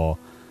萬個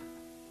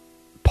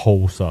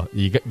post 啊。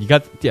而家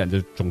啲人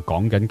就仲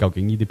講緊究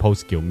竟呢啲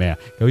post 叫咩啊？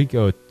究竟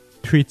叫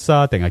tweets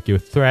啊，定係叫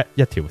thread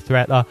一條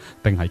thread 啊，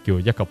定係叫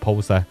一個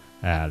post 咧？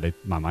你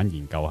慢慢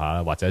研究下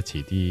啦，或者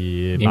遲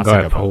啲應該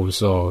係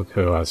post 咯。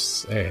佢話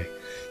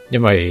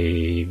因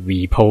為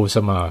repost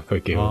啊嘛，佢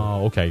叫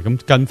OK， 咁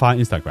跟翻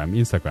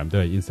Instagram 都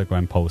係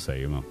Instagram post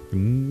嚟噶嘛，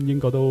咁應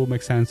該都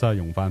make sense 啦，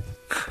用翻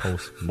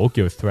post， 唔好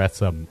叫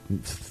threads 啊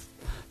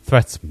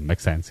，threads 唔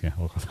make sense 嘅，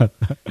我覺得。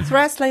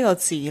threads 呢個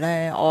字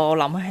咧，我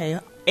諗起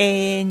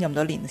N 咁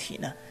多年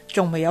前啊，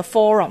仲未有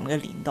forum 嘅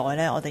年代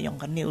咧，我哋用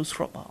緊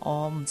newsgroup 啊，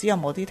我唔知有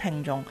冇啲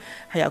聽眾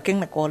係有經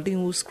歷過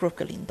newsgroup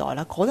嘅年代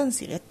啦。嗰陣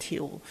時一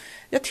條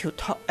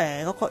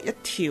嗰個一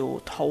條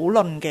討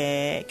論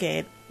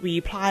嘅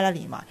reply 啦，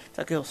連埋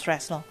就叫做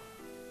threads 咯。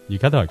而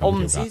家都係咁叫㗎。我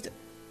唔知，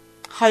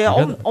係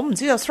啊，我唔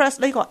知道 threads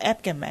呢個 app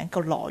嘅名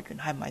個來源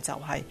係咪就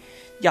係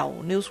由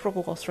newsgroup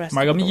嗰個 threads？ 唔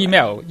係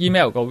咁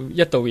email 個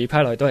一度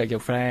reply 落去都係叫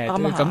flag，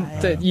 咁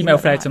即係 email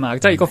flag 啫嘛，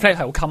即係個 flag 係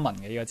好 common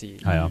嘅呢個字。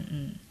係啊，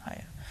係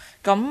啊，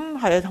咁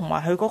係啊，同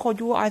埋佢嗰個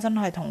UI 真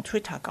係同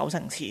Twitter 9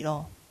成似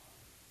咯。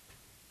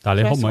但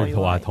係你可唔可以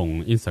話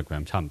同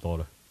Instagram 差唔多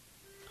咧？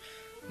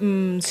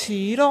唔似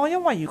咯，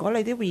因為如果你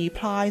啲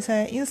reply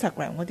咧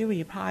 ，Instagram 嗰啲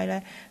reply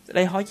咧，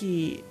你可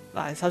以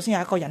嗱，首先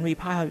有一個人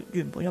reply 去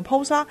原本嘅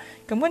post 啦，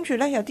咁跟住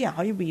咧有啲人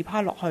可以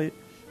reply 落去，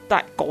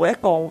但嗰一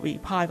個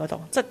reply 嗰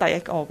度，即係第一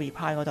個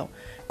reply 嗰度。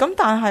咁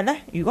但係咧，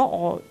如果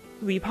我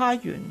reply 完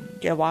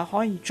嘅話，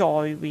可以再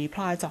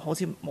reply， 就好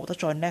似冇得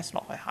再 next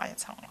落去下一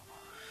層咯。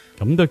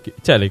咁都即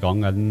係你講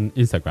緊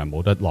Instagram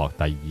冇得落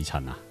第二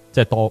層啊？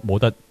即係冇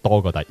得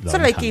多過第兩層。即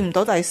係你見唔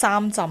到第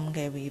三浸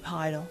嘅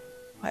reply 咯。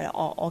係啦，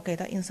我記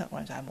得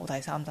Instagram 就係冇第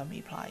三陣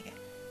reply 嘅，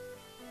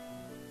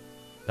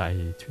但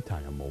係 Twitter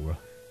又冇啦。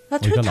嗱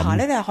Twitter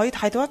咧，你係可以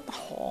睇到一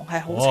行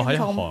係好清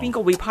楚邊個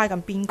reply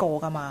緊邊個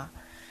噶嘛，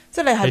即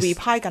係你係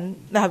reply 緊，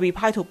你係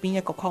reply to 邊一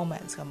個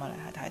comments 噶嘛，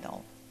你係睇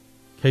到。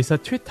其實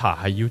Twitter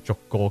係要逐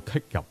個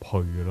click 入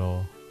去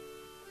咯。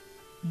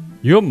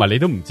如果唔係，你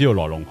都唔知道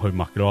來龍去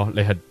脈咯，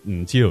你係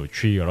唔知道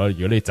tree 嘅咯。如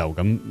果你就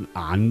咁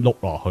眼碌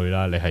落去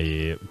啦，你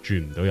係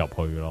轉唔到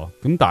入去咯。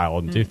咁但係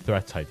我唔知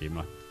thread 係點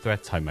啊。thread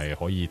係咪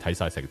可以睇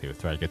晒成條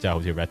thread 嘅？即係好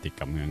似 Reddit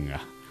咁樣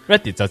噶。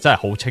Reddit 就真係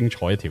好清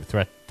楚一條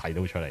thread 睇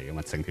到出嚟噶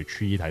嘛，成條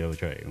tree 睇到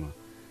出嚟噶嘛。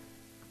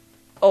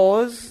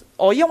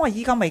我因為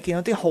依家未見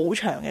到啲好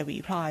長嘅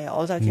reply 啊，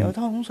我就見到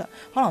通常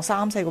可能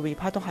3-4個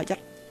reply 都係一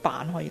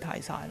版可以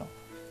睇晒咯。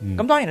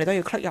咁當然你都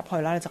要 click 入去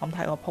啦，你就咁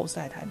睇個 post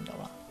係睇唔到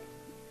啦。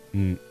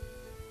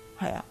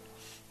係啊，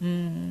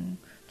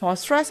同埋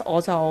Threads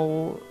我就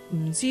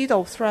唔知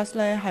道 Threads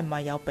咧係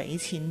咪有俾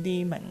錢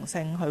啲明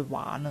星去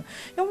玩啊？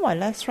因為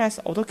咧 Threads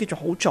我都叫做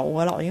好早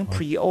噶啦，我已經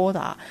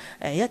pre-order，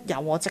一有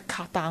我即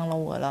刻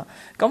download 噶啦。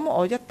咁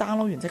我一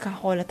download 完即刻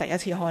開咧，第一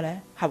次開咧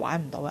係玩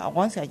唔到嘅。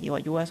我嗰陣時係以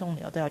為 US only，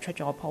 我都有出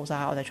咗個 post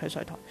喺我哋吹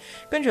水台，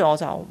跟住我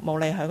就冇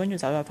理佢，跟住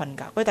走咗去瞓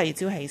覺。跟住第二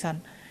朝起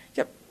身，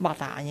一擘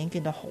大眼已經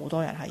見到好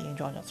多人係已經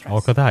join 咗 Threads。我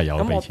覺得係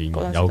有俾錢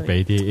嘅，有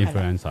俾啲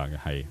influencer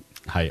嘅，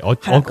係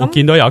我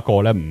見到有一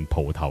個咧唔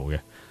蒲頭嘅。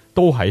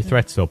都喺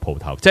Threads 度蒲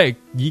頭，即係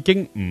已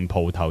經唔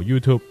蒲頭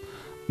YouTube，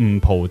 唔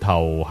蒲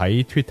頭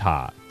喺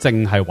Twitter，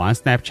 淨係玩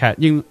Snapchat。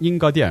應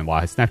該啲人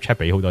話係 Snapchat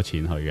俾好多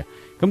錢佢嘅，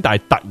咁但係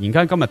突然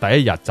間今日第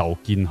一日就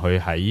見佢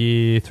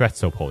喺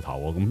Threads 度蒲頭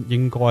喎，咁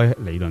應該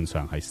理論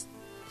上係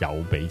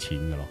有俾錢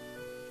㗎咯。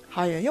係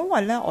啊，因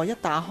為咧我一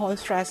打開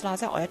Threads 啦，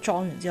即係我一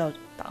裝完之後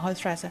打開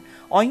Threads 咧，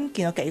我已經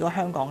見到幾個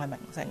香港嘅明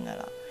星㗎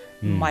啦。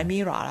唔係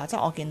Mirror 啦，即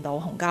係我見到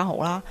洪家豪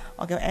啦，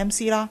我叫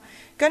MC 啦，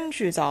跟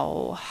住就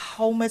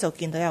後尾就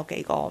見到有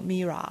幾個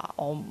Mirror，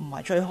 我唔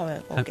係追開嘅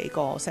嗰幾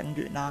個成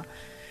員啦，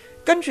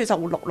跟住就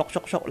會陸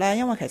續咧，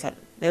因為其實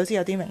你都知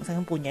有啲明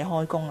星半夜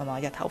開工啊嘛，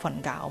日頭瞓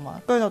覺啊嘛，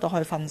跟住到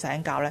佢瞓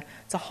醒覺咧，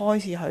就開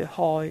始去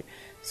開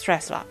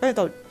Stress 啦，跟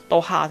住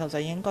到下晝就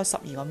應該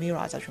12個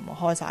Mirror 就全部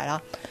開晒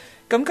啦。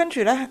咁跟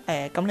住咧，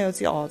咁你都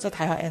知我即係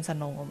睇下 Anson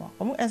Lo 噶嘛，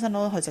咁 Anson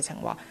Lo 佢直情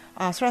話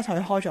Stress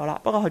佢開咗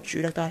啦，不過佢主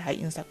力都係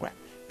喺 Instagram。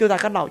叫大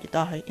家留言都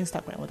係喺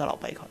Instagram 嗰度留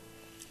俾佢。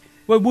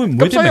喂，會唔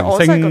會啲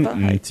明星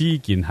唔知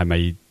件係咪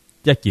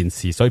一件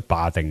事，所以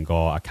霸定個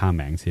account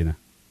名先啊？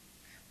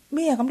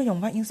咩啊？咁你用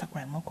翻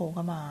Instagram 嗰個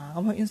噶嘛？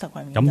咁去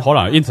Instagram 咁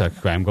可能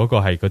Instagram 嗰個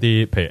係嗰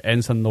啲，譬如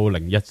Anson Lo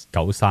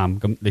 0193，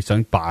咁你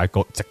想霸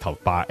個直頭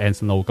霸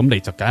Anson Lo，咁你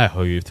就梗係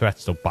去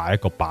Threads 度霸一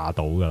個霸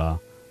到噶啦，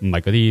唔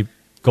係嗰啲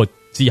個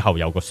之後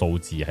有個數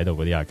字喺度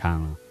嗰啲 account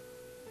啦。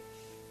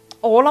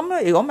我諗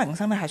咧，如果明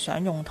星你係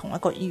想用同一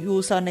個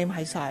username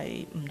喺晒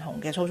唔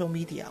同嘅 social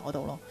media 嗰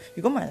度咯，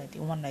如果唔係人哋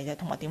點揾你啫，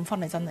同埋點分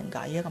你真定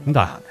假？依家咁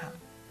大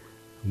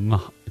account，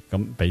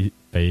咁俾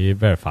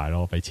verify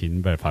咯，俾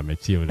錢 verify 咪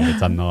知道你係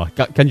真咯。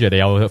跟住你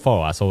有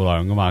follower 數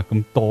量噶嘛，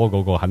咁多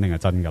嗰個肯定係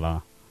真噶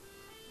啦。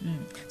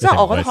即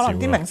係我覺得可能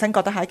啲明星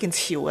覺得係一件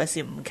潮嘅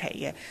事唔奇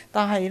嘅，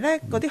但係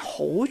咧嗰啲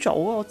好早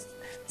我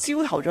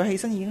朝頭早起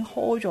身已經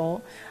開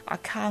咗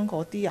account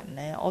嗰啲人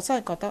咧，我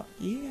真係覺得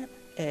咦？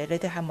你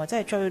哋係咪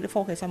真係追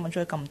啲科技新聞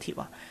追得咁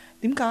貼啊？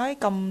點解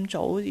咁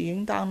早已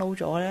經 download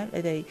咗咧？你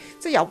哋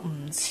即係有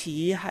唔似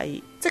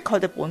係，即係佢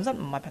哋本身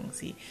唔係平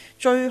時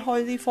追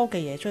開啲科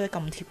技嘢追得咁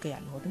貼嘅人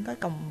喎？點解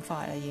咁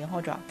快已經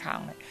開咗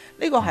account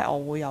咧？呢個係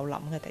我會有諗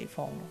嘅地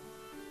方咯。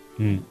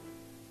嗯。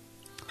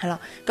係啦，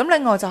咁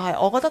另外就係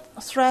我覺得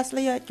Threads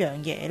呢一樣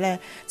嘢咧，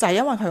就係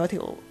因為佢嗰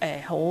條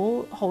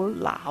好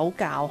撈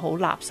教、好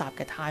垃圾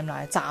嘅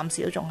timeline， 暫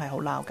時都仲係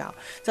好撈教。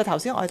就頭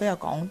先我哋都有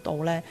講到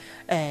咧，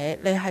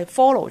你係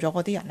follow 咗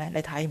嗰啲人咧，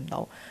你睇唔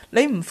到；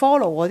你唔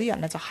follow 嗰啲人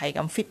咧，就係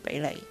咁 fit 俾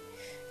你。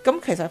咁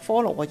其實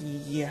follow 嘅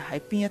意義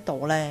喺邊一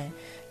度咧？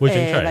會整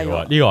出嚟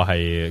喎，呢個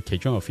係其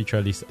中一個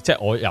feature list，即係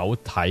我有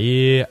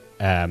睇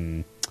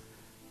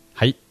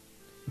喺。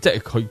即係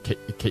佢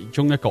其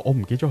中一個，我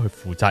唔記得咗佢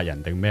負責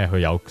人定咩，佢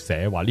有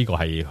寫話呢個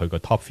係佢個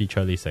top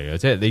feature list 嚟嘅。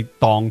即係你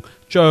當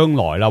將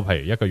來啦，譬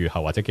如一個月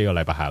後或者幾個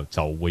禮拜後，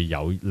就會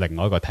有另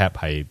外一個 tab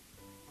係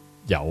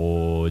有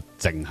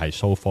淨係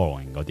show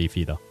following 嗰啲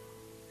feed 咯。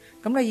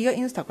咁你而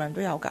家 Instagram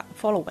都有㗎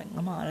following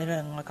啊嘛，你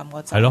另外撳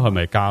個掣。係咯，佢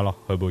咪加咯，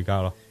佢會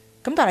加咯。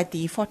咁但係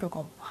default 嗰個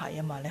唔係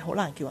啊嘛，你好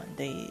難叫人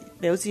哋，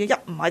你好似一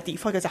唔係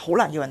default 嘅就好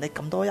難叫人哋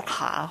撳多一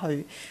下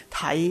去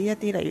睇一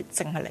啲你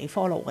淨係你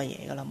follow 嘅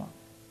嘢㗎啦嘛。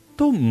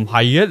都唔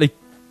係嘅，你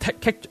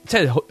即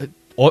係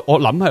我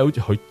諗係好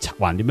似佢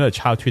橫掂樣去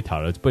抄 Twitter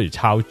啦，不如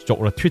抄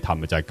足啦。Twitter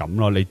咪就係咁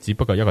咯，你只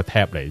不過一個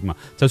tab 嚟啫嘛。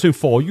就算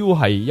For You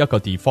係一個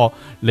default，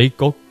 你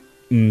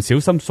唔小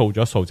心掃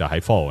咗數就喺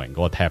following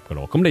嗰個 tab 噶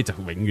咯，咁你就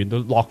永遠都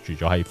lock 住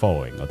咗喺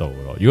following 嗰度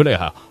噶咯。如果你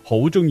係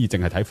好中意淨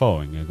係睇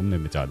following 嘅，咁你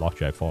咪就係 lock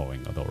住喺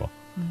following 嗰度咯。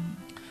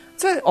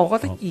即係我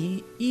覺得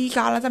依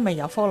家咧，即係未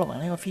有 following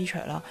呢個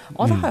feature 啦，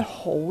我覺得係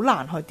好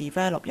難去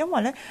develop，因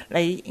為咧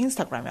你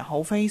Instagram 又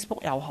好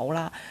Facebook 又好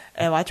啦，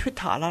或者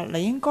Twitter 啦，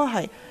你應該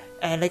係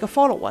你個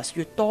followers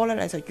越多咧，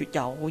你就越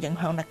有影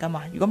響力噶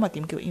嘛。如果唔係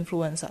點叫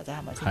influencer 啫，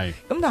係咪先？係。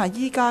咁但係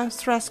依家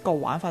Threads 個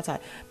玩法就係，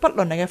不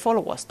論你嘅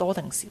followers 多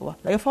定少啊，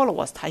你嘅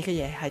followers 睇嘅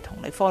嘢係同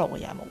你 follow 嘅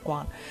嘢無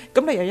關。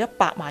咁你有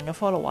100萬嘅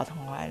follower 同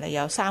埋你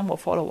有3個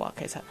follower，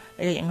 其實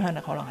你嘅影響力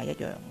可能係一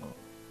樣嘅。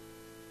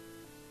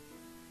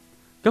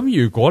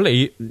咁如果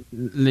你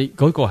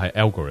嗰個係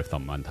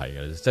algorithm 問題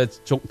嘅，即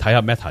係睇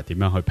下 Meta 點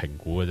樣去評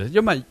估嘅啫。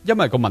因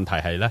為個問題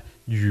係咧，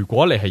如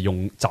果你係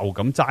用就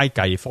咁齋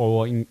計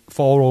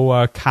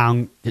follower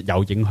count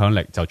有影響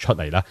力就出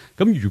嚟啦。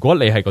咁如果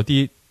你係嗰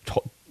啲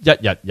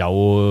一日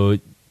有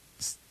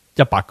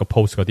100個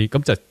post 嗰啲，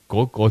咁就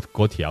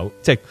嗰條友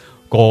即係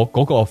嗰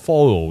個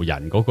follow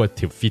人嗰個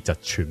條 feed 就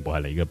全部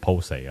係你嘅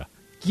post 嚟噶。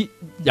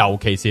尤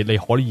其是你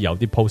可以有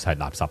啲 post 係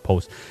垃圾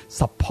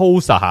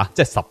post，suppose 吓，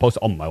即係 suppose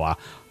我唔係話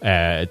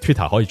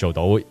Twitter 可以做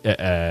到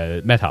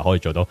Meta 可以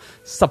做到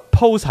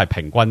 ，suppose 係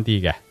平均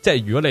啲嘅，即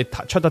係如果你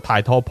出得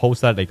太多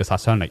post 咧，你個殺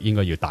傷力應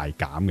該要大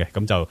減嘅，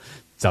咁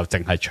就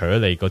淨係取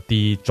你嗰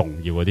啲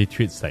重要嗰啲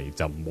tweet 嚟，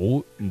就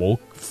唔好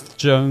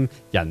將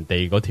人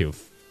哋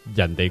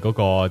嗰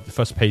個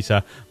first page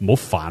咧，唔好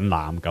泛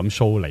濫咁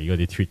show 你嗰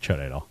啲 tweet 出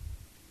嚟咯。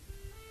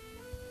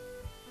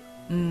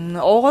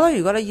我覺得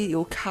如果你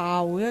要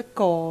靠一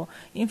個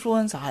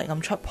influencer 係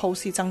咁出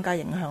post 增加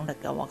影響力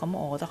嘅話，咁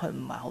我覺得佢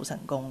唔係好成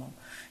功咯。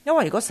因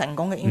為如果成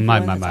功嘅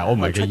influencer 我唔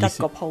係出一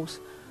個 post，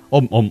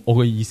 我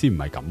嘅意思唔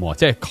係咁，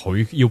即係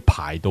佢要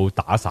排到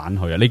打散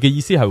佢啊！你嘅意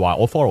思係話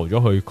我 follow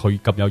咗佢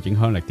咁有影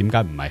響力，點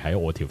解唔係喺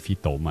我條 feed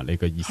度嘛？你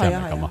嘅意思係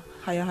咪咁啊？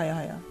係啊。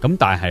咁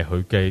但係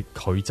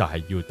佢就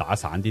係要打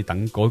散啲，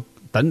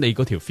等你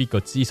嗰條 feed 個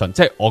資訊，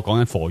即係我講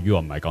緊 for you，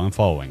 唔係講緊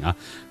following 啊。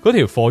嗰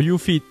條 for you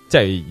feed， 即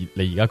係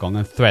你而家講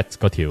緊 Threads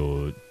嗰條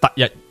得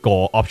一個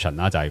option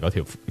啦，就係嗰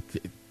條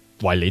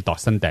為你度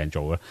身訂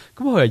做啦。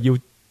咁佢係要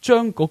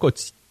將嗰個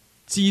資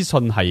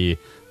訊係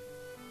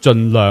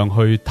盡量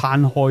去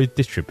攤開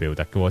distribute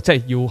嘅，即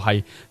係要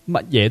係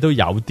乜嘢都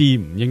有啲，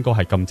唔應該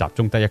係咁集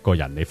中得一個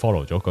人，你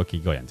follow 咗嗰幾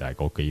個人就係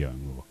嗰幾樣嘅。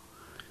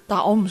但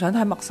係我唔想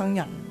睇陌生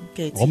人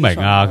嘅資訊。我明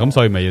啊，咁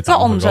所以咪要即係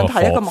我唔想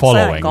睇一個陌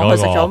生人講佢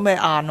食咗咩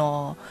晏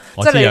喎。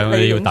即係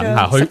你要等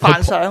下佢食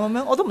飯相咁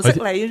樣，我都唔識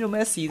你做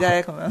咩事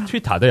啫咁樣。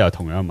Twitter 都有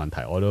同樣嘅問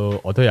題，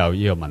我都有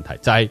呢個問題，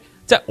就係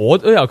即係我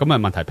都有咁嘅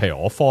問題。譬如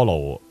我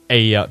follow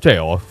A 啊，即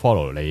係我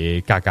follow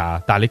你加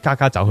加，但係你加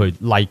加走去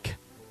like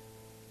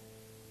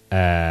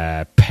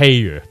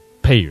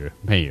譬如，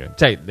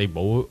即係你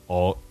唔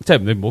好即係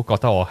你唔好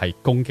覺得我係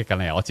攻擊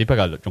緊你，我只不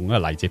過用一個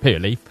例子。譬如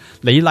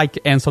你 like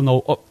Anson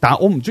Lo， 但係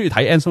我唔中意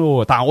睇 Anson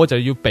Lo， 但係我就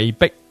要被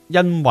逼，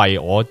因為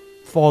我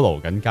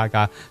follow 緊加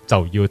加就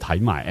要睇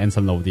埋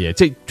Anson Lo 啲嘢。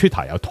即係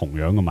Twitter 有同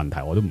樣嘅問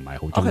題，我都唔係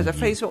好中意。其實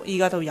Facebook 依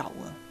家都有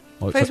啊。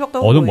Facebook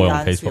我都冇用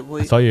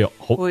Facebook， 所以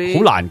好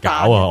難搞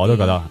啊！我都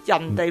覺得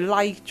人哋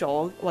like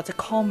咗或者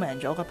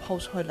comment 咗個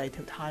post 去你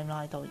條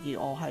timeline 度，而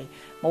我係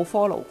冇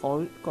follow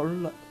嗰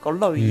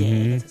類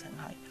嘢嘅，直情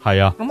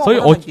係啊。咁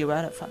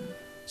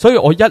所以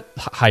我一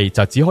係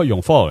就只可以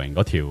用 following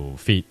嗰條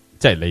feed，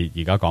 即係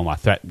你而家講話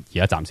thread，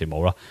 而家暫時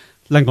冇啦。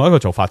另外一個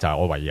做法就係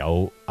我唯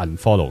有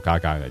unfollow 加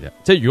加嘅啫，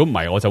即係如果唔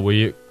係我就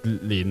會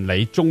連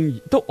你中意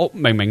都，我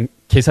明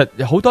其實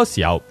好多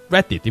時候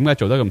Reddit 點解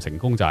做得咁成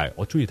功就係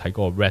我中意睇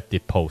嗰個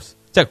Reddit post，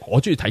 即係我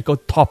中意睇嗰個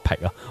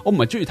topic 啊，我唔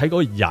係中意睇嗰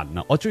個人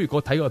啊，我中意睇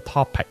嗰個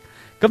topic。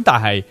咁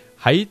但係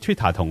喺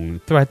Twitter 同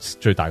Threads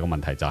最大嘅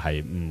問題就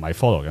係唔係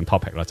follow 緊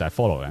topic 咯，就係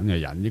follow 緊嘅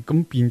人，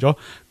咁變咗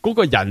嗰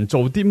個人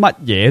做啲乜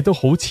嘢都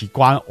好似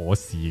關我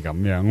事咁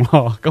樣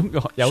咯。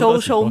咁有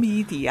social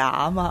media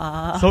啊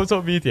嘛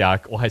 ，social media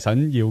我係想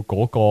要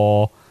嗰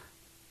個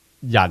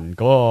人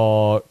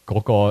嗰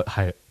個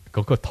係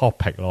嗰個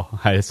topic 咯，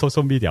係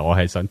social media 我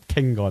係想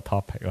傾嗰個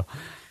topic 咯。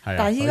係啊，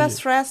但係依家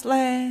Threads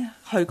咧，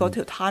佢嗰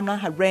條 timeline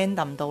係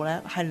random 到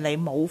咧，係你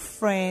冇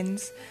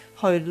friends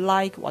去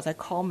like 或者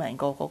comment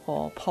過嗰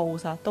個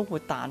post 啊，都會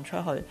彈出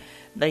去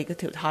你嗰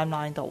條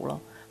timeline 度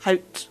咯，係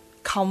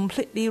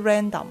completely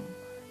random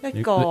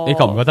一個。你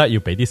覺唔覺得要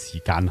俾啲時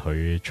間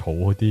去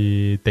儲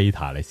啲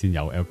data 你先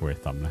有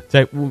algorithm 咧？即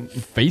係會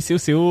俾少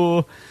少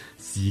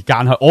時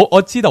間去。我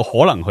知道可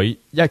能佢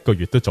一個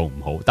月都做唔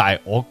好，但係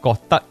我覺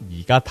得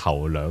而家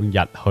頭2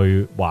日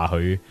去話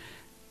佢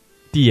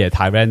啲嘢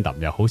太 random，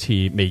又好似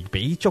未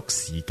俾足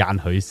時間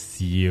去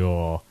試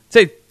喎。即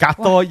係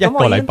隔多一個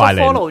禮拜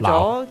嚟，咁我已經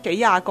follow 咗幾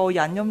廿個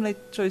人，咁你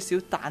最少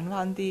彈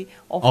翻啲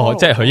我。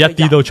即係佢一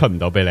啲都出唔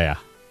到俾你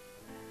啊？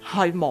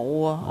係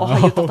冇啊！我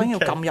係要特登要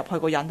撳入去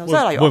個人度，即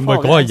係例如會唔會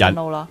嗰個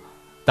人啦？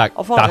但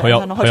佢有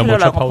冇出 2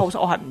個 post，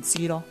 我係唔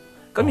知咯。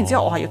咁然之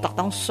後我係要特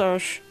登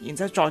search，然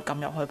之後再撳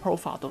入去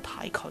profile 度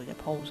睇佢嘅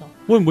post。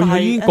會唔會佢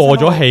已經過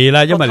咗氣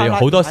咧？因為你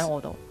好多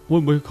會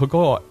唔會佢嗰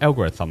個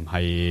algorithm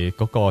係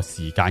嗰個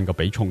時間個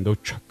比重都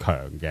強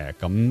嘅，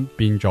咁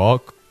變咗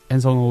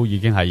Anson 已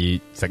經係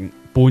成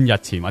半日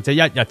前或者一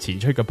日前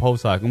出嘅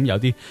post 啊，咁有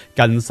啲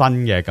更新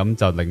嘅，咁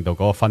就令到嗰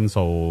個分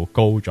數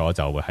高咗，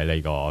就會喺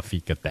你個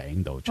feed 嘅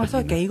頂度出現。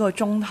真係幾個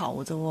鐘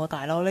頭啫，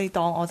大佬，你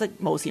當我即係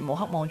無時無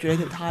刻望住你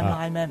條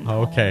timeline 咩？唔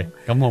通 OK，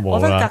 咁我冇啦。我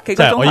真係隔幾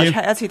個鐘頭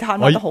check 一次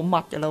timeline 都好密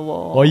嘅啦。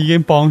我已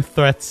經幫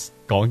Threads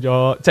講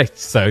咗，即係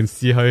嘗試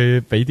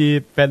去俾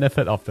啲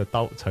benefit of the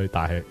doubt 佢，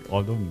但係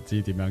我都唔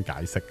知點樣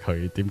解釋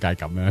佢點解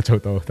咁樣做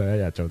到第一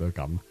日做到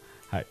咁。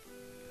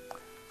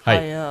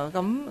係啊，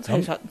咁其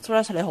實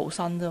Threads 你好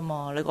新啫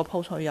嘛，你個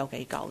post 可以有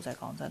幾舊啫？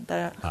講真，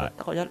得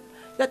個一日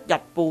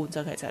半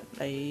就其實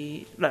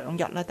你2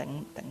日咧頂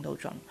到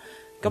盡。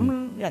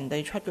咁人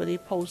哋出嗰啲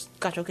post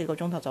隔咗幾個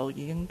鐘頭就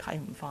已經睇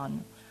唔翻。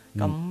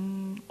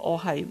咁我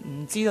係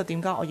唔知道點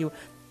解我要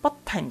不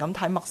停咁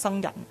睇陌生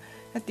人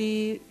一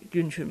啲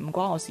完全唔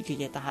關我事嘅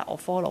嘢，但係我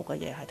follow 嘅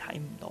嘢係睇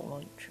唔到咯，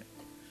完全。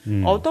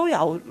我都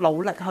有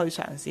努力去嘗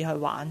試去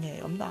玩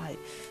嘅，咁但係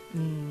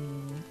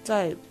真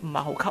係唔係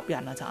好吸引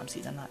啊，暫時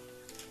真係。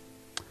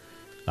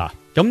嗱，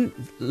咁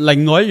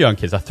另外一樣，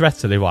其實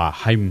Threads 你話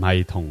係唔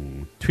係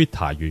同 Twitter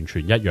完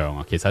全一樣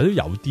啊？其實都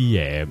有啲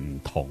嘢唔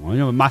同啊，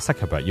因為 Mark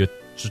Zuckerberg 要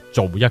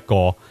做一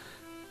個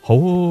好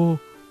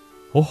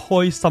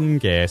開心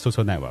嘅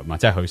social network 嘛，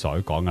即係佢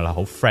所講噶啦，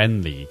好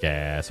friendly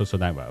嘅 social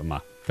network 啊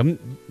嘛，咁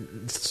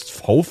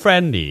好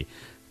friendly。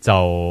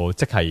就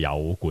即係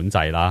有管制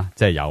啦，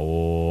即係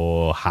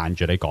有限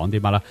住你講啲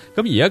乜啦。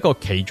咁而一個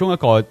其中一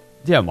個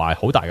啲人話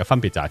好大嘅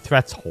分別就係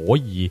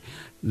Threads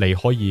你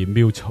可以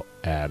mute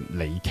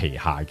你旗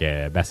下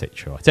嘅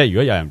message， 即係如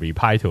果有人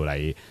reply to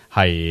你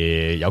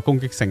係有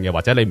攻擊性嘅，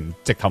或者你唔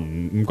直頭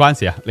唔關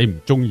事啊，你唔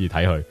中意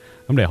睇佢，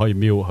咁你可以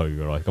mute 佢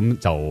噶咯。咁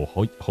就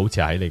好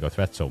似喺你個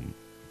Threads 度，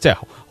即係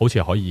好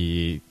似可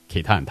以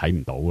其他人睇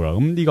唔到啦。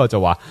咁呢個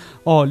就話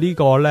呢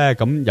個咧，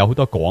咁有好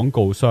多廣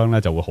告商咧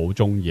就會好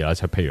中意啦。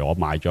就譬如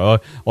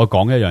我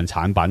講一樣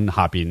產品，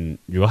下邊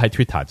如果喺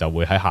Twitter 就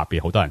會喺下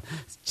邊好多人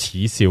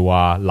恥笑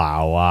啊、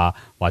鬧啊，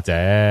或者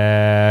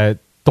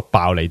篤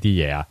爆你啲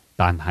嘢啊。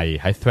但係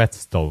喺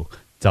Threads 度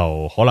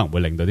就可能會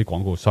令到啲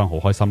廣告商好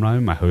開心啦，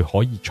因為佢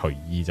可以隨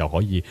意就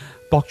可以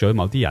block 咗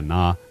某啲人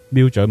啊、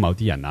瞄咗某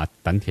啲人啊，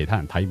等其他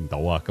人睇唔到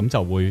啊，咁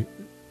就會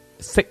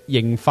適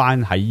應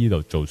翻喺呢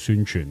度做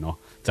宣傳咯，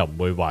就唔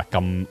會話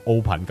咁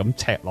open 咁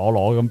赤裸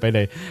裸咁俾你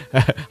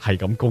係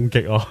咁攻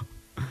擊咯。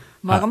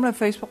唔係咁，你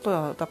Facebook 都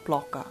有得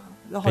block 噶。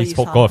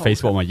Facebook 嗰個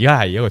Facebook 啊，而家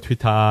係一個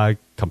Twitter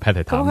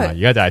competitor 啊嘛，而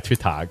家就係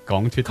Twitter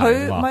講 Twitter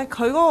佢唔係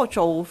佢嗰個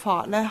做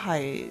法咧，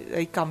係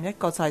你撳一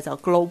個掣就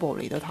global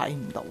你都睇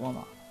唔到啊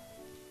嘛，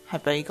係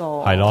俾個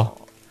係咯。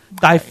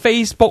但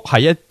係 Facebook 係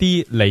一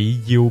啲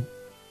你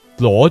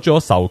要攞咗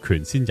授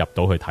權先入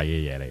到去睇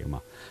嘅嘢嚟噶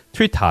嘛。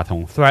Twitter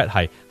同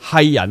Thread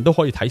係人都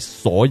可以睇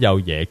所有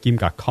嘢，兼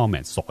夾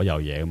comment 所有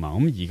嘢噶嘛。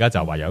咁而家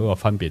就話有一個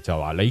分別，就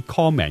話你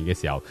comment 嘅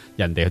時候，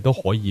人哋都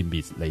可以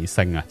滅你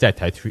聲啊，即係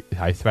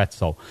睇 Thread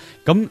數。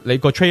咁你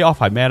個 trade off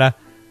係咩咧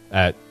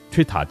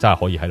？Twitter 真係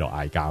可以喺度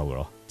嗌交噶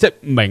咯，即係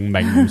明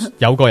明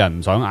有個人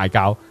唔想嗌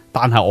交，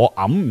但係我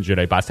揞唔住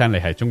你把聲，你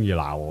係中意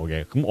鬧我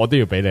嘅，咁我都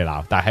要俾你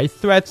鬧。但係喺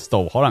Threads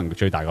度，可能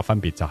最大嘅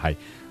分別就係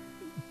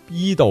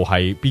依度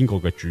係邊個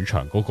嘅主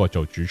場，嗰個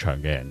做主場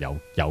嘅人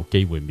有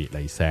機會滅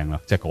你聲啦，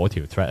即係嗰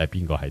條 thread 係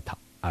邊個係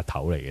阿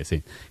頭嚟嘅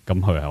先，咁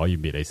佢係可以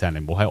滅你聲。你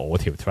唔好喺我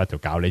條 thread 度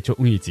搞，你中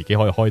意自己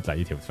可以開第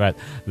二條 thread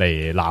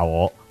嚟鬧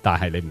我，但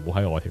係你唔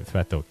好喺我條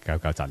thread 度搞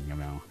震咁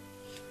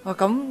樣。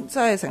咁即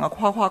係成個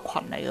跨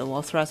群嚟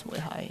嘅 thread 會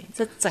係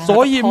即係，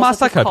所以 Mark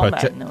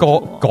Zuckerberg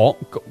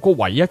個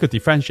唯一嘅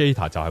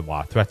differentiator 就係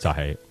話 thread 就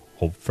係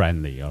好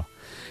friendly 咯。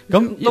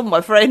咁都唔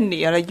係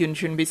friendly 啊！你完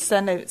全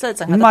resend 你即係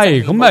淨係唔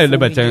係咁咪你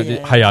咪淨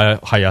淨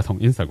係啊，同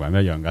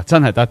Instagram 一樣噶，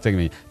真係得正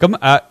面。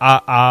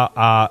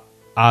咁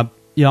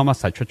Elon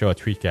Musk 出咗個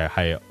tweet 嘅，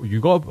係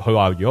如果佢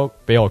話如果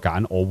俾我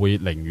揀，我會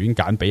寧願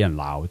揀俾人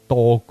鬧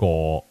多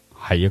過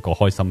喺一個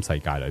開心世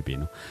界裏邊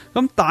咯。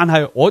咁但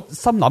係我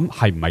心諗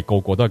係唔係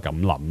個個都係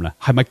咁諗咧？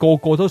係咪個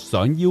個都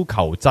想要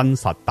求真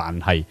實，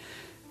但係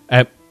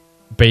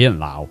俾人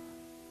鬧，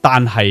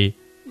但係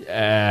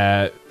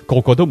個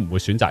個都唔會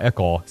選擇一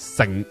個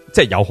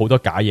即係有好多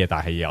假嘢，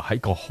但係又喺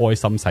個開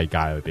心世界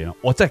裏邊咯。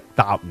我真係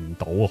答唔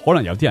到，可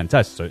能有啲人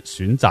真係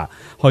選擇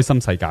開心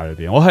世界裏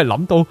邊。我係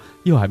諗到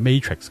呢個係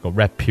Matrix 個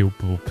Red Pill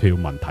Blue Pill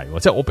問題，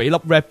即係我俾粒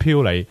Red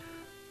Pill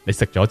你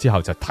食咗之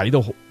後就睇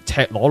到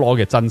赤裸裸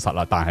嘅真實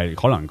啦，但係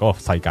可能嗰個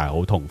世界係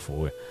好痛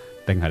苦嘅，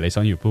定係你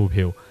想要 Blue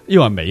Pill？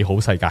因為美好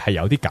世界係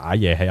有啲假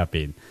嘢喺入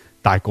邊。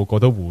但係個個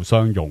都互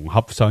相融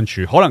洽相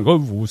處，可能嗰個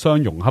互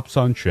相融洽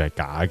相處係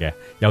假嘅，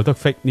有得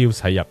fake news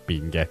喺入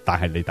邊嘅，但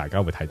係你大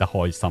家會睇得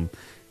開心。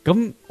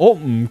咁我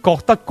唔覺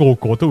得個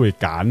個都會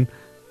揀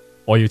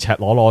我要赤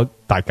裸裸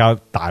大家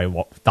大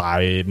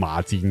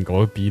罵戰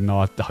嗰邊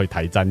咯，去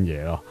睇真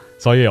嘢咯。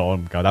所以我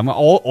唔夠膽。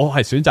我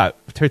係選擇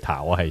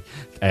Twitter， 我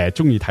係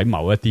中意睇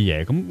某一啲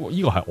嘢，咁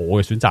呢個係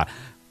我嘅選擇。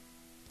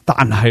但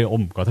係我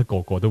唔覺得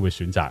個個都會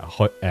選擇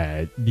開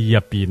呢一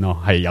邊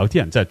咯，係有啲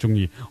人真係中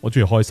意，我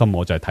中意開心，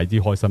我就係睇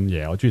啲開心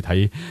嘢，我中意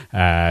睇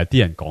啲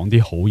人講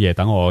啲好嘢，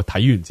等我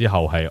睇完之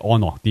後係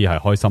安樂啲，係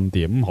開心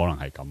啲，咁可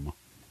能係咁咯。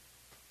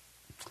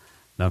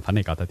梁粉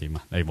你覺得點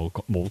啊？你冇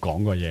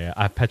講過嘢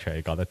啊 ？Patrick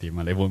你覺得點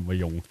啊？你會唔會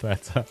用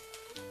Threads？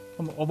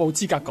我冇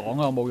資格講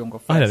啊，我冇用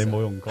過。你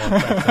冇用過，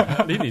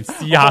你連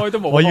試下都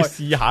冇。我要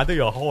試下都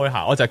要開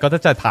下，我就覺得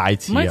真係太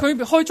似。唔係佢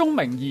開宗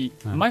明義，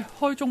唔係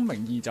開宗明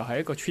義就係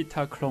一個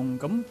Twitter clone。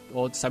咁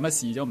我使乜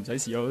試咗？唔使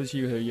試，我都知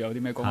佢有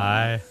啲咩功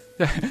能。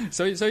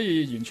係，所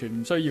以完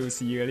全唔需要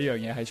試嘅呢樣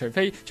嘢。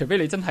係除非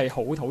你真係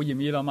好討厭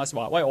Elon Musk，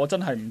話喂我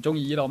真係唔中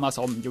意 Elon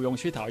Musk，我唔要用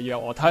Twitter，要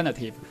有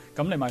alternative。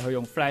咁你咪去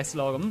用 Flash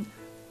咯。咁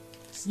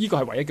呢個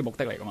係唯一嘅目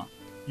的嚟噶嘛。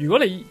如果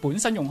你本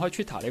身用開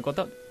Twitter， 你覺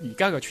得而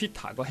家個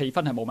Twitter 個氣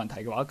氛係冇問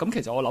題嘅話，咁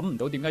其實我諗唔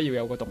到點解要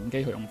有個動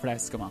機去用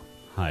Flash 噶嘛？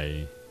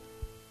係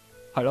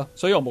咯，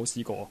所以我冇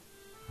試過。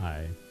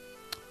係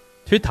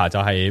Twitter 就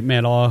係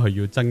咩咯？佢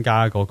要增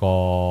加嗰個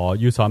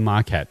user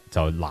market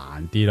就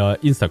難啲咯。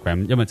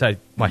Instagram 因為真係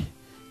喂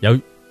有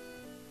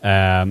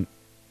2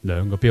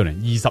個 billion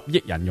 20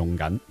億人用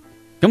緊，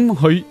咁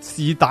佢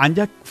是但一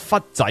忽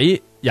仔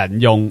人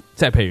用，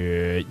即係譬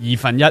如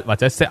1/2或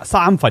者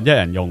1/3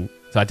人用。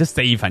或者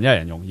1/4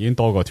人用已經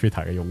多過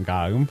Twitter 嘅用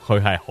家，咁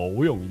佢係好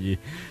容易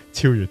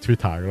超越 Twitter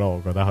噶咯，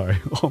我覺得佢。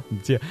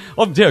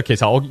我唔知啊。其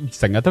實我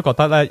成日都覺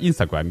得咧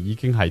Instagram 已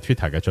經係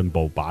Twitter 嘅進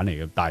步版嚟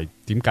嘅，但係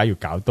點解要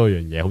搞多樣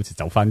嘢，好似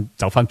走翻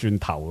轉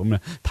頭咁咧？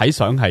睇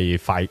相係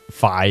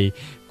快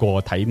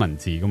過睇文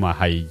字噶嘛，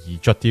係易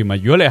捽啲嘛。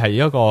如果你係一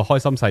個開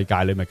心世界，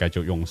你咪繼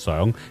續用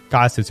相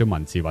加少少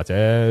文字或者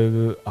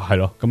係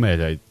咯，咁咪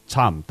就係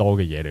差唔多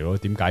嘅嘢嚟咯。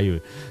點解要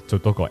做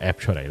多個 app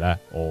出嚟咧？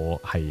我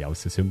係有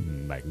少少唔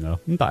明咯。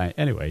咁但係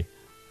anyway。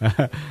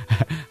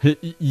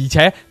而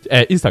且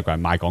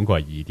Instagram 賣廣告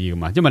係易啲噶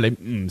嘛，因為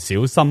你唔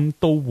小心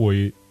都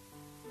會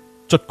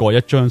捽過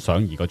一張相，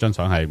而嗰張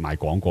相係賣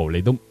廣告，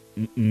你都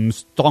唔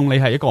當你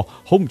係一個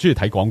好唔中意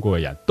睇廣告嘅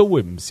人，都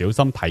會唔小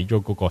心睇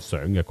咗嗰個相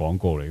嘅廣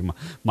告嚟噶嘛。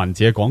文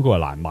字嘅廣告係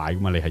難賣噶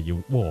嘛，你係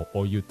要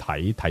我要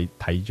睇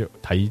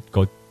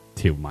嗰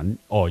條文，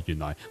原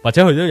來或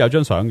者佢都有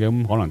張相嘅，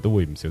咁可能都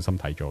會唔小心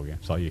睇咗嘅，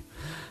所以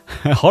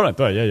可能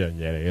都係一樣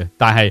嘢嚟嘅。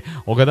但係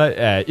我覺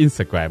得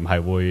Instagram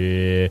係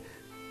會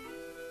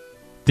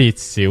跌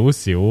少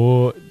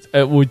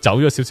少，會走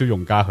咗少少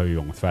用家去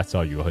用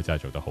Threads， 如果佢真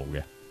係做得好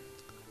嘅，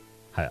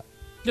係啊，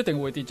一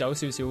定會跌走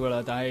少少噶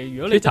啦。但係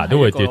如果你 Twitter 都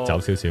會跌走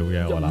少少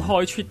嘅，用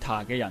開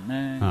Twitter 嘅人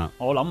咧，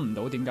我諗唔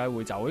到點解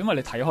會走，因為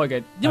你睇開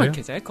嘅，因為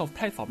其實一個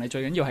platform 你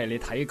最緊要係你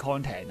睇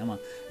content 啊嘛，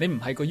你唔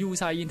係個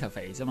user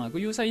interface 啊嘛，個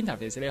user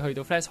interface 你去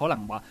到 Flash 可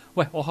能話，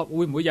喂，我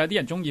會唔會有啲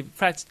人中意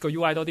Flash 個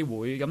UI 多啲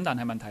會，咁但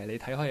係問題你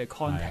睇開嘅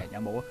content 有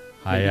冇？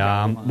係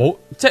啊，冇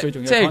即係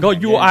嗰個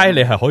UI 你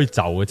係可以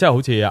就嘅，即係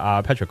好似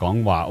阿 Patrick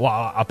講話，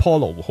哇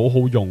Apollo 好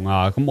好用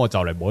啊，咁我就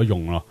嚟冇得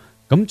用咯。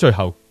咁最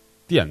後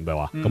啲人咪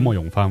話，咁我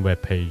用翻 web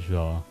page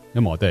咯，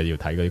因為我都係要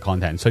睇嗰啲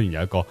content。雖然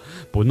有一個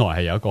本來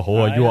係有一個好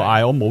嘅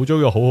UI，我冇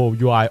咗個好好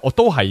UI，我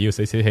都係要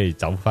死死氣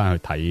走翻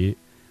去睇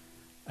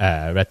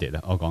Reddit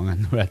啦。我講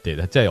緊 Reddit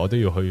啦，即係我都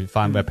要去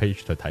翻 web page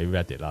去睇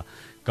Reddit 啦。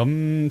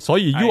咁所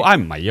以 UI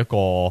唔係一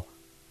個。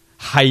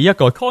係一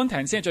個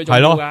content 先係最重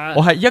要噶，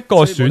我係一個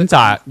選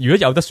擇。如果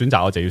有得選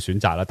擇，我就要選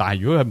擇啦。但係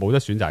如果係冇得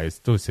選擇，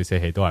都死死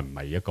氣都係唔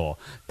係一個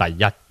第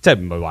一，即係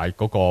唔係話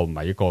嗰個唔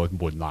係一個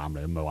門檻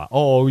嚟，唔係話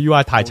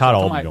UI 太差啦，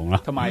我唔用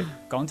啦。同埋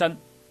講真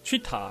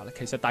 ，Twitter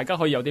其實大家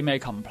可以有啲咩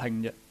complain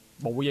啫？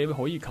冇嘢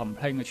可以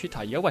complain 嘅 Twitter。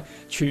而家喂，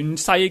全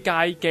世界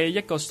嘅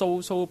一個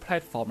social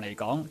platform 嚟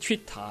講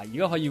，Twitter 而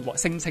家可以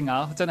聲稱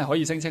啊，真係可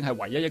以聲稱係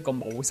唯一一個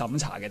冇審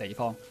查嘅地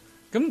方。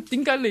咁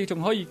點解你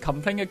仲可以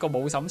complain 一個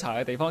冇審查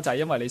嘅地方？就係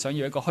因為你想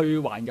要一個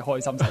虛幻嘅開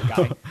心世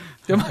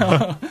界。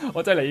咁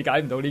我真係理解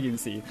唔到呢件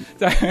事，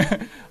即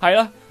係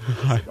啦。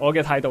我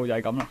嘅態度就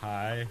係咁啦。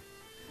係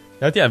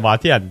有啲人話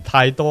啲人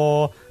太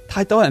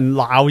多人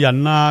鬧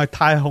人啦，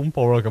太恐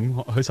怖啦，咁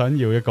佢想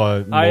要一個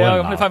係啊，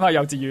咁你翻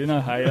幼稚園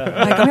啊，係啊。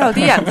咁有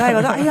啲人真係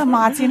覺得，哎呀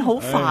罵戰好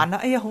煩啊，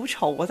哎呀好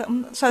嘈啊，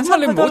咁上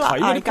身你唔好睇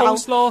嗰啲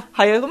post 咯，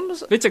係啊，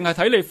咁你淨係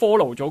睇你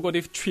follow 咗嗰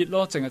啲 tweet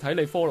咯，淨係睇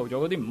你 follow 咗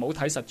嗰啲，唔好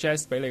睇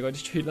suggest 俾你嗰啲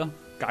tweet 咯，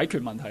解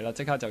決問題啦，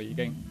即刻就已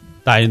經。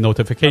但係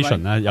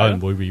notification 咧，有人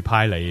會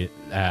reply 你，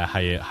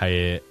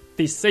係。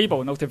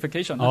disable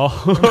notification 哦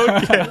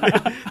，okay.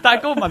 但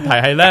係嗰個問題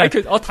係咧，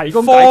解決我提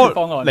供解決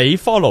方案。你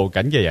follow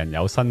緊嘅人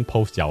有新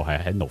post 又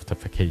係喺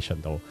notification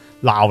度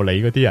鬧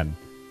你嗰啲人，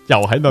又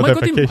喺 notification。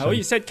嗰啲唔係可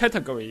以 set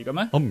category 嘅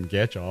咩？我唔記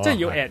得咗，即係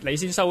要 at 你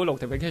先收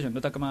notification 都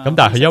得噶嘛。咁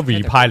但係佢一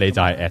reply 你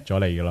就係 at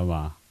咗你噶啦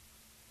嘛。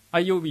要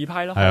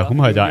reply 咯。係啊，咁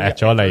佢就 at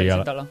咗你噶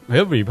啦。得啦。佢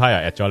一 reply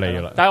又 at 咗你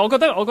噶啦。但係我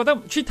覺得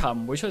Twitter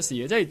唔會出事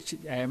嘅，即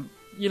係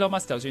Elon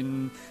Musk 就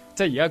算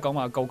即係而家講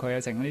話告佢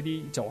啊，成呢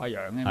啲做下樣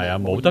嘅，係啊，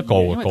冇得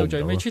告，因為到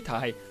最尾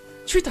Twitter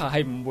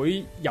係唔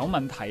會有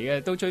問題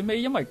嘅。到最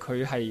尾，因為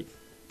佢係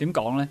點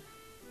講咧？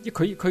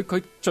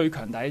佢最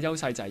強大嘅優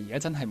勢就係而家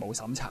真係冇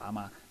審查啊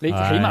嘛。你起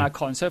碼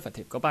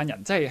conservative 嗰班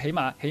人，即係起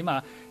碼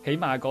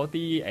嗰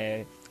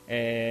啲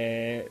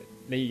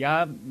你而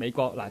家美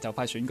國嗱就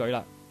快選舉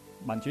啦，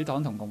民主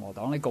黨同共和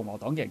黨，你共和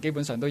黨嘅人基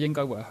本上都應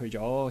該會去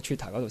咗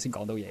Twitter 嗰度先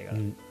講到嘢噶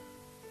啦。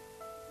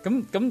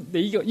咁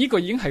你呢個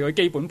已經係佢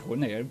基本盤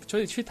嚟嘅，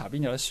所以 Twitter 邊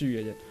有得輸嘅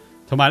啫。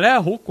同埋咧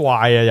好怪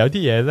啊，有啲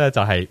嘢咧就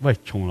係喂，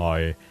從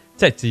來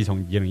即係自從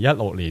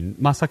2016年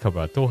Mark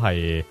Zuckerberg 都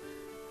係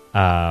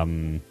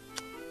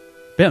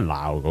俾人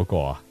鬧嗰個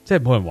啊，即係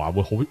冇人話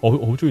會我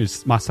好中意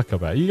Mark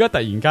Zuckerberg。而家突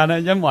然間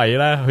咧，因為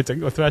咧佢整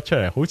個 thread 出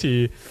嚟，好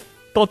似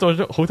多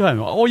咗好多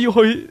人話我要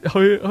去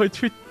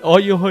tweet， 我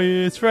要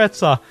去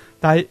threads 啊，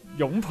但係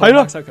擁抱係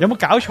咯，有冇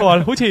搞錯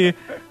啊？好似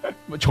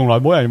從來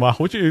冇人話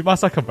好中意 Mark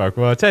Zuckerberg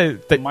嘅，即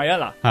係唔係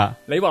啊？嗱，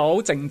你話我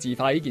好政治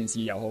化呢件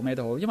事又好咩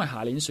都好，因為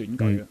下年選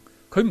舉，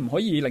佢唔可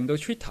以令到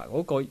Twitter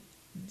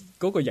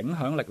嗰個影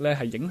響力咧，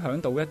係影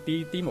響到一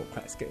啲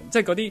Democrats 嘅，即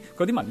係嗰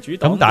啲民主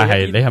黨。咁但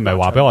係你係咪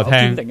話俾我聽？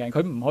堅定嘅，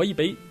佢唔可以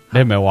俾你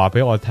係咪話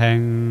俾我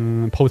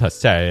聽 ？POTUS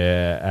即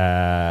係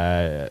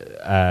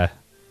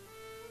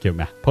叫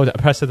咩啊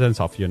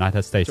 ？President of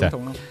United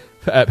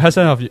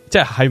States。President of 即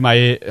係咪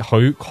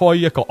佢開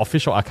一個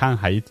official account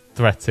喺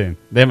Thread 先？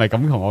你係咪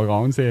咁同我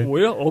講先？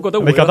會咯，我覺得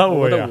會。你覺得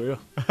會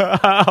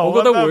啊？我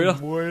覺得會咯，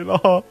會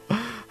咯。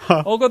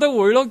我覺得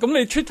會咯。咁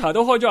你 Twitter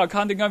都開咗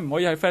account， 點解唔可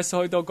以喺 Threads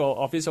開多個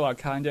official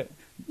account 啫？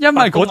因為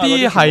嗰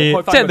啲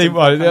係即係你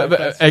話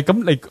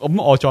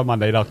咁我再問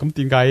你啦。咁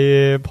點解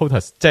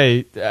POTUS 即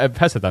係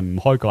President 唔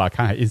開個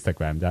account 喺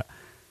Instagram 啫？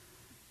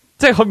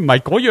即係佢唔係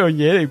嗰樣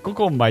嘢嚟，嗰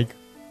個唔係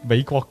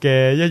美國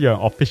嘅一樣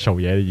official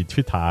嘢，而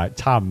Twitter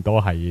差唔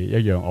多係一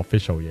樣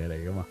official 嘢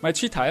嚟噶嘛？唔係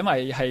Twitter， 因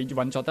為係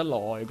運作得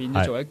耐，變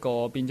咗做一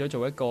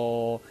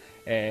個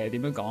點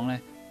樣講咧？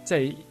即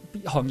係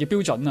行業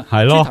標準啊，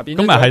係咯，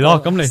咁咪係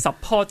咯，咁你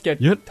support 嘅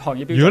行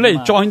業標準。如果你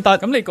join 得，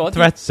咁你嗰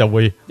thread 就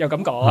會又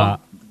咁講，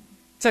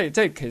即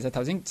係其實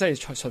頭先即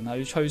係純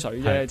係吹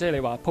水啫。即係你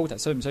話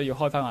POTUS 需唔需要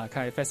開翻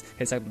account face，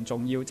 其實唔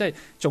重要，即係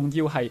重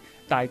要係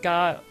大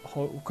家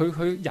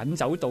佢引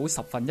走到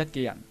1/10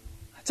嘅人，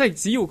即係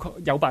只要佢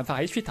有辦法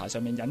喺 Twitter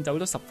上面引走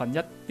到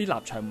1/10啲立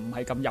場唔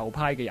係咁右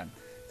派嘅人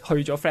去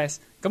咗 Threads，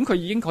 咁佢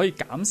已經可以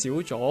減少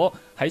咗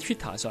喺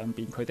Twitter 上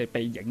邊佢哋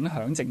被影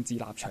響政治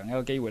立場嘅一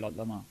個機會率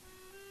啦嘛。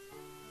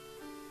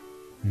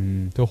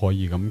都可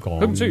以咁講。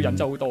佢唔需要引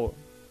走好多，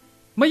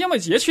唔係因為而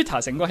家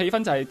Twitter 成個氣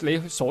氛就係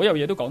你所有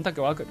嘢都講得嘅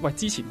話，喂，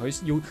之前佢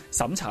要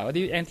審查嗰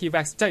啲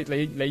anti-vax， 即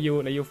係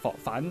你要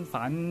反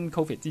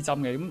Covid 之針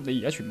嘅，咁你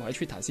而家全部喺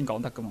Twitter 先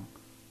講得噶嘛？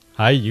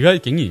係而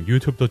家竟然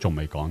YouTube 都仲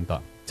未講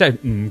得，即係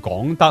唔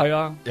講得。係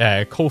啊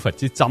，Covid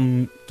之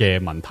針嘅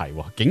問題，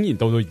竟然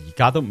到而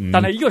家都唔。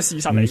但係呢個事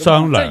實嚟，唔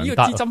商量得。即係呢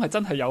個之針係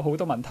真係有好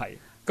多問題，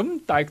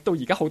咁但係到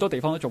而家好多地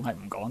方都仲係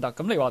唔講得。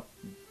咁你話？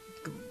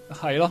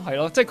係咯，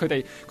即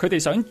係佢哋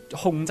想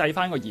控制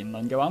翻個言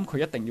論嘅話，咁佢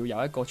一定要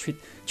有一個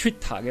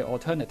Twitter 嘅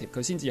alternative，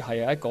 佢先至係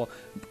一個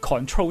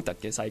controlled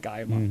嘅世界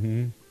啊嘛。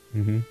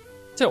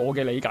即係我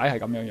嘅理解係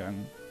咁樣，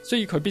所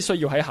以佢必須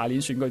要喺下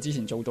年選舉之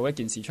前做到一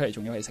件事出嚟，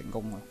仲要係成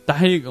功啊。但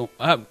係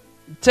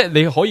即係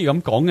你可以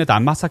咁講嘅，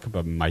但係 Mark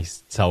Zuckerberg唔係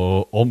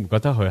就我唔覺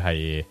得佢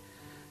係。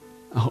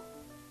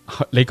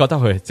你覺得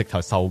佢係直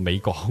頭受美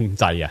國控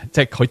制啊？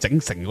即係佢整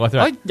成個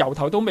由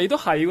頭到尾都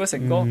係喎，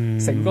成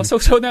個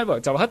social network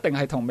就一定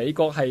係同美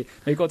國政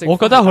府。我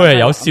覺得佢係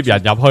有攝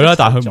人入去啦，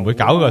但係佢唔會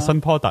搞個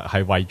新 product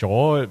係為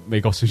咗美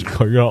國選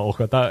舉咯。我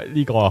覺得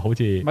呢個好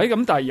似唔係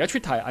咁，但係而家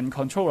Twitter 係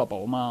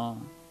uncontrollable 啊嘛，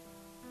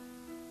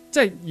即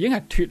係已經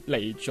係脫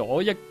離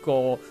咗一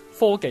個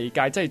科技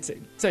界，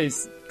即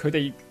係佢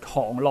哋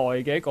行內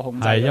嘅一個控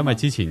制。係因為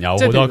之前有好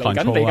多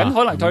control 嚟緊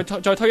可能再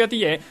推一啲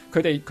嘢，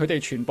佢哋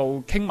全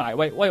部傾埋。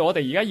喂，我哋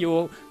而家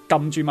要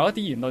撳住某一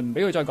啲言論，唔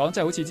俾佢再講。即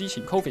係好似之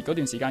前 Covid 嗰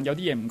段時間，有啲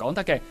嘢唔講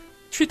得嘅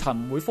，Twitter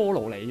唔會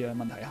follow 你嘅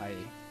問題係。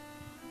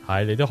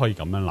係你都可以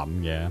咁樣諗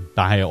嘅，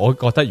但係我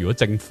覺得如果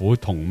政府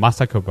同 Mark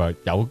Zuckerberg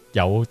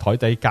有台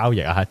底交易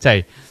啊，即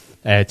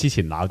係之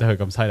前鬧得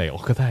佢咁犀利，我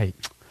覺得係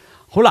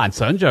好難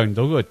想象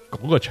到嗰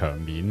個場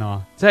面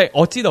咯。即係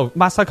我知道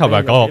Mark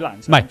Zuckerberg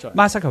唔係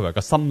Mark Zuckerberg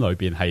個心裏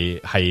邊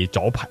係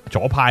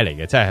左派嚟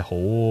嘅，即係好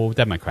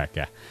Democrat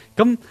嘅。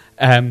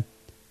咁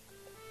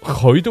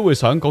佢都會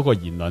想嗰個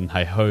言論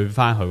係去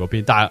翻去嗰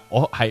邊，但係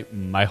我係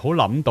唔係好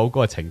諗到嗰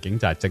個情景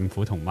就係政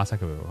府同 Mark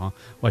Zuckerberg 講，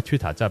喂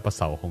Twitter 真係不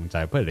受控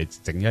制，不如你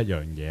整一樣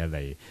嘢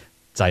嚟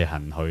制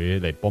衡佢，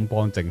嚟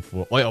幫政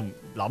府。我又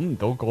諗唔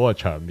到嗰個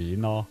場面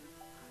咯。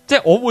即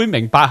係我會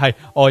明白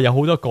係有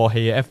好多過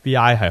氣嘅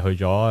FBI 係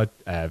去咗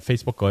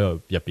Facebook 嗰度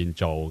入邊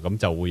做，咁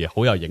就會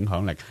好有影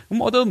響力。咁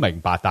我都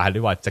明白，但係你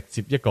話直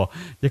接一個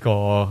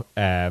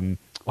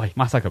喂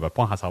Mark Zuckerberg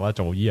幫下手啦，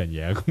做呢樣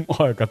嘢，咁我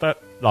係覺得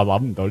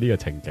諗唔到呢個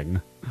情景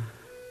啊。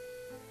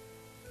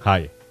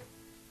係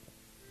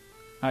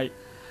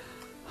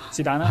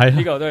是但啦，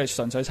呢個都係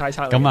純粹猜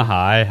測。咁啊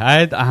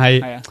係，但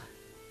係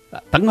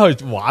等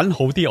佢玩好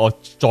啲，我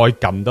再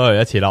撳多佢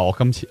一次啦。我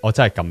今次我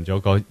真係撳咗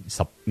嗰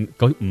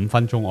5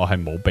分鐘，我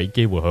係冇俾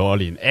機會佢，我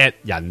連 at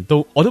人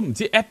我都唔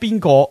知 at 邊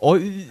個，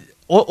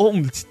我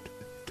唔知。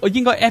我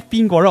應該 at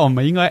邊個咧？我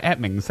咪應該 at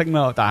明星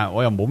啦，但係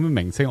我又冇咩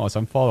明星我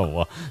想 follow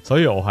啊，所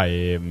以我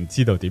係唔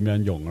知道點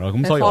樣用咯。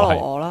咁所以我 follow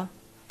我啦，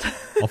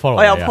我 follow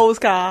我有 post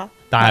噶。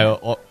但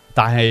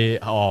係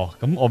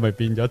咁我咪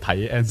變咗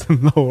睇 Anson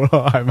Lo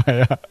咯，係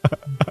咪啊？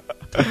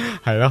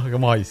係咯，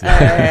咁我可以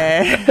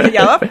試。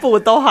有一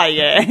半都係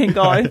嘅，應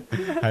該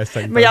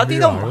係咪有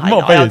啲都唔係？咁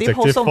我不如直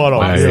接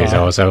follow。其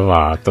實我想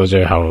話到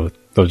最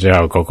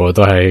後個個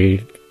都喺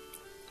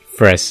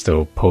Threads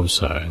度 post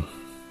相。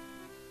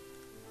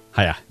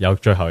係啊，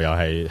最後又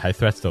係喺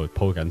Threads 度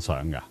po 緊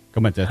相噶，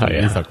咁咪即係同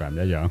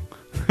Instagram 一樣。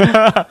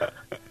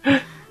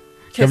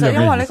其實因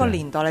為呢個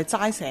年代你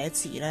齋寫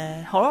字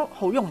咧，好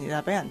容易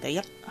就俾人哋一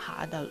下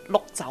就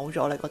碌走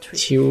咗你個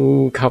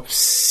tweet。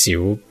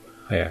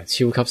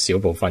超級少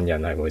部分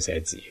人係會寫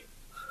字。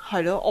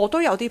係咯，我都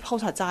有啲 post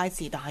係齋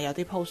字，但係有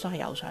啲 post 係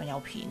有相有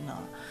片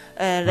啊。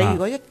你如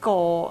果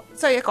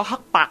即係一個黑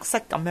白色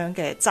咁樣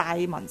嘅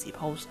齋文字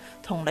post，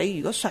 同你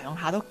如果上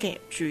下都夾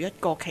住一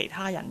個其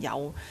他人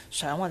有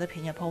相或者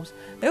片嘅 post，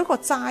 你嗰個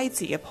齋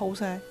字嘅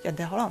post 咧，人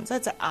哋可能即係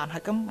隻眼係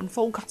根本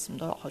focus 唔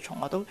到落去，從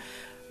來都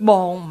望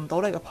唔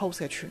到你個 post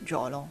嘅存在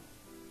咯。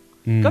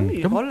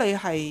咁如果你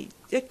係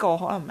一個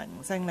可能明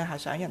星，你係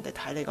想人哋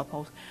睇你個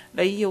post，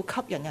 你要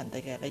吸引人哋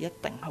嘅，你一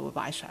定係會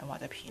擺相或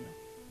者片。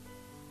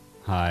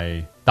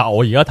係，但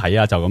我而家睇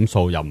下就咁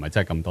數，又唔係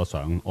真係咁多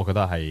相，我覺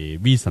得係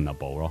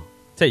reasonable 咯，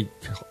即係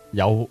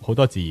有好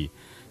多字，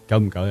久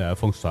唔久有一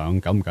幅相，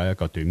久唔久一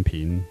個短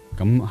片，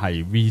咁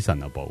係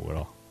reasonable 嘅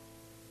咯。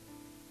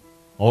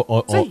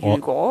即係如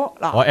果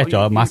嗱，我 at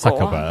咗 Mark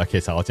Zuckerberg，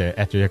其實我淨係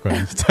at 咗一個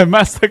人，就係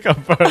Mark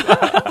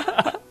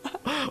Zuckerberg。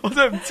我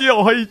真係唔知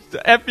我可以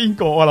at 邊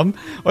個，我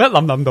一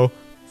諗到，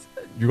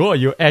如果我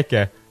要 at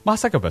嘅 Mark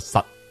Zuckerberg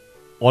實。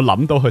我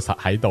諗到佢實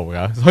喺度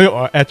噶，所以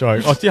我 at 咗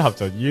佢。我之後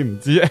就已經唔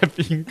知 at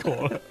邊個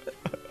啦。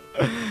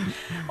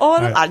我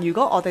覺得嗱，如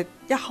果我哋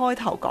一開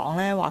頭講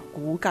咧，話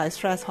估計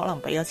Threads 可能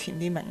俾咗錢啲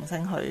明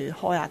星去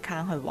開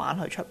account 去玩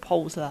去出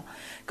post 啦。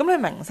咁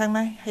你明星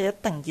咧係一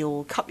定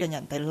要吸引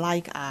人哋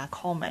like 啊、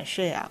comment、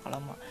share 噶啦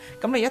嘛。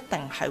咁你一定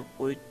係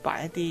會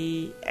擺一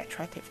啲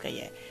attractive 嘅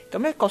嘢。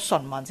咁一個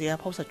純文字嘅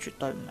post 係絕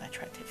對唔係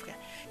attractive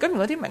嘅。咁如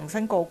果啲明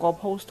星個個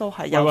post 都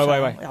係有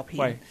相有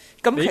片，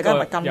咁其實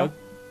咪跟咯。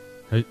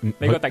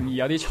你個定義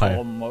有啲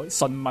錯誤，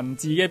純文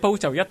字嘅 post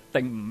就一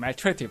定唔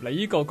attractive。你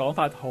呢個講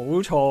法好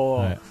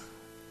錯，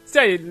即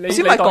係你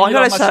先咪講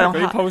咗你上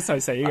下 post 係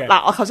死嘅。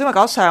嗱，我頭先咪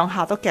講上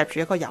下都夾住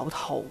一個有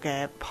圖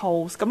嘅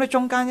post， 咁你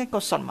中間一個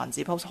純文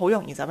字 post 好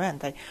容易就俾人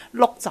哋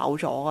碌走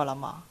咗噶啦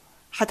嘛，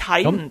係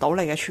睇唔到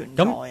你嘅存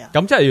在啊。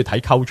咁即係要睇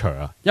culture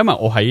啊，因為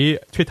我喺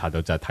Twitter 度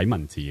就係睇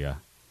文字噶，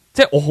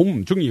即係我好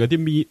唔中意嗰啲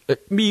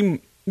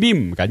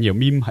meme。meme 唔緊要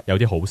 ，meme 有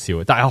啲好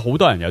笑，但係好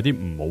多人有啲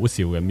唔好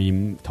笑嘅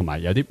meme， 同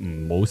埋有啲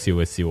唔好笑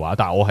嘅笑話。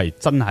但係我係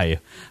真係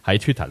喺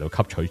Twitter 度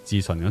吸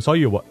取資訊嘅，所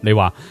以你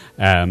話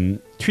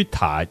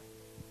Twitter，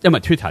 因為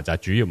Twitter 就係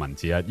主要文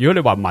字啦。如果你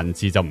話文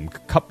字就唔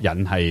吸引，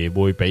係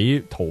會俾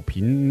圖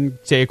片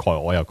遮蓋，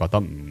我又覺得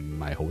唔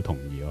係好同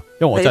意咯。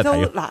因為我真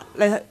係睇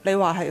嗱，你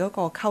話係嗰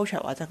個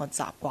culture 或者個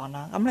習慣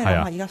啦。咁你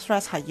諗下，依家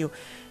Threads 係要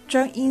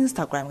將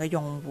Instagram 嘅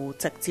用戶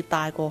直接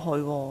帶過去，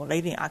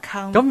你連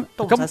account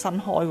都唔使新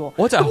開。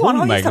我就係好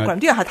唔明 Instagram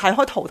啲人係睇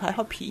開圖睇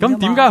開片。咁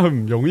點解佢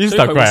唔用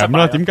Instagram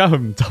啦？點解佢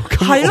唔就咁？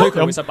係咯，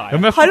佢會失敗。有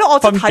咩係咯，我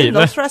就睇唔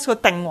到 Threads 個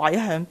定位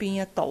喺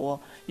邊一度啊！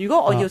如果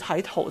我要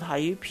睇圖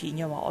睇片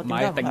嘅話，我點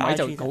解唔係定位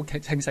就好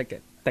清晰嘅。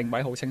定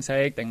位好清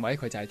晰，定位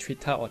佢就係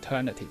Twitter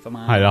alternative 啊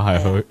嘛。係啦，係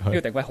佢呢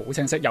個定位好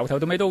清晰，由頭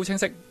到尾都好清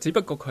晰。只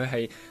不過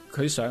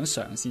佢想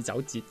嘗試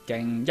走捷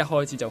徑，一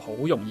開始就好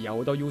容易有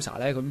好多 user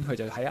咧，咁佢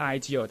就喺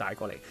IG 度帶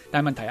過嚟。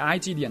但係問題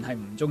IG 啲人係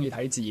唔中意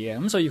睇字嘅，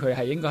咁所以佢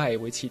係應該係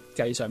會設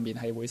計上面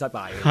係會失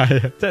敗嘅。係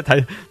啊，即係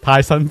睇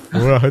太辛苦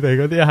啦，佢哋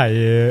嗰啲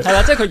係係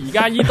啦，即係佢而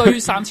家呢堆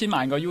3000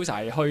萬個 user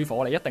係虛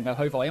火嚟，一定係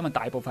虛火，因為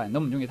大部分人都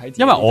唔中意睇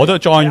字。因為我都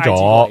join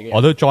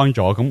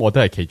咗，咁我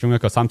都係其中一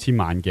個3000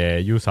萬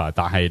嘅 user，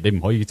 但係你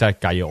唔可以真係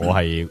計我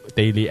係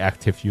daily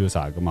active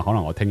user 噶嘛，可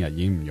能我聽日已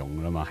經唔用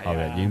噶啦嘛，後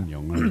日已經唔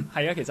用啦。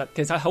係啊，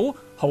其實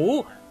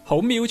好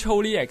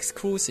mutually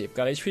exclusive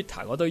噶，你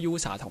Twitter 嗰堆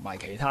user 同埋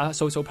其他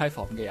social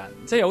platform 嘅人，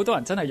即係好多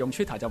人真係用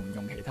Twitter 就唔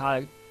用其他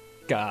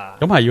噶。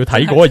咁係要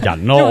睇嗰個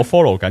人咯，我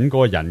follow 緊嗰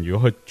個人，如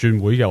果佢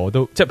轉會嘅，我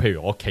都即係譬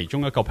如我其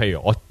中一個，譬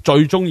如我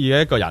最中意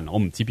嘅一個人，我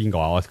唔知邊個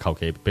啊，我求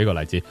其俾個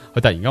例子，佢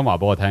突然間話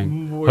俾我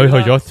聽，佢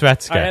去咗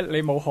Threads 嘅，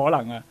你冇可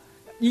能啊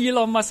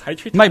！Elon Musk 喺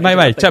Twitter 唔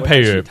係，即係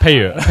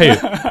譬如，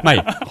唔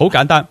係好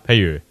簡單，譬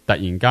如突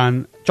然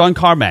間 John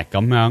Carmack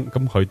咁樣，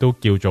咁佢都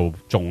叫做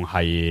仲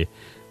係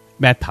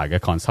Meta 嘅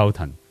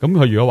consultant， 咁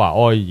佢如果話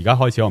我而家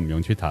開始我唔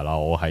用 Twitter 啦，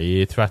我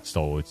喺 Threads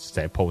度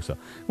寫 post， 咁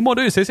我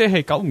都要寫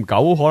氣，久唔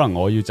久可能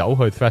我要走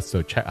去 Threads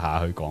度 check 下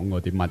佢講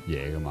嗰啲乜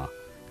嘢噶嘛，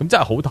咁真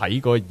係好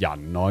睇個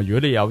人咯。如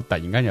果你有突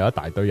然間有一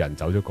大堆人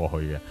走咗過去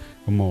嘅，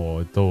咁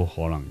我都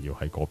可能要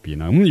喺嗰邊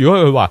啦。咁如果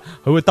佢話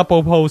佢會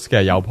double post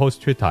嘅，又 post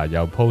Twitter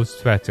又 post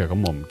Threads 嘅，咁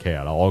我唔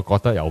care 啦。我覺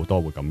得有好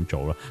多會咁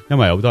做啦，因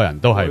為有好多人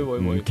都係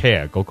唔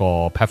care 嗰個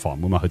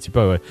platform 噶嘛，佢只不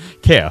過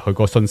care 佢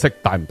個信息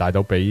帶唔帶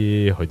到俾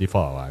佢啲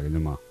follower 嘅啫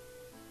嘛。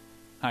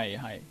係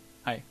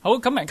好，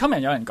今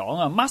日有人講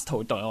啊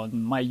 ，Mastodon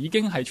唔係已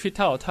經係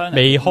Twitter alternative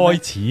未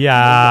開始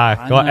啊，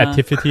嗰個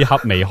Activity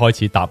Hub 未開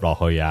始搭落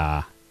去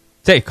啊。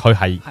即係佢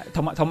係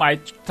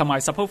同埋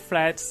Support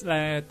Threads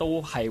咧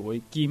都係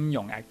會兼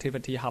容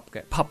Activity Hub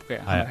嘅 Pub 嘅，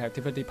係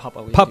Activity Pub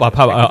啊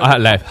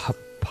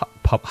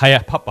Pub 係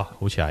啊 Pub 啊，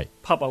好似係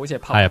Pub 啊，好似係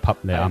Pub 係啊 Pub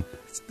你啱，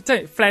即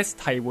係 Threads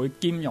係會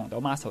兼容到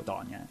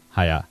Mastodon 嘅，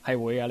係啊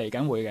係會嘅，嚟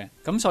緊會嘅，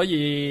咁所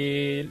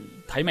以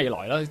睇未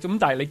來啦。咁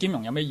但係你兼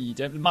容有咩意義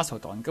啫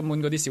 ？Mastodon 根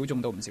本嗰啲小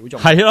眾到唔小眾，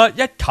係咯，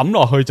一冚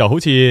落去就好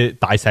似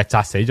大石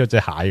砸死咗隻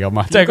蟹咁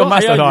啊！即係個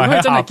Mastodon 如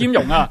果真係兼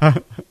容啊，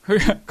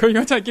佢如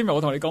果真係兼容，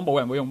我同你講冇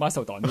人會用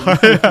Mastodon，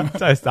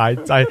 真係晒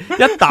掣，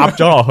一搭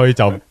咗落去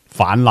就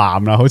泛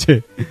濫啦，好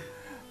似。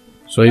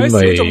所以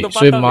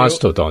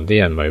Mastodon 啲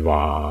人咪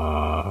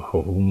話好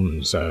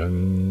唔想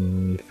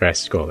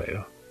Threads 過嚟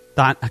咯。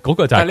但嗰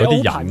個就係嗰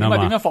啲人啊嘛。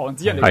點樣防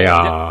止人哋？係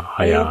啊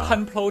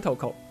Open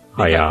Protocol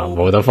係啊，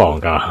冇得防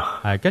噶。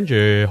係跟住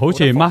好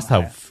似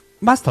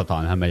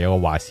Mastodon 係咪有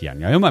個話事人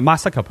嘅？因為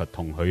Mastodon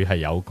同佢係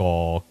有個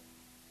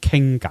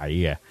傾偈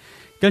嘅，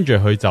跟住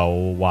佢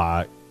就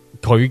話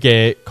佢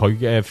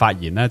嘅發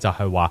言咧就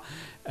係話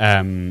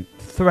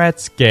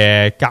Threads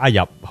嘅加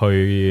入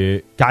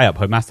去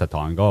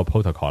Mastodon 嗰個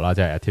protocol 啦，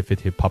即係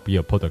Activity Pub 呢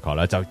個 protocol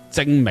啦，就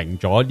證明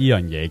咗呢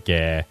樣嘢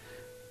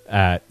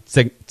嘅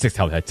直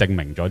頭係證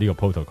明咗呢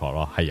個 protocol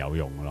咯，係有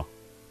用咯，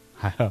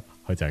係咯，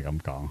佢就係咁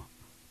講。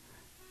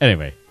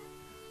Anyway，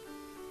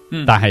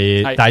但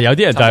係有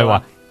啲人就係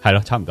話係咯，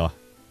差唔多。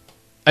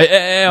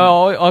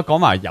我講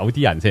埋有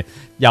啲人先，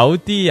有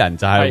啲人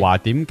就係話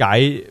點解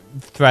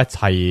Threads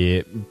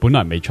係本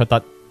來未出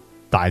得。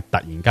但係突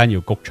然間要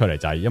谷出嚟，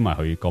就係因為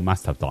佢個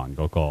Mastodon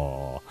嗰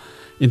個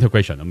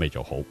integration 都未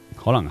做好，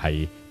可能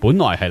係本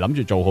來係諗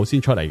住做好先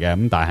出嚟嘅，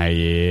咁但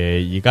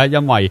係而家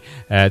因為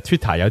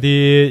Twitter 有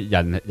啲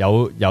人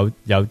有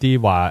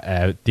啲話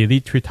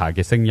delete Twitter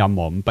嘅聲音，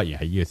咁不如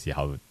喺呢個時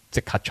候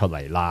即刻出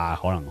嚟啦，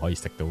可能可以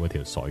食到嗰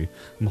條水，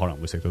咁可能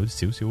會食到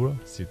少少咯，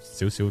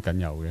少少緊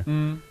有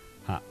嘅，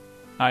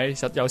係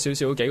實有少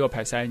少幾個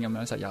percent 咁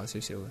樣，實有少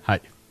少嘅，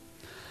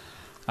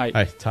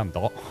係差唔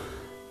多。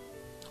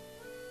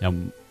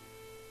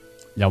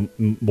又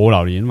冇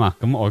留言嘛？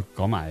咁我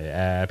講埋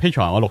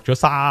Patreon，我錄咗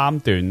3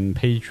段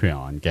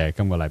Patreon 嘅，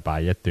今個禮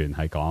拜一段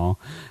係講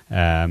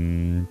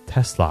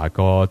Tesla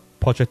個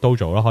Project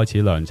Dojo 啦，開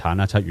始量產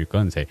啦，7月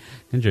嗰陣時，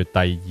跟住第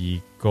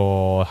二個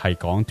係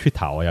講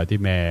Twitter 我有啲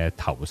咩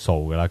投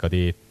訴噶啦，嗰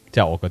啲即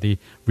係我嗰啲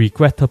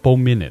regrettable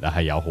minute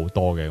係有好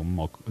多嘅，咁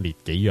我列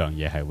幾樣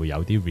嘢係會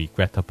有啲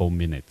regrettable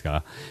minute 噶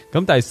啦。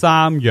咁第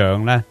3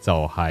樣咧就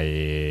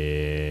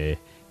係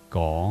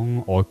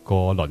講我個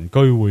鄰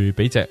居會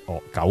俾隻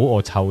狗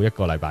我湊1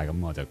個禮拜，咁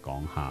我就講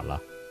下啦，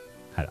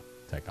係啦，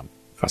就係咁。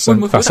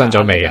發生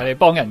咗未啊？你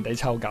幫人哋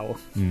湊狗？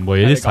唔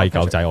會，啲細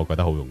狗仔我覺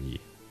得好容易。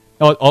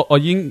我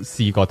已經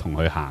試過同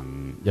佢行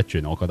一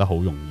轉，我覺得好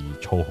容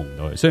易操控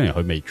到佢。雖然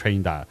佢未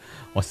train， 但係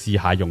我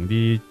試下用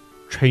啲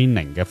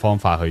training 嘅方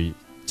法去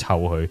湊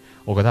佢，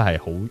我覺得係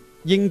好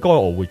應該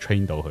我會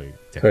train 到佢。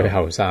佢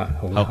後生，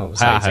好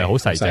細，係好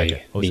細隻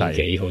嘅，年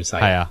紀好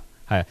細，係啊。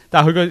係，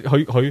但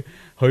係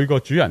佢個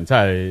主人真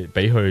係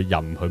俾佢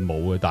任佢冇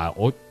嘅，但係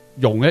我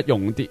用一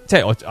用啲，即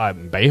係我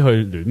唔俾佢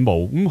亂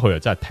冇，咁佢又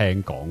真係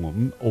聽講，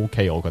咁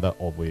OK，我覺得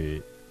我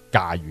會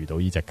駕馭到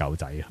呢隻狗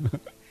仔。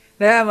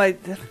你係咪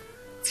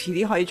遲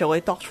啲可以做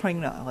啲 dog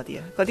trainer 嗰啲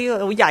啊，嗰啲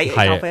好曳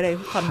就俾你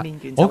訓練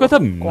完。我覺得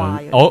唔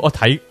乖。我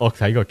睇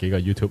過幾個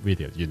YouTube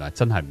video， 原來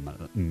真係唔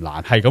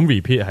難，係咁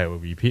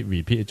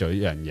repeat 做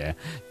一樣嘢，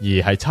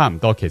而係差唔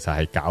多，其實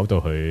係搞到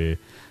佢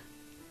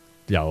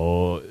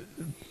有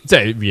即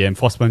係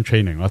reinforcement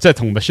training 咯，即係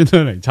同 machine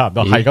learning 差唔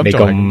多，係咁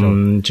做。你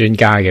咁專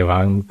家嘅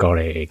話，過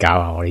嚟教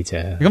下我呢隻。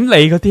咁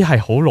你嗰啲係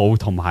好老，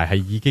同埋係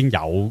已經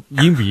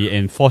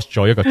reinforce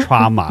咗一個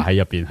trauma 喺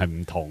入邊，係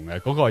唔同嘅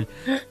嗰個。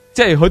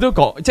即係佢都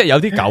講，即係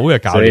有啲狗嘅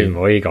教練，所以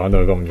唔可以講到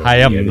咁容易。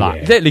係啊，唔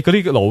難。即係你嗰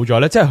啲老咗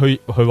咧，即係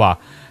佢話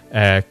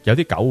有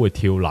啲狗會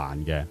跳欄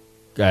嘅。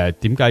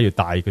點解要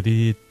戴嗰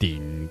啲電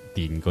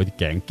嗰啲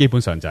頸？基本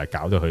上就係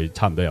搞到佢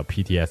差唔多有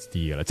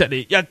PTSD 噶啦。即係你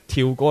一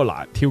跳過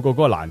嗰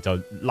個欄就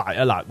辣一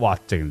辣，哇，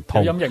淨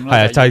痛。係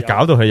啊，就係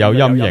搞到佢有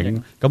陰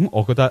影。咁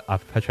我覺得阿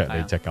Patrick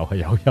你隻狗係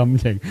有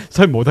陰影，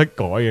所以冇得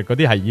改嘅。嗰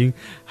啲係已經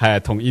係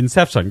同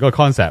Inception 嗰個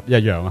concept 一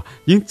樣啊，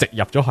已經植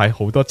入咗喺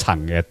好多層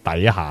嘅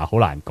底下，好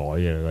難改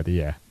嘅嗰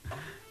啲嘢。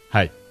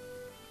係。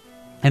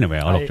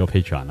Anyway， 我錄咗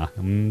Patreon 啦，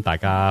咁大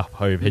家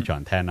去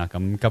Patreon 聽啦。咁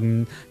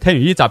聽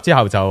完呢集之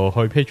後，就去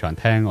Patreon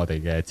聽我哋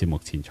嘅節目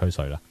前吹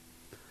水啦。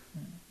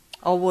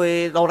我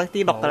會努力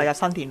啲錄噶啦，有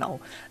新電腦。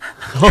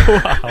好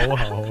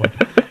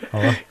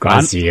啊，關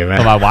事嘅咩？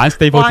同埋玩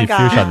Stable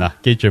Diffusion 啊，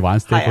記住玩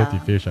Stable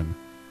Diffusion。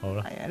好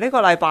啦，係啊，呢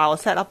個禮拜我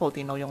set up 部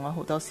電腦用咗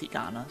好多時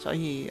間啦，所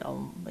以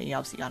我未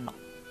有時間錄。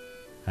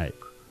係，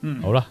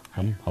好啦，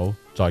咁好，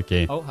再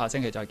見。好，下星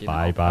期再見。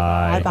拜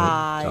拜，拜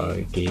拜，再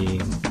見。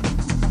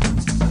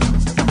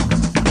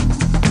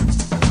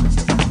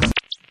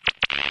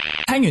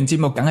聽完節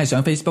目梗係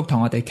上 Facebook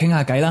同我哋傾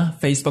下偈啦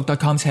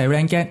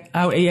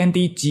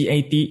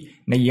 ，facebook.com/randgad，RANDGAD。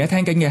你而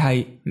家聽緊嘅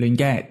係亂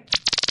gad。